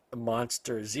is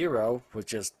Monster Zero,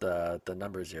 which is the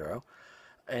number 0.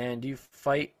 And you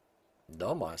fight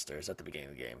no monsters at the beginning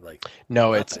of the game. Like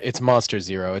No, Nothing. it's Monster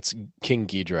Zero. It's King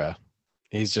Ghidorah.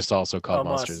 He's just also called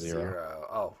Monster Zero.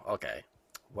 Oh, okay.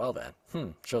 Well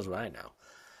then. Shows what I know.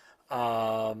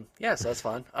 Yeah, so that's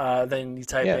fun. Then you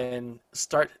type Yeah. in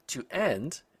start to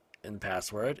end in the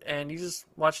password and you just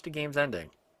watch the game's ending.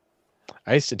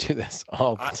 I used to do this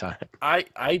all the time.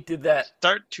 I did that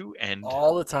Start to end.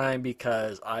 all the time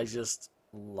because I just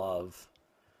love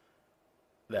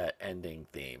that ending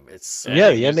theme. It's so, Yeah,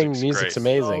 Ending the ending music's music's great.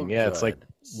 amazing. so Yeah, it's like good.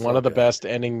 one So of the good. best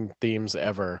ending themes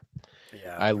ever.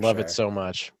 Yeah, I for love sure. it so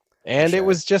much. And sure. it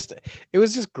was just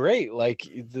great. Like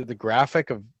the graphic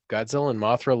of Godzilla and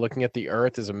Mothra looking at the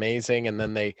Earth is amazing, and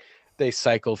then they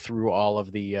cycle through all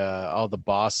the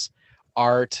boss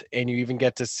art, and you even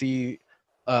get to see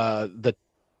the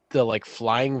like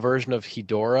flying version of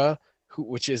Hedorah,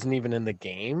 which isn't even in the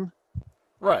game.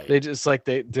 Right. They just like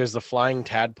there's the flying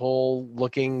tadpole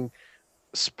looking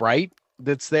sprite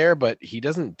that's there, but he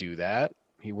doesn't do that.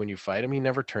 When you fight him, he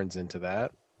never turns into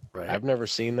that. right. I've never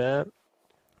seen that,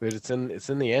 but it's in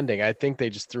the ending. I think they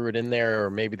just threw it in there, or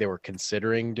maybe they were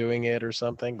considering doing it or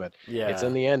something. But yeah. it's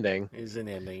in the ending. It's in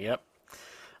the ending. Yep.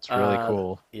 It's really Uh,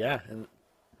 cool. Yeah, and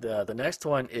the next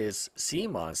one is Sea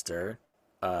Monster.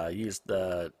 Use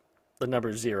the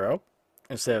number 0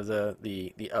 instead of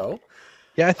the O.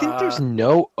 Yeah, I think there's uh,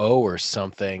 no O or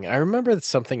something. I remember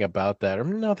something about that. Or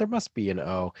no, there must be an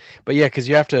O. But yeah, because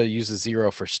you have to use a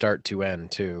 0 for start to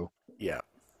end too. Yeah,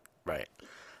 right.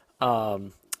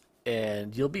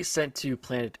 And you'll be sent to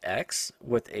Planet X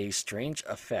with a strange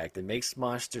effect. It makes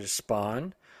monsters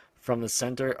spawn from the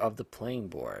center of the playing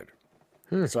board.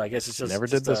 So I guess it's just Never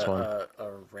did this one. a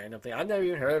random thing. I've never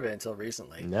even heard of it until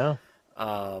recently. No.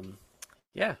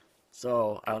 Yeah.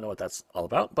 So I don't know what that's all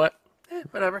about, but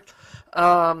Whatever.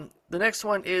 The next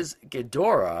one is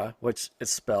Ghidorah, which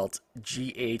is spelled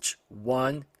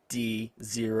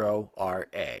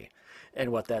GH1D0RA.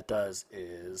 And what that does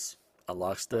is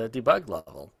unlocks the debug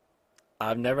level.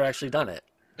 I've never actually done it.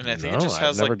 And I think No, it just I've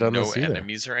has never like done no this either.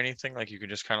 enemies or anything. Like you can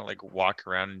just kind of like walk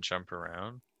around and jump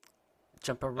around.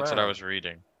 Jump around. That's what I was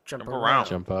reading. Jump around. around.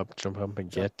 Jump up,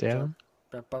 and get down.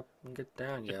 Jump up and get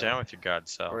down. Get down with your god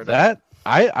self. Or That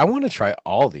I want to try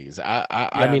all these.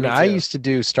 I mean, me I too. used to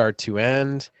do start to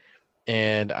end,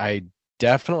 and I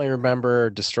definitely remember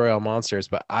destroy all monsters,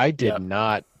 but I did Yep.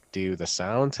 not do the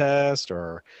sound test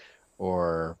or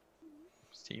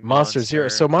Sea Monster Zero.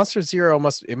 Monster. So Monster Zero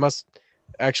must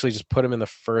actually just put him in the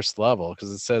first level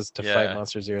because it says to fight Yeah.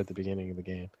 Monster Zero at the beginning of the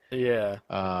game. Yeah.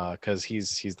 Because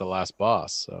he's the last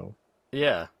boss. So,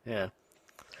 Yeah.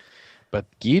 but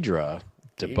Ghidorah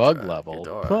debug Ghidorah, level.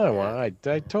 Ghidorah,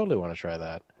 I totally want to try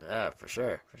that. Yeah, for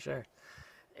sure.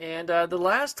 And the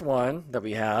last one that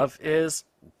we have is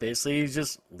basically you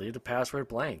just leave the password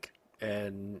blank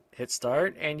and hit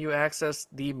start, and you access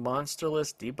the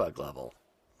monsterless debug level.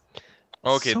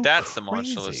 Okay, So that's the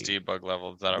monsterless crazy. debug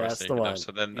level that I was That's the thinking one. of.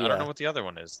 So then I Yeah. don't know what the other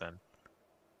one is then.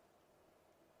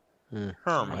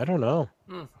 I don't know.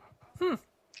 Hmm.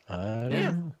 I don't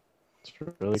Yeah. know. It's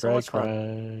really So great. much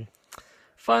fun.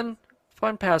 Fun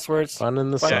passwords. Fun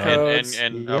in the Fun sun. codes.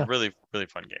 And Yeah. a really, really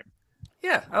fun game.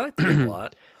 Yeah, I like the game a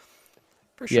lot.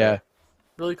 For sure. Yeah.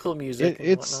 Really cool music and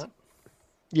It's whatnot.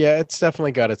 yeah, it's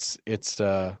definitely got its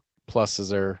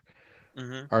pluses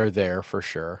Mm-hmm. are there for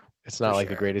sure. It's not For like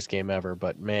the sure. greatest game ever,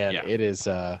 but man, Yeah. it is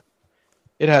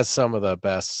it has some of the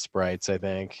best sprites, I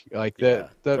think. Like Yeah,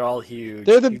 the they're all huge.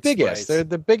 they're the huge biggest. sprites. They're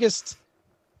the biggest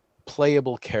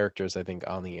playable characters I think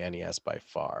on the NES by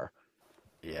far.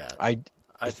 Yeah, I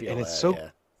I feel and that. it's so yeah.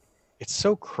 it's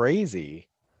so crazy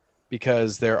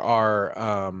because there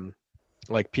are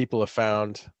like people have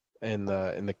found in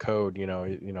the code, you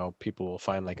know people will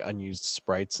find like unused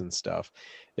sprites and stuff.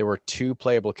 There were 2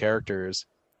 playable characters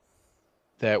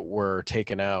that were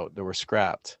taken out, that were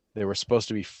scrapped. There were supposed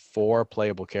to be 4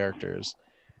 playable characters.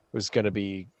 It was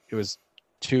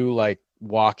 2 like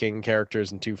walking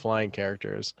characters and 2 flying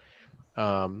characters.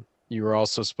 You were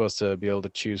also supposed to be able to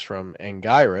choose from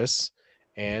Anguirus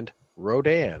and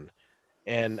Rodan.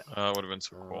 And That would have been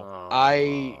so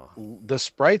cool. the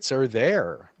sprites are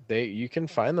there. You can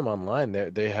find them online.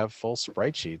 They have full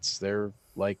sprite sheets. They're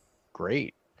like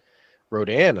great.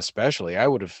 Rodan especially. I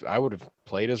would have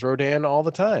played as Rodan all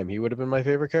the time. He would have been my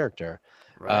favorite character.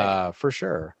 Right. For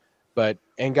sure. But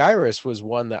Anguirus was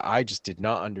one that I just did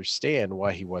not understand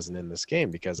why he wasn't in this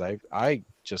game, because I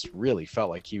just really felt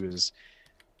like he was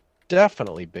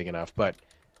definitely big enough. But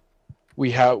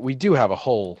we do have a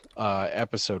whole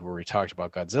episode where we talked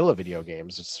about Godzilla video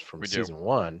games. It's from We do. season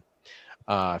 1.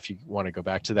 If you want to go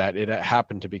back to that, it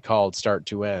happened to be called Start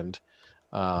to End,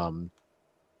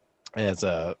 as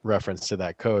a reference to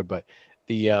that code. But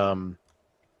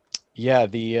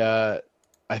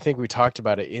I think we talked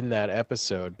about it in that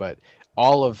episode. But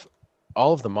all of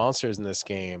the monsters in this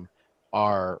game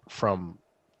are from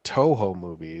Toho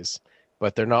movies,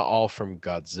 but they're not all from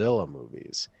Godzilla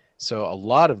movies. So a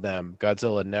lot of them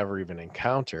Godzilla never even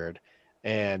encountered,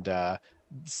 and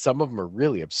some of them are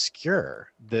really obscure,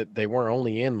 that they weren't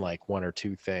only in like 1 or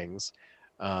 2 things.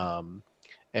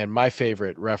 And my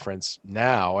favorite reference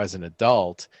now as an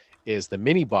adult is the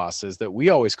mini bosses that we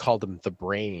always called them the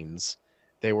brains.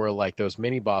 They were like those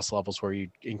mini boss levels where you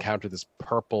encounter this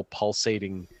purple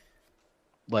pulsating,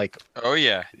 like, Oh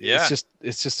yeah, yeah.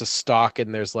 it's just a stalk,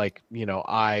 and there's like,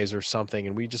 eyes or something.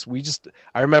 And we just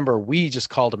I remember we just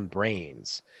called them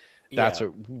brains. That's Yeah.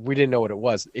 what we didn't know what it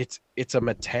was. It's a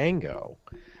Matango.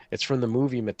 It's from the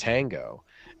movie Matango.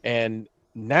 And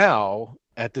now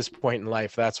at this point in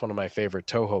life, that's one of my favorite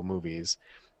Toho movies.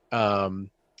 It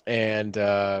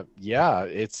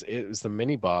was the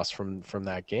mini boss from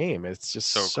that game. It's just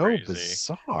So so crazy.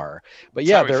 bizarre. But That's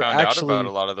yeah, how we they're found actually out about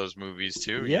a lot of those movies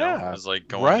too. Yeah, it was like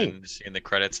going right. and seeing the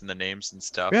credits and the names and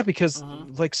stuff. yeah, because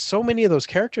Mhm. like so many of those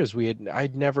characters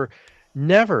I'd never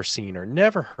seen or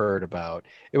never heard about.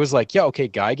 It was like, yeah, okay,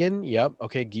 Gigan, yep,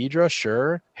 okay, Ghidorah,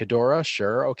 sure, Hedorah,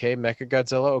 sure, okay,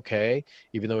 Mechagodzilla, okay,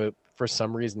 even though for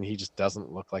some reason he just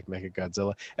doesn't look like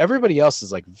Mechagodzilla. Everybody else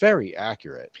is like very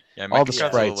accurate. Yeah, all the Mechagodzilla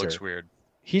sprites looks are- weird.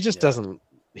 He just Yeah. doesn't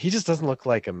look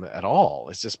like him at all.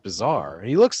 It's just bizarre.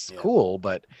 He looks Yeah. cool,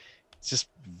 but it's just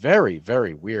very,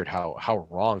 very weird how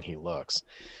wrong he looks.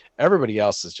 Everybody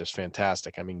else is just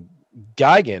fantastic. I mean,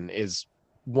 Gigan is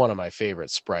one of my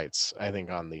favorite sprites, I think,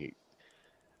 on the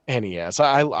NES.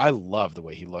 I love the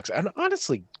way he looks. And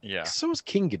honestly, Yeah, so is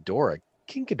King Ghidorah.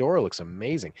 King Ghidorah looks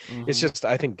amazing. It's Mhm. just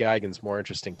I think Gigan's more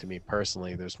interesting to me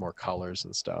personally. There's more colors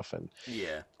and stuff and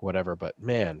Yeah. whatever. But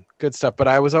man, good stuff. But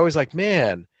I was always like,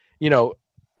 man,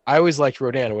 I always liked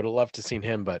Rodan. I would have loved to seen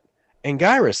him, but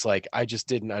Anguirus, like, I just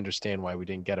didn't understand why we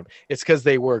didn't get him. It's because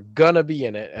they were gonna be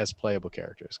in it as playable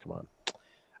characters. Come on.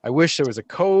 I wish there was a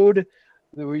code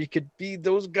where you could be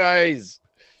those guys.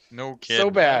 No kid. So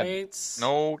bad. Right?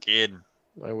 No kid.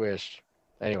 I wish.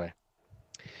 Anyway.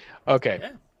 Okay.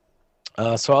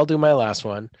 Yeah. So I'll do my last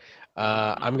one.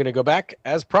 I'm going to go back,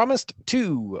 as promised,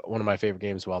 to one of my favorite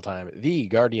games of all time, The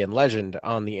Guardian Legend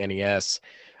on the NES.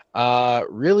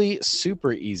 Really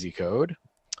super easy code.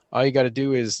 All you got to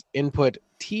do is input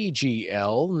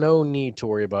TGL. No need to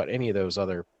worry about any of those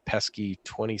other pesky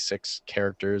 26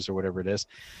 characters or whatever it is.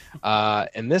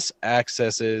 And this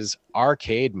accesses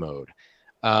arcade mode.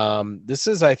 This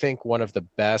is, I think, one of the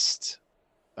best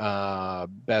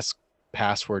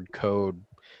password code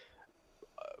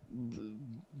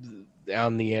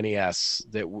on the NES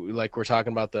that like we're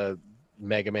talking about the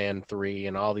Mega Man 3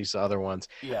 and all these other ones.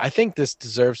 Yeah. I think this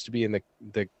deserves to be in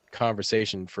the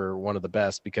conversation for one of the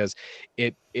best because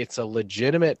it's a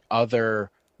legitimate other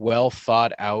well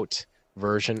thought out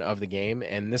version of the game,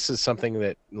 and this is something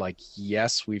that, like,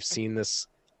 yes, we've seen this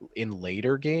in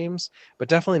later games, but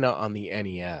definitely not on the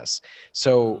NES.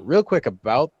 So real quick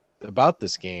about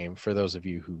this game, for those of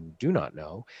you who do not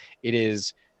know, it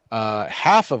is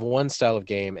half of one style of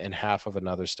game and half of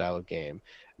another style of game.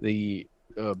 The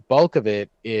bulk of it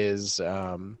is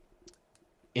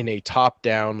in a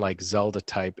top-down, like Zelda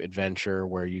type adventure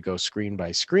where you go screen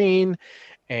by screen,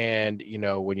 and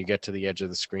when you get to the edge of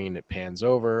the screen, it pans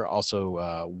over.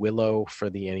 Also, Willow for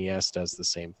the NES does the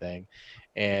same thing,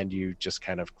 and you just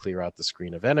kind of clear out the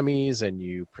screen of enemies, and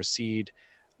you proceed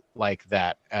like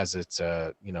that as it's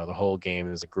the whole game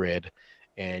is a grid,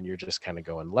 and you're just kind of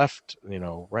going left,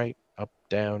 right, up,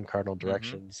 down, cardinal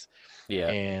directions. Yeah.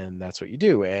 And that's what you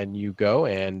do, and you go,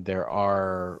 and there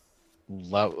are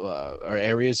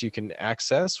areas you can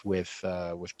access with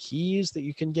keys that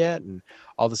you can get and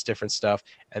all this different stuff.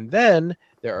 And then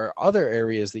there are other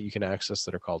areas that you can access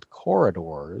that are called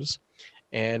corridors,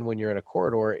 and when you're in a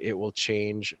corridor, it will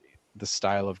change the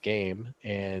style of game,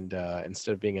 and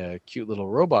instead of being a cute little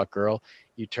robot girl,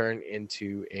 you turn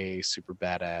into a super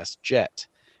badass jet,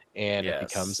 and it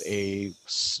becomes a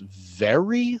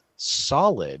very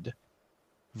solid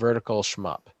vertical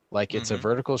shmup. Like, it's a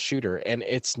vertical shooter, and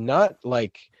it's not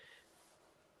like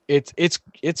it's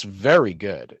very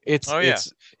good. It's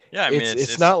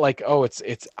not like,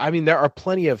 I mean, there are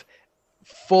plenty of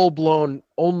full-blown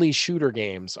only shooter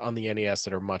games on the NES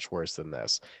that are much worse than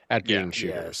this at being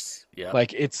shooters. Yeah.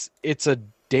 Like, it's a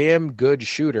damn good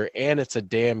shooter, and it's a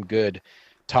damn good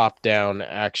top-down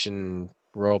action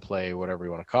role play, whatever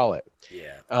you want to call it.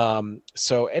 Yeah.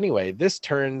 So anyway, this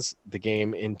turns the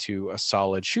game into a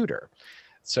solid shooter.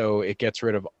 So it gets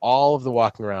rid of all of the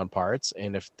walking around parts,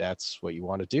 and if that's what you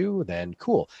want to do, then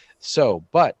cool. So,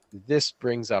 but this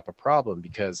brings up a problem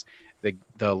because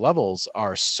the levels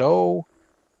are so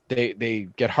they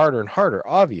get harder and harder,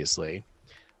 obviously,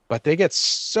 but they get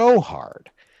so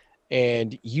hard,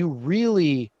 and you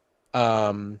really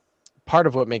part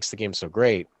of what makes the game so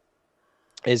great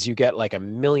is you get like a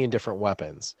million different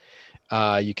weapons.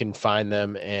 You can find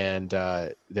them, and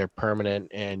they're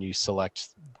permanent, and you select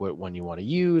what one you want to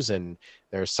use, and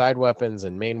there are side weapons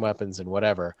and main weapons and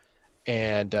whatever.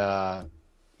 And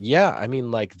yeah, I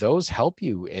mean, like, those help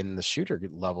you in the shooter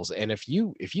levels. And if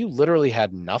you literally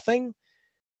had nothing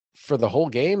for the whole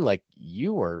game, like,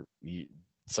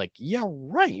 it's like, yeah,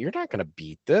 right, you're not gonna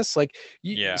beat this. Like,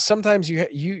 sometimes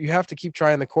you have to keep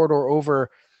trying the corridor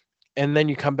over, and then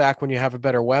you come back when you have a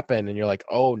better weapon, and you're like,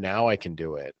 oh, now I can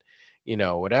do it.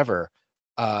 Whatever.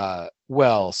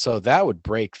 Well, so that would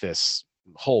break this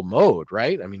whole mode,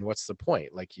 right? I mean, what's the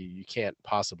point? Like, you can't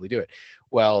possibly do it.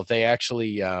 Well, they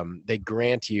actually they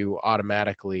grant you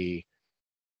automatically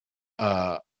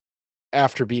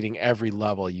after beating every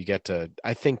level, you get to,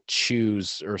 I think,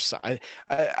 choose, or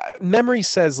memory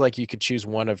says like you could choose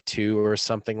one of two or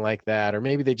something like that, or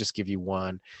maybe they just give you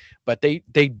one, but they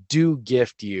do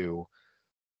gift you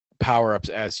power-ups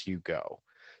as you go.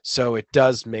 So it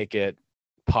does make it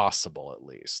possible, at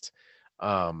least.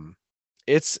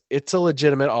 It's a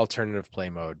legitimate alternative play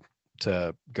mode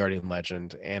to Guardian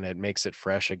Legend, and it makes it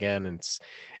fresh again. And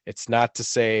it's not to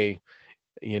say,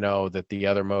 that the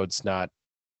other mode's not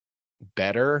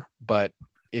better, but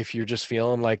if you're just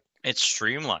feeling like it's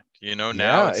streamlined,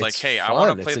 now it's like, hey, I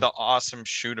want to play the awesome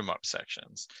shoot 'em up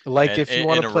sections. Like, if you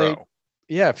want to play,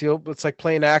 it's like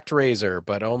playing ActRaiser,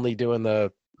 but only doing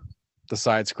the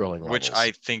side scrolling levels. Which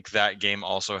I think that game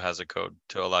also has a code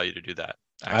to allow you to do that.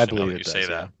 I Actually, now believe that it you say does,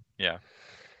 that. Yeah.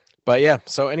 But yeah,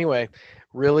 so anyway,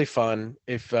 really fun.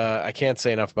 If I can't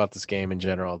say enough about this game in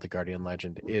general, the Guardian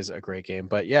Legend is a great game.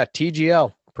 But yeah,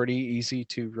 TGL, pretty easy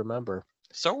to remember.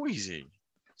 So easy,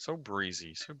 so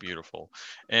breezy, so beautiful,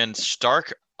 and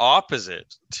stark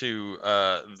opposite to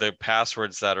the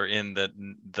passwords that are in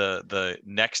the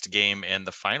next game and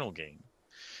the final game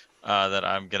that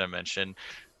I'm gonna mention.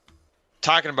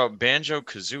 Talking about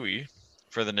Banjo-Kazooie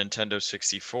for the Nintendo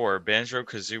 64,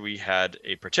 Banjo-Kazooie had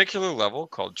a particular level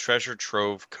called Treasure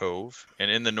Trove Cove, and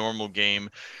in the normal game,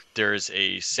 there's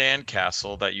a sand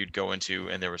castle that you'd go into,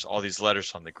 and there was all these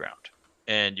letters on the ground,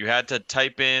 and you had to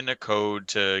type in a code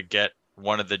to get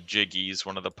one of the jiggies,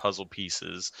 one of the puzzle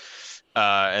pieces,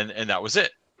 and that was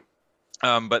it.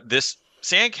 But this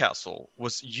sandcastle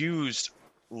was used,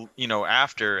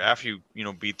 after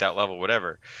you beat that level,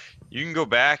 whatever. You can go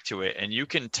back to it and you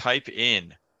can type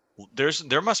in.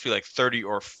 There must be like 30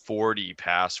 or 40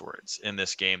 passwords in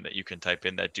this game that you can type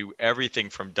in that do everything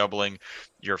from doubling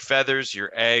your feathers,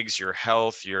 your eggs, your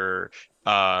health, your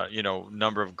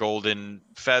number of golden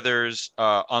feathers,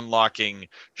 unlocking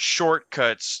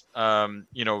shortcuts,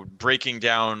 breaking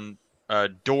down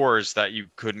doors that you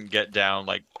couldn't get down,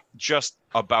 like just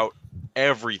about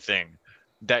everything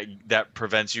that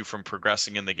prevents you from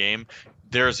progressing in the game.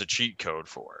 There's a cheat code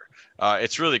for.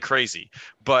 It's really crazy,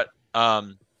 but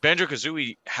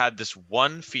Banjo-Kazooie had this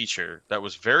one feature that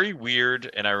was very weird,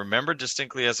 and I remember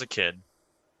distinctly as a kid.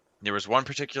 There was one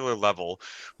particular level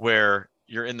where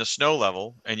you're in the snow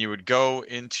level, and you would go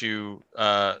into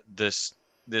this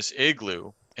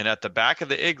igloo, and at the back of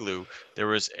the igloo there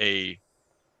was a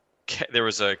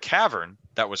cavern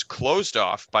that was closed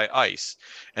off by ice,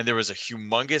 and there was a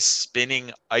humongous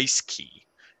spinning ice key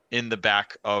in the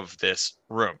back of this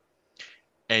room,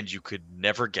 and you could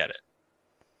never get it.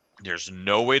 There's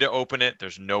no way to open it.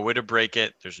 There's no way to break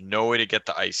it. There's no way to get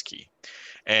the ice key.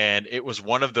 And it was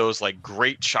one of those like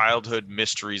great childhood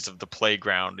mysteries of the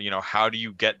playground. How do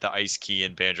you get the ice key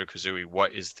in Banjo-Kazooie?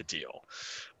 What is the deal?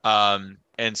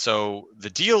 And so the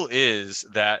deal is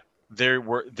that there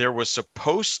was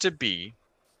supposed to be,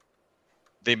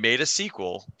 they made a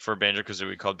sequel for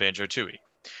Banjo-Kazooie called Banjo-Tooie.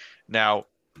 Now,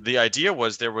 the idea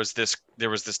was there was this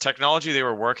technology they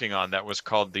were working on that was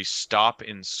called the stop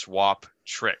and swap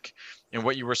trick. And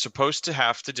what you were supposed to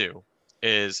have to do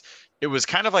is, it was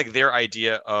kind of like their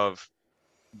idea of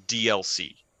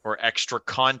DLC or extra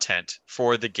content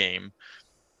for the game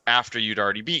after you'd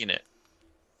already beaten it.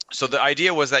 So the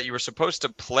idea was that you were supposed to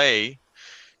play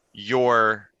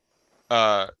your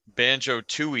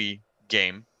Banjo-Tooie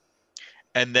game,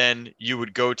 and then you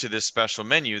would go to this special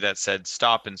menu that said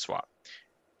stop and swap.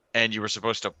 And you were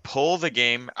supposed to pull the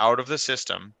game out of the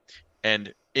system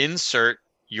and insert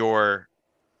your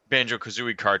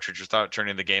Banjo-Kazooie cartridge without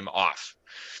turning the game off.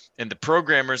 And the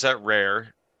programmers at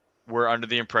Rare were under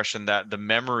the impression that the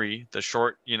memory, the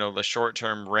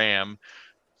short-term RAM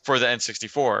for the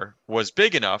N64 was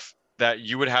big enough that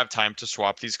you would have time to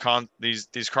swap these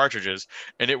cartridges,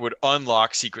 and it would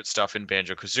unlock secret stuff in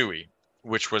Banjo-Kazooie,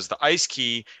 which was the ice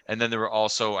key, and then there were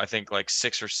also, I think, like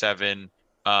 6 or 7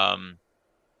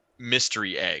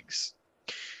 mystery eggs.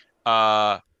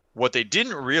 What they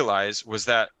didn't realize was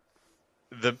that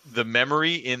the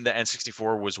memory in the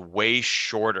N64 was way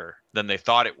shorter than they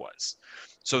thought it was.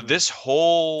 So this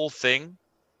whole thing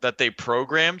that they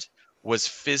programmed was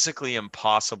physically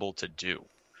impossible to do.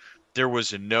 There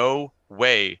was no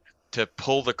way to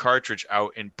pull the cartridge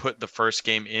out and put the first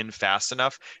game in fast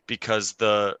enough, because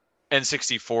the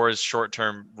N64's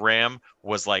short-term RAM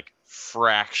was like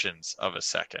fractions of a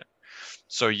second.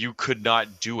 So you could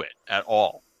not do it at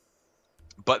all.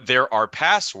 But there are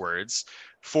passwords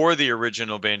for the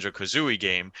original Banjo-Kazooie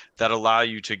game that allow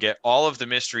you to get all of the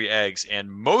mystery eggs,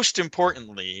 and most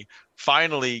importantly,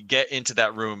 finally get into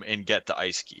that room and get the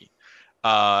ice key.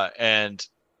 And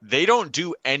they don't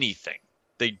do anything.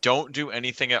 They don't do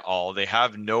anything at all. They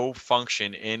have no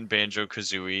function in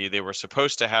Banjo-Kazooie. They were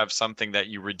supposed to have something that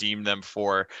you redeem them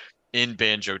for in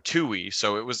Banjo-Tooie.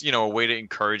 So it was, a way to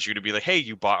encourage you to be like, hey,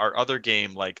 you bought our other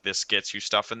game, like this gets you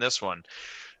stuff in this one.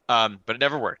 But it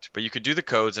never worked. But you could do the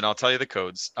codes, and I'll tell you the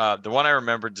codes. The one I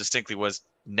remember distinctly was,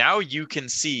 now you can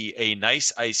see a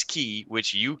nice ice key,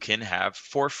 which you can have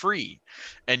for free.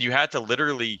 And you had to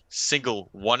literally single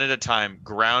one at a time,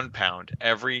 ground pound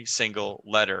every single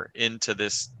letter into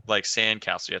this like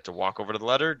sandcastle. You had to walk over to the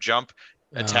letter, jump,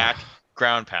 attack,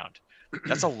 ground pound.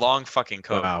 That's a long fucking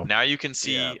code. Wow. Now you can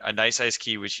see a nice ice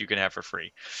key, which you can have for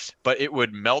free. But it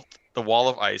would melt the wall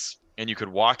of ice, and you could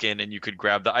walk in and you could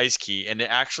grab the ice key, and it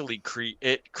actually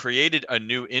created a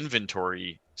new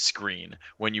inventory screen.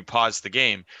 When you pause the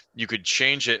game, you could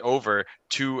change it over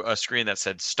to a screen that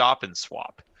said stop and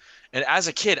swap. And as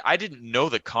a kid, I didn't know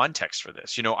the context for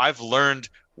this. I've learned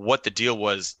what the deal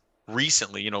was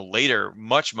recently, later,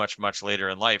 much, much, much later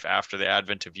in life, after the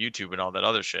advent of YouTube and all that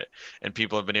other shit. And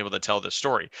people have been able to tell this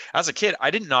story. As a kid,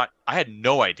 I had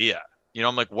no idea.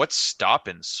 I'm like, what's stop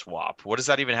and swap? What does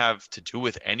that even have to do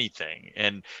with anything?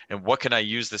 And what can I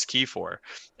use this key for?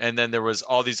 And then there was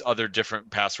all these other different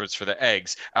passwords for the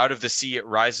eggs. Out of the sea it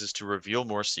rises to reveal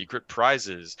more secret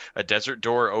prizes. A desert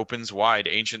door opens wide.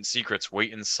 Ancient secrets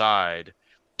wait inside.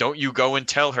 Don't you go and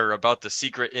tell her about the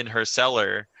secret in her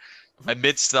cellar.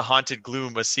 Amidst the haunted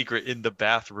gloom, a secret in the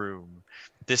bathroom.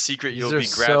 This secret you'll be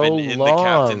grabbing in the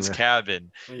captain's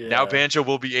cabin. Yeah. Now Banjo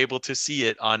will be able to see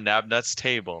it on Nabnut's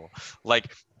table.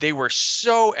 Like, they were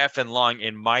so effing long,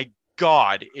 and my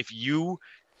God, if you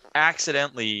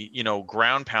accidentally,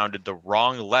 ground pounded the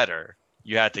wrong letter,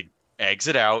 you had to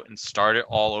exit out and start it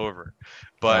all over.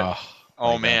 But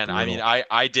oh man, I mean,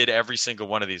 I did every single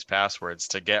one of these passwords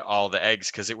to get all the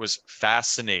eggs because it was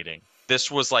fascinating. This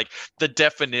was like the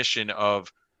definition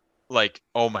of, like,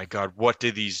 oh my God, what do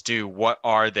these do? What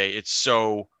are they? It's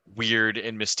so weird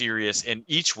and mysterious. And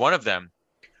each one of them,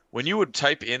 when you would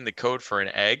type in the code for an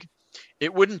egg,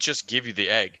 it wouldn't just give you the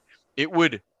egg. It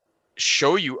would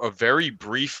show you a very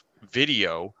brief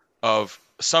video of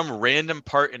some random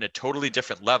part in a totally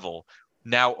different level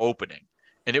now opening.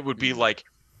 And it would be like,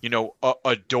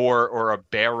 a door or a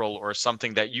barrel or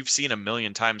something that you've seen a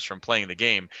million times from playing the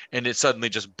game. And it suddenly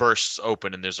just bursts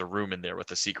open and there's a room in there with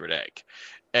a secret egg.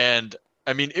 And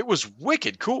I mean, it was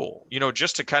wicked cool,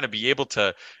 just to kind of be able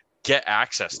to get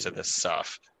access to this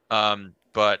stuff.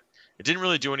 But it didn't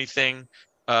really do anything.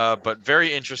 But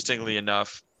very interestingly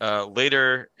enough,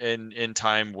 later in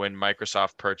time, when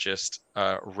Microsoft purchased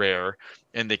Rare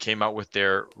and they came out with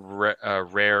their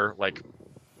Rare, like,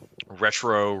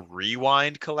 Retro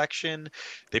Rewind collection,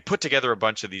 they put together a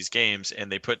bunch of these games,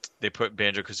 and they put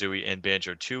Banjo-Kazooie and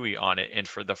Banjo-Tooie on it. And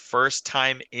for the first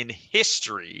time in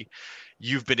history,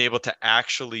 you've been able to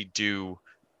actually do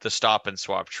the stop and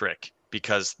swap trick,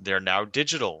 because they're now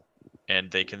digital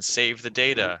and they can save the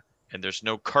data and there's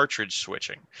no cartridge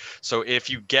switching. So if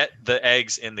you get the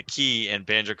eggs and the key in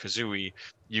Banjo-Kazooie,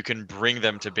 you can bring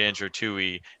them to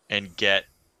Banjo-Tooie and get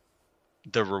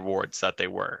the rewards that they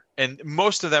were. And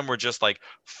most of them were just like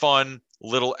fun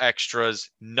little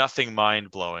extras, nothing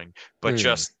mind-blowing, but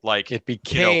just like it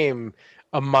became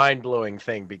a mind-blowing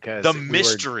thing, because the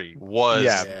mystery was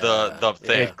the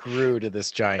thing. It grew to this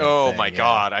giant thing, my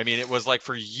God. I mean, it was like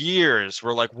for years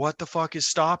we're like, what the fuck is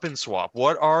stop and swap?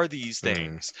 What are these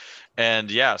things?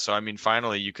 And so I mean,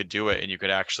 finally you could do it and you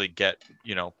could actually get,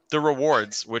 the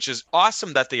rewards, which is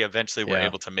awesome that they eventually were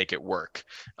able to make it work.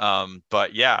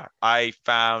 But I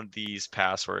found these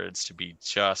passwords to be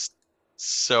just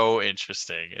so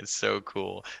interesting. It's so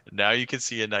cool. Now you can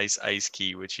see a nice ice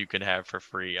key, which you can have for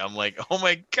free. I'm like, oh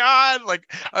my God,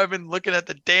 like, I've been looking at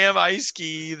the damn ice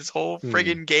key this whole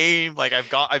friggin' game. Like,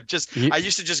 I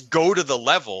used to just go to the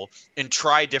level and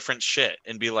try different shit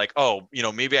and be like, oh,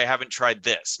 maybe I haven't tried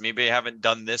this, maybe I haven't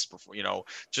done this before,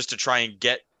 just to try and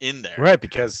get in there. Right,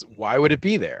 because why would it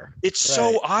be there? It's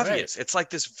so obvious. It's like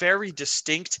this very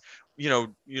distinct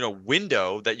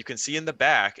window that you can see in the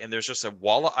back, and there's just a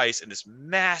wall of ice and this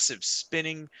massive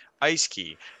spinning ice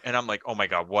key. And I'm like, oh my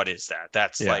God, what is that?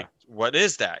 That's like, what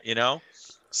is that?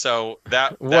 So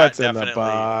what's in the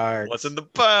box? What's in the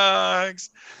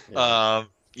box?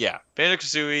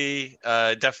 Banjo-Kazooie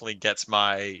definitely gets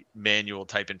my manual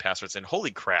type in passwords. And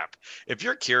holy crap, if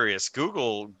you're curious,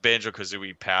 Google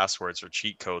Banjo-Kazooie passwords or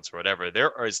cheat codes or whatever.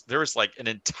 There is like an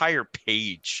entire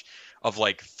page of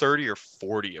like 30 or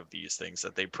 40 of these things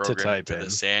that they programmed into the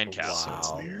sandcastle.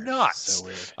 Wow. It's nuts. So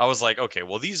weird. I was like, okay,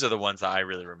 well, these are the ones that I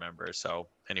really remember. So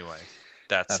anyway,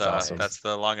 that's awesome. That's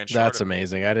the long and short. That's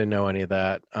amazing. I didn't know any of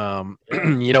that.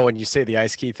 When you say the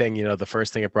ice key thing, the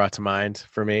first thing it brought to mind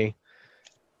for me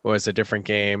was a different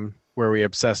game where we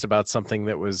obsessed about something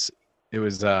that was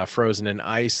frozen in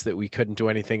ice that we couldn't do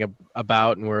anything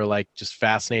about, and we're like just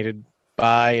fascinated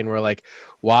by, and we're like,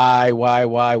 why,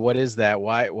 what is that?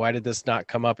 Why did this not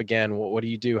come up again? What do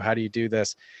you do? How do you do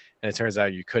this? And it turns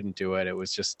out you couldn't do it. It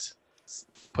was just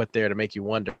put there to make you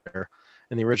wonder.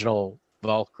 In the original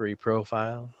Valkyrie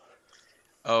profile,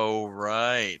 oh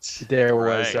right, there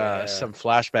was some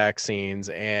flashback scenes,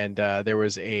 and there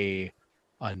was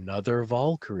another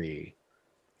Valkyrie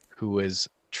who was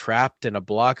trapped in a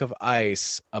block of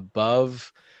ice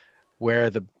above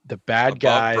where the bad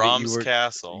guy Brahms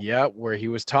Castle. Yep, where he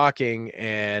was talking,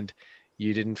 and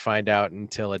you didn't find out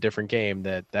until a different game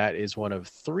that is one of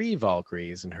 3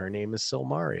 Valkyries, and her name is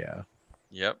Silmaria.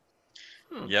 Yep.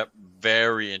 Yep,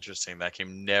 very interesting. That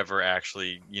game never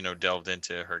actually, delved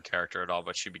into her character at all,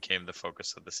 but she became the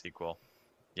focus of the sequel.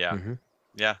 Yeah, Mhm.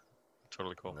 yeah,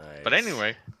 totally cool. But Nice.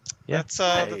 anyway, Yeah. that's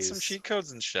some Nice. cheat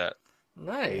codes and shit.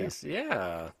 Nice.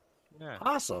 Yeah. Yeah.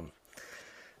 Awesome.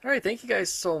 All right. Thank you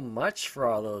guys so much for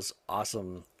all those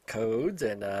awesome codes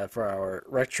and for our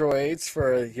Retroids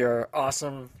for your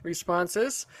awesome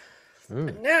responses.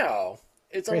 And now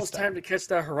it's Great almost stuff. time to catch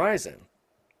that horizon.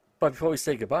 But before we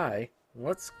say goodbye,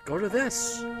 let's go to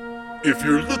this. If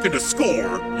you're looking to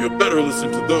score, you better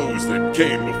listen to those that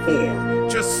came before.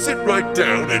 Just sit right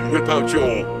down and whip out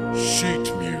your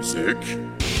sheet music,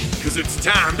 'cause it's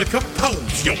time to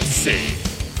compose yourself.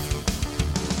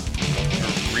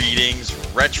 Greetings,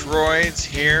 Retroids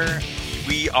here.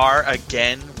 We are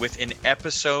again with an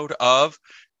episode of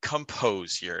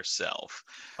Compose Yourself.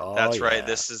 Oh, That's right. yeah.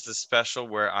 This is the special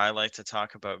where I like to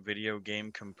talk about video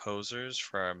game composers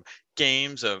from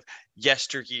games of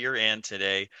yesteryear and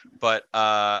today. But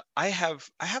I have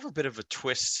a bit of a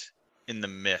twist in the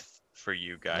myth for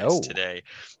you guys Oh. today.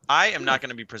 I am not going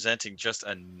to be presenting just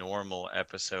a normal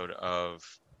episode of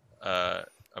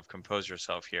Compose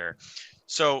Yourself here.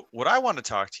 So what I want to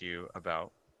talk to you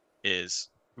about is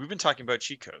we've been talking about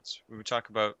cheat codes. We would talk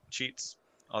about cheats,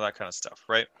 all that kind of stuff,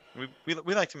 right? We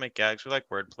like to make gags. We like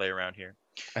wordplay around here.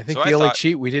 I think So the I only thought-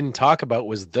 cheat we didn't talk about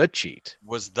was the cheat.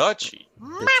 Was the cheat.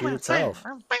 The cheat itself.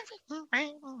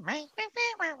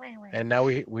 And now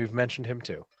we've mentioned him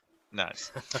too.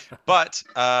 Nice. But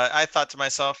I thought to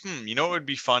myself, it would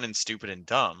be fun and stupid and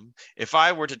dumb if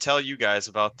I were to tell you guys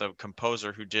about the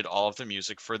composer who did all of the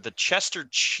music for the Chester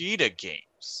Cheetah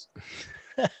games.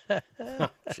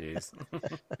 Jeez.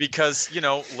 Because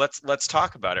let's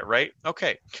talk about it, right?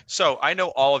 Okay, so I know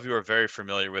all of you are very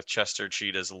familiar with Chester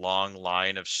Cheetah's long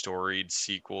line of storied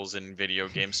sequels and video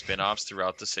game spin-offs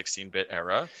throughout the 16-bit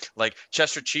era, like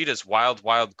Chester Cheetah's Wild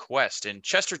Wild Quest and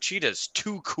Chester Cheetah's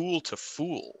Too Cool to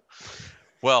Fool.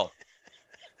 Well,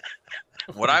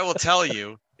 what I will tell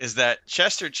you is that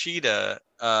Chester Cheetah,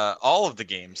 all of the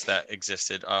games that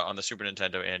existed on the Super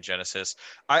Nintendo and Genesis,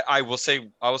 I will say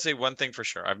one thing for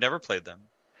sure. I've never played them.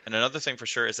 And another thing for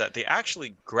sure is that they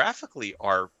actually graphically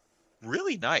are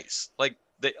really nice. Like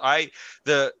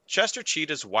the Chester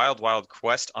Cheetah's Wild Wild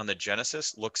Quest on the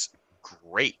Genesis looks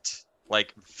great.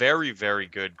 Like very, very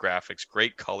good graphics,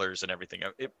 great colors and everything.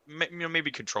 It maybe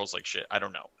controls like shit. I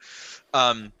don't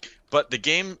know. But the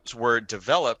games were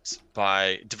developed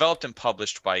and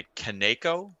published by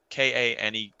Kaneko,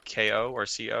 Kaneko or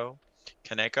CO,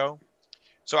 Kaneko.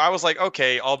 So I was like,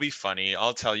 okay, I'll be funny.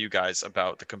 I'll tell you guys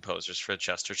about the composers for the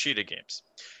Chester Cheetah games.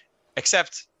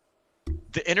 Except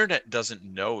the internet doesn't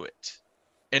know it.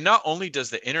 And not only does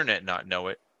the internet not know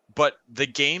it, but the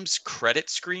game's credit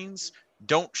screens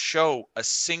don't show a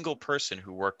single person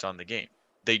who worked on the game.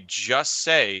 They just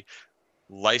say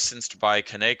licensed by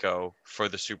Kaneko for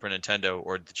the Super Nintendo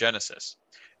or the Genesis.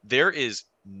 There is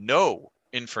no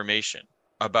information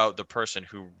about the person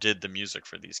who did the music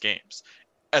for these games,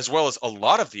 as well as a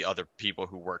lot of the other people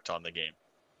who worked on the game.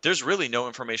 There's really no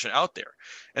information out there.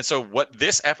 And so what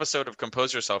this episode of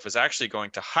Compose Yourself is actually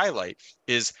going to highlight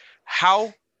is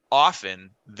how often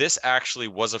this actually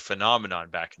was a phenomenon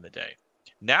back in the day.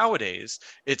 Nowadays,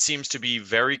 it seems to be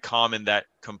very common that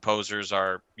composers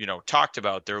are, talked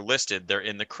about, they're listed, they're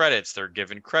in the credits, they're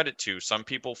given credit to. Some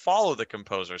people follow the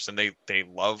composers and they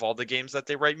love all the games that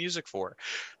they write music for.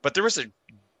 But there was a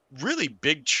really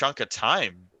big chunk of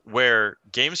time where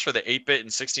games for the 8-bit and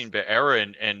 16-bit era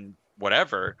and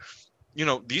whatever,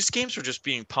 these games were just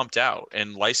being pumped out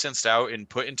and licensed out and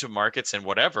put into markets and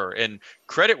whatever. And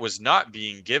credit was not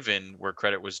being given where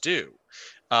credit was due.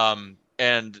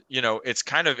 And, it's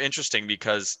kind of interesting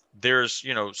because there's,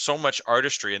 so much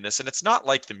artistry in this. And it's not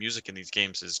like the music in these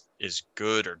games is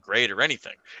good or great or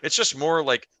anything. It's just more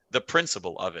like the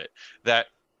principle of it, that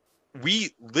we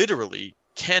literally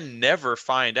can never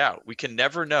find out. We can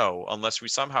never know unless we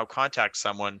somehow contact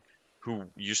someone who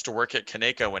used to work at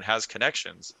Kaneko and has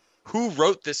connections, who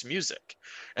wrote this music.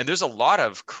 And there's a lot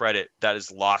of credit that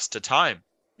is lost to time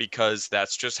because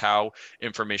that's just how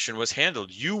information was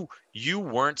handled. You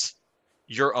weren't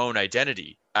your own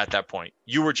identity at that point.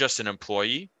 You were just an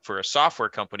employee for a software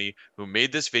company who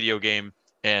made this video game,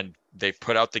 and they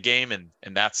put out the game, and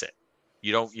that's it.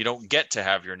 You don't get to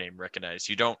have your name recognized.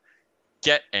 You don't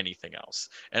get anything else.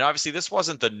 And obviously this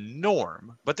wasn't the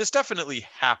norm, but this definitely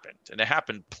happened, and it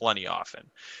happened plenty often.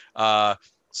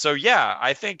 So yeah,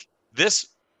 I think this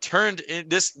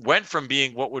went from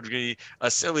being what would be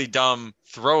a silly, dumb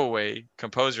throwaway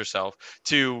Compose Yourself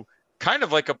to kind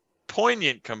of like a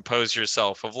poignant Compose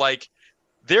Yourself of like,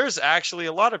 there's actually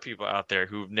a lot of people out there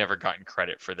who've never gotten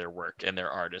credit for their work and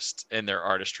their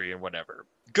artistry and whatever,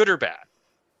 good or bad.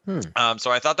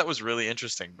 So I thought that was really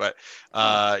interesting. But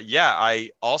yeah, I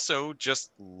also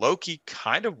just low-key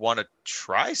kind of want to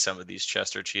try some of these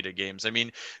Chester Cheetah games. I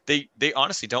mean, they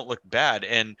honestly don't look bad,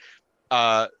 and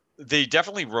they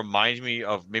definitely remind me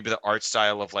of maybe the art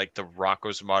style of like the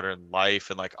Rocko's Modern Life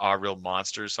and like Ah Real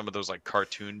Monsters, some of those like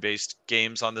cartoon-based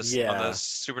games on this on the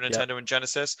Super Nintendo and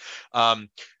Genesis.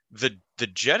 The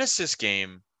Genesis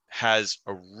game has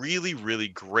a really, really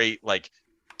great like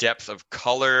depth of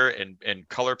color and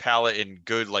color palette and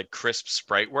good like crisp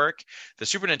sprite work. The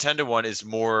Super Nintendo one is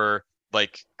more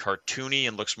like cartoony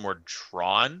and looks more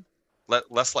drawn,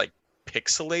 less like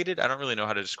pixelated. I don't really know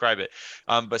how to describe it.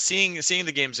 But seeing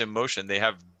the games in motion, they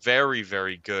have very,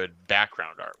 very good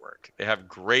background artwork. They have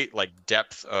great like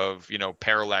depth of,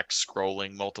 parallax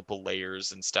scrolling, multiple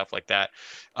layers and stuff like that.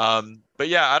 But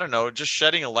yeah, I don't know, just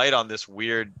shedding a light on this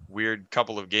weird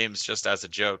couple of games just as a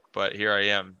joke. But here I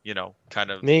am,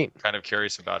 kind of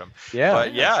curious about them. Yeah.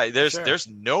 But yeah, there's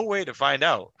no way to find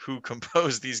out who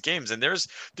composed these games. And there's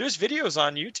videos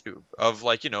on YouTube of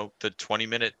like, the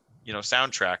 20-minute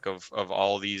soundtrack of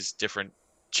all these different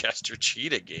Chester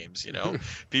Cheetah games.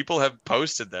 People have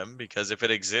posted them because if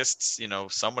it exists,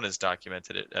 someone has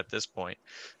documented it at this point.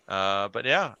 But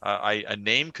yeah, a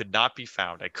name could not be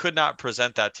found. I could not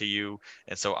present that to you,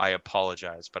 and so I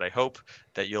apologize. But I hope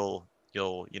that you'll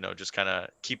just kind of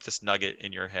keep this nugget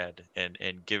in your head and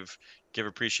give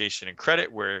appreciation and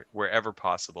credit wherever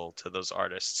possible to those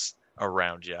artists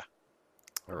around you.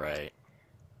 All right.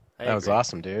 That was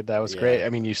awesome, dude. That was great. I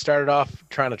mean, you started off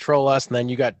trying to troll us, and then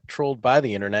you got trolled by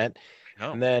the internet,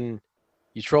 and then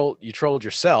you trolled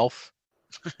yourself,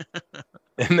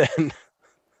 and then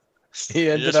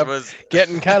you ended up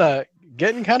getting kind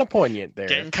of poignant there,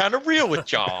 getting kind of real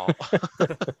with y'all.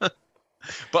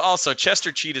 But also,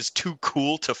 Chester Cheetah's Too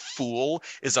Cool to Fool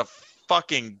is a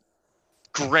fucking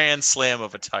grand slam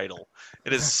of a title.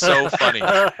 It is so funny.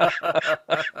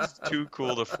 It's Too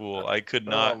Cool to Fool. I could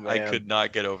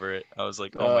not get over it. I was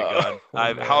like, oh my god,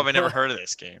 how have I never heard of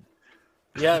this game?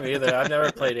 Yeah, me either. I've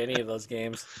never played any of those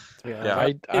games. Yeah,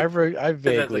 I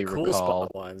vaguely the Cool recall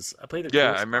Spot ones. I played the Cool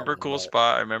Spot I remember Cool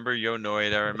Spot. I remember Yo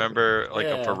Noid. I remember like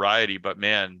a variety, but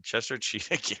man, Chester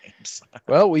Cheetah games.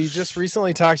 Well, we just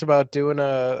recently talked about doing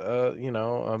a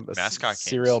mascot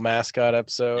serial games. Mascot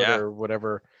episode or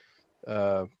whatever.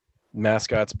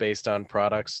 Mascots based on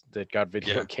products that got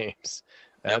video games.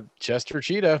 Chester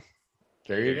Cheetah.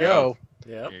 There you go.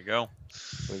 Yeah. There you go.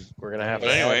 We're gonna have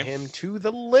to add him to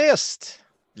the list.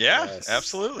 Yeah, Yes,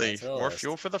 absolutely. that's a More list.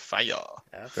 fuel for the fire.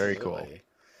 Very cool. Absolutely.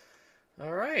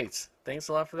 All right. Thanks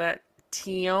a lot for that,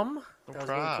 Tim. That was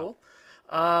really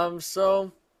cool.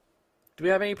 So, do we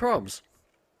have any probes?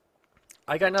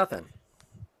 I got nothing.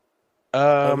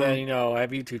 And then, I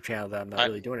have a YouTube channel that I'm not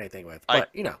really doing anything with. But,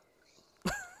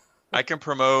 I can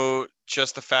promote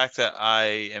just the fact that I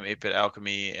am 8-Bit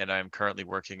Alchemy and I'm currently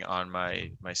working on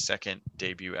my second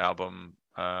debut album.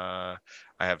 I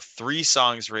have 3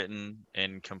 songs written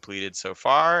and completed so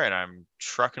far, and I'm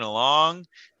trucking along.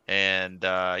 And,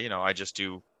 I just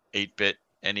do 8-bit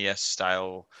NES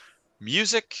style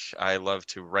music. I love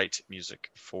to write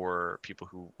music for people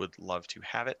who would love to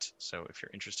have it. So if you're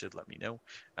interested, let me know.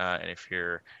 And if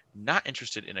you're not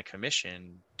interested in a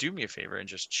commission, do me a favor and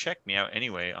just check me out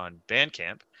anyway on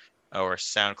Bandcamp or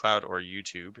SoundCloud or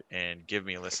YouTube and give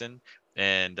me a listen.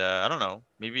 And I don't know,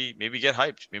 maybe get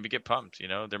hyped, maybe get pumped.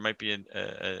 There might be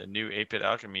a new 8-Bit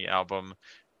Alchemy album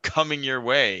coming your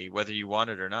way, whether you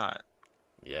want it or not.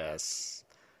 Yes.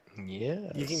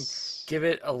 Yes. You can give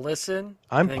it a listen,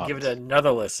 I'm and then give it pumped.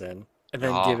 another listen, and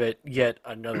then give it yet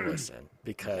another listen,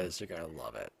 because you're going to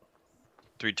love it.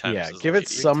 3 times. Yeah, as give the it lady.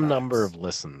 some number of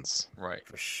listens. Right.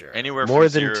 For sure. Anywhere More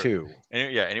from than 0 2.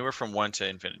 Anywhere from 1 to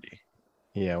infinity.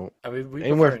 Yeah. I mean, we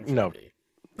Anywhere, prefer no, infinity.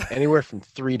 anywhere from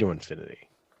 3 to infinity.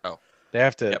 Oh. They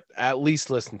have to Yep. at least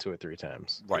listen to it 3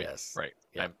 times. Right. Yes. Right.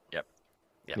 Yep. Yep.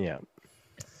 Yeah.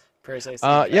 Paradise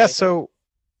Yeah. So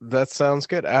that sounds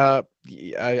good. I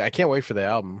can't wait for the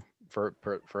album.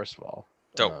 First of all,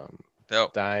 Dope.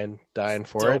 Dope. dying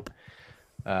for it.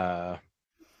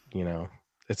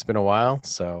 It's been a while,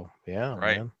 so yeah.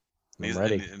 Right. Man, I'm These,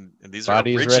 ready. and these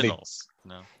Body are is ready. originals.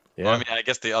 No. Yeah. Well, I mean, I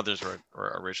guess the others were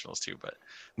originals too, but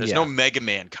there's no Mega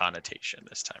Man connotation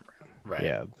this time around. Right.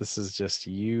 Yeah, this is just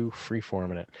you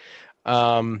freeforming it.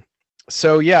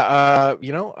 So yeah,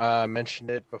 I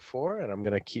mentioned it before, and I'm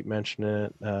gonna keep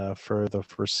mentioning it for the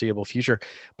foreseeable future.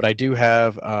 But I do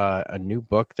have a new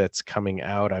book that's coming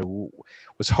out. I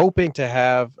was hoping to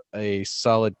have a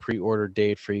solid pre-order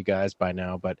date for you guys by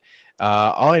now, but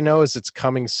all I know is it's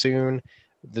coming soon.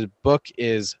 The book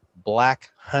is Black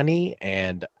Honey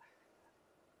and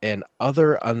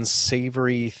Other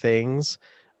Unsavory Things.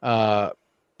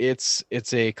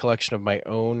 It's a collection of my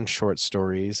own short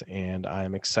stories, and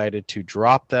I'm excited to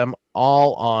drop them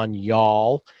all on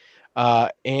y'all.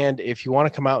 And if you want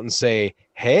to come out and say,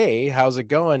 hey, how's it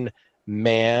going,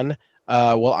 man?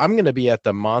 Well, I'm going to be at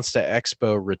the Monster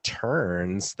Expo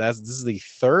Returns. This is the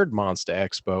third Monster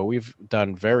Expo. We've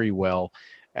done very well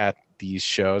at these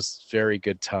shows. Very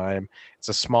good time. It's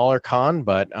a smaller con,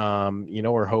 but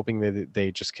we're hoping that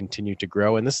they just continue to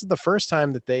grow. And this is the first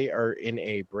time that they are in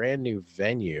a brand new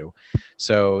venue.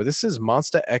 So this is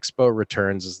Monster Expo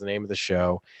Returns is the name of the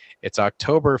show. It's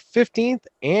October 15th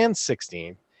and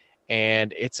 16th,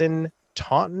 and it's in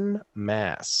Taunton,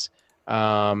 Mass.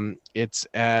 It's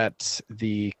at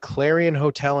the Clarion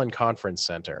Hotel and Conference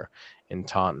Center in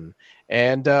Taunton.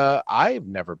 And I've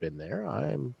never been there.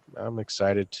 I'm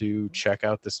excited to check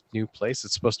out this new place.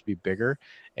 It's supposed to be bigger,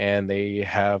 and they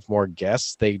have more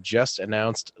guests. They just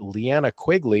announced Liana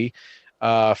Quigley,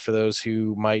 for those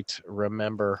who might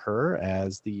remember her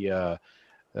as the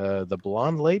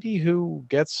blonde lady who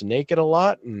gets naked a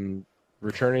lot in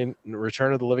Return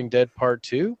of the Living Dead Part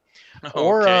 2.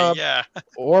 Or yeah.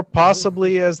 Or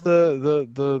possibly as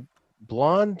the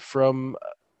blonde from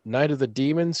Night of the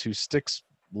Demons who sticks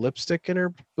lipstick in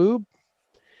her boob.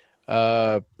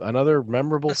 Another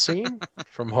memorable scene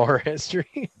from horror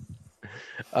history.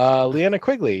 Liana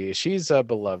Quigley, she's a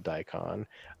beloved icon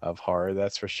of horror,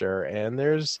 that's for sure. And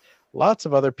there's lots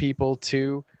of other people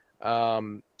too.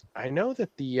 I know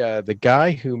that the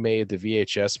guy who made the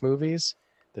VHS movies,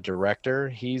 the director,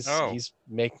 he's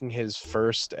making his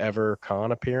first ever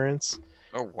con appearance.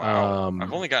 Oh wow!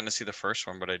 I've only gotten to see the first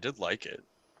one, but I did like it.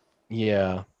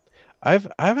 Yeah, I've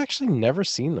actually never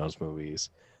seen those movies.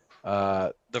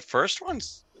 The first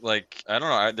one's like, I don't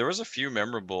know. There was a few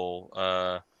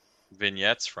memorable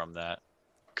vignettes from that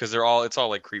because it's all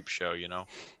like Creep Show, you know.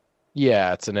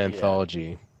 Yeah, it's an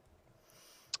anthology.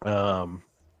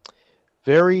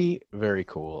 Very, very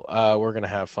cool. We're gonna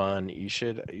have fun. You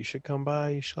should come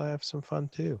by. You should have some fun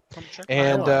too.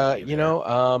 And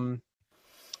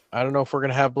I don't know if we're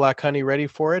gonna have Black Honey ready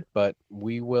for it, but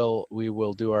we will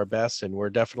do our best, and we're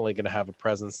definitely gonna have a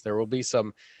presence. There will be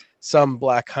some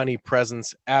Black Honey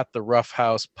presence at the Rough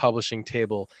House publishing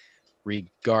table,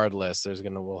 regardless.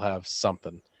 We'll have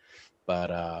something.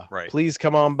 But please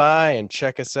come on by and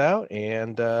check us out,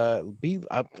 and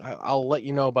I'll let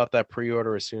you know about that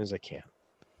pre-order as soon as I can.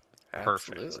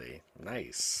 Absolutely.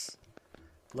 Nice.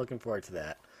 Looking forward to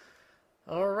that.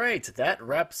 All right, that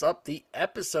wraps up the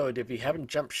episode. If you haven't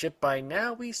jumped ship by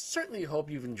now, we certainly hope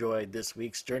you've enjoyed this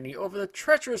week's journey over the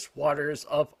treacherous waters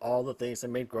of all the things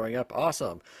that made growing up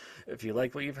awesome. If you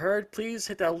like what you've heard, please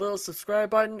hit that little subscribe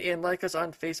button and like us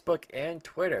on Facebook and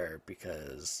Twitter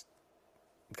because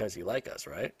you like us,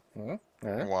 right?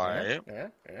 Why? Yeah.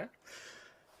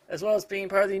 As well as being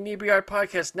part of the Inebriart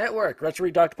Podcast Network, Retro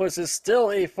Read Octopus is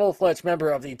still a full-fledged member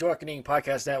of the Dorkening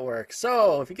Podcast Network.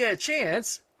 So, if you get a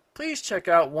chance, please check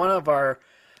out one of our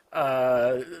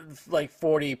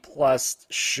 40-plus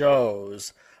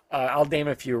shows. I'll name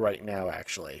a few right now,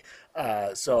 actually.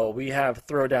 So, we have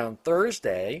Throwdown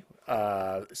Thursday,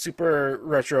 Super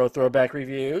Retro Throwback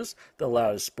Reviews, The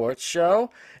Loudest Sports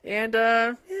Show, and,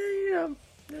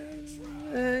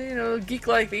 Geek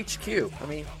Life HQ. I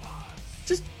mean,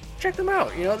 just check them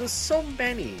out. There's so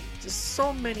many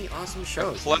awesome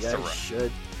shows.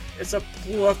 It's a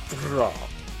plethora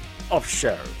of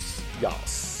shows.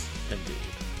 Yes, indeed.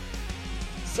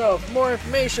 So, for more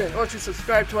information or to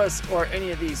subscribe to us or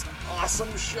any of these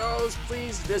awesome shows,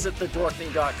 please visit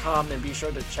thedorkening.com and be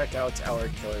sure to check out our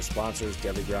killer sponsors,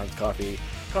 Deadly Grounds Coffee.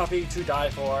 Coffee to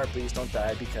die for. Please don't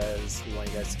die because we want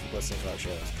you guys to keep listening to our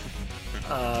shows.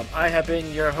 I have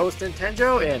been your host,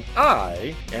 Nintendo, and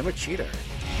I am a cheater.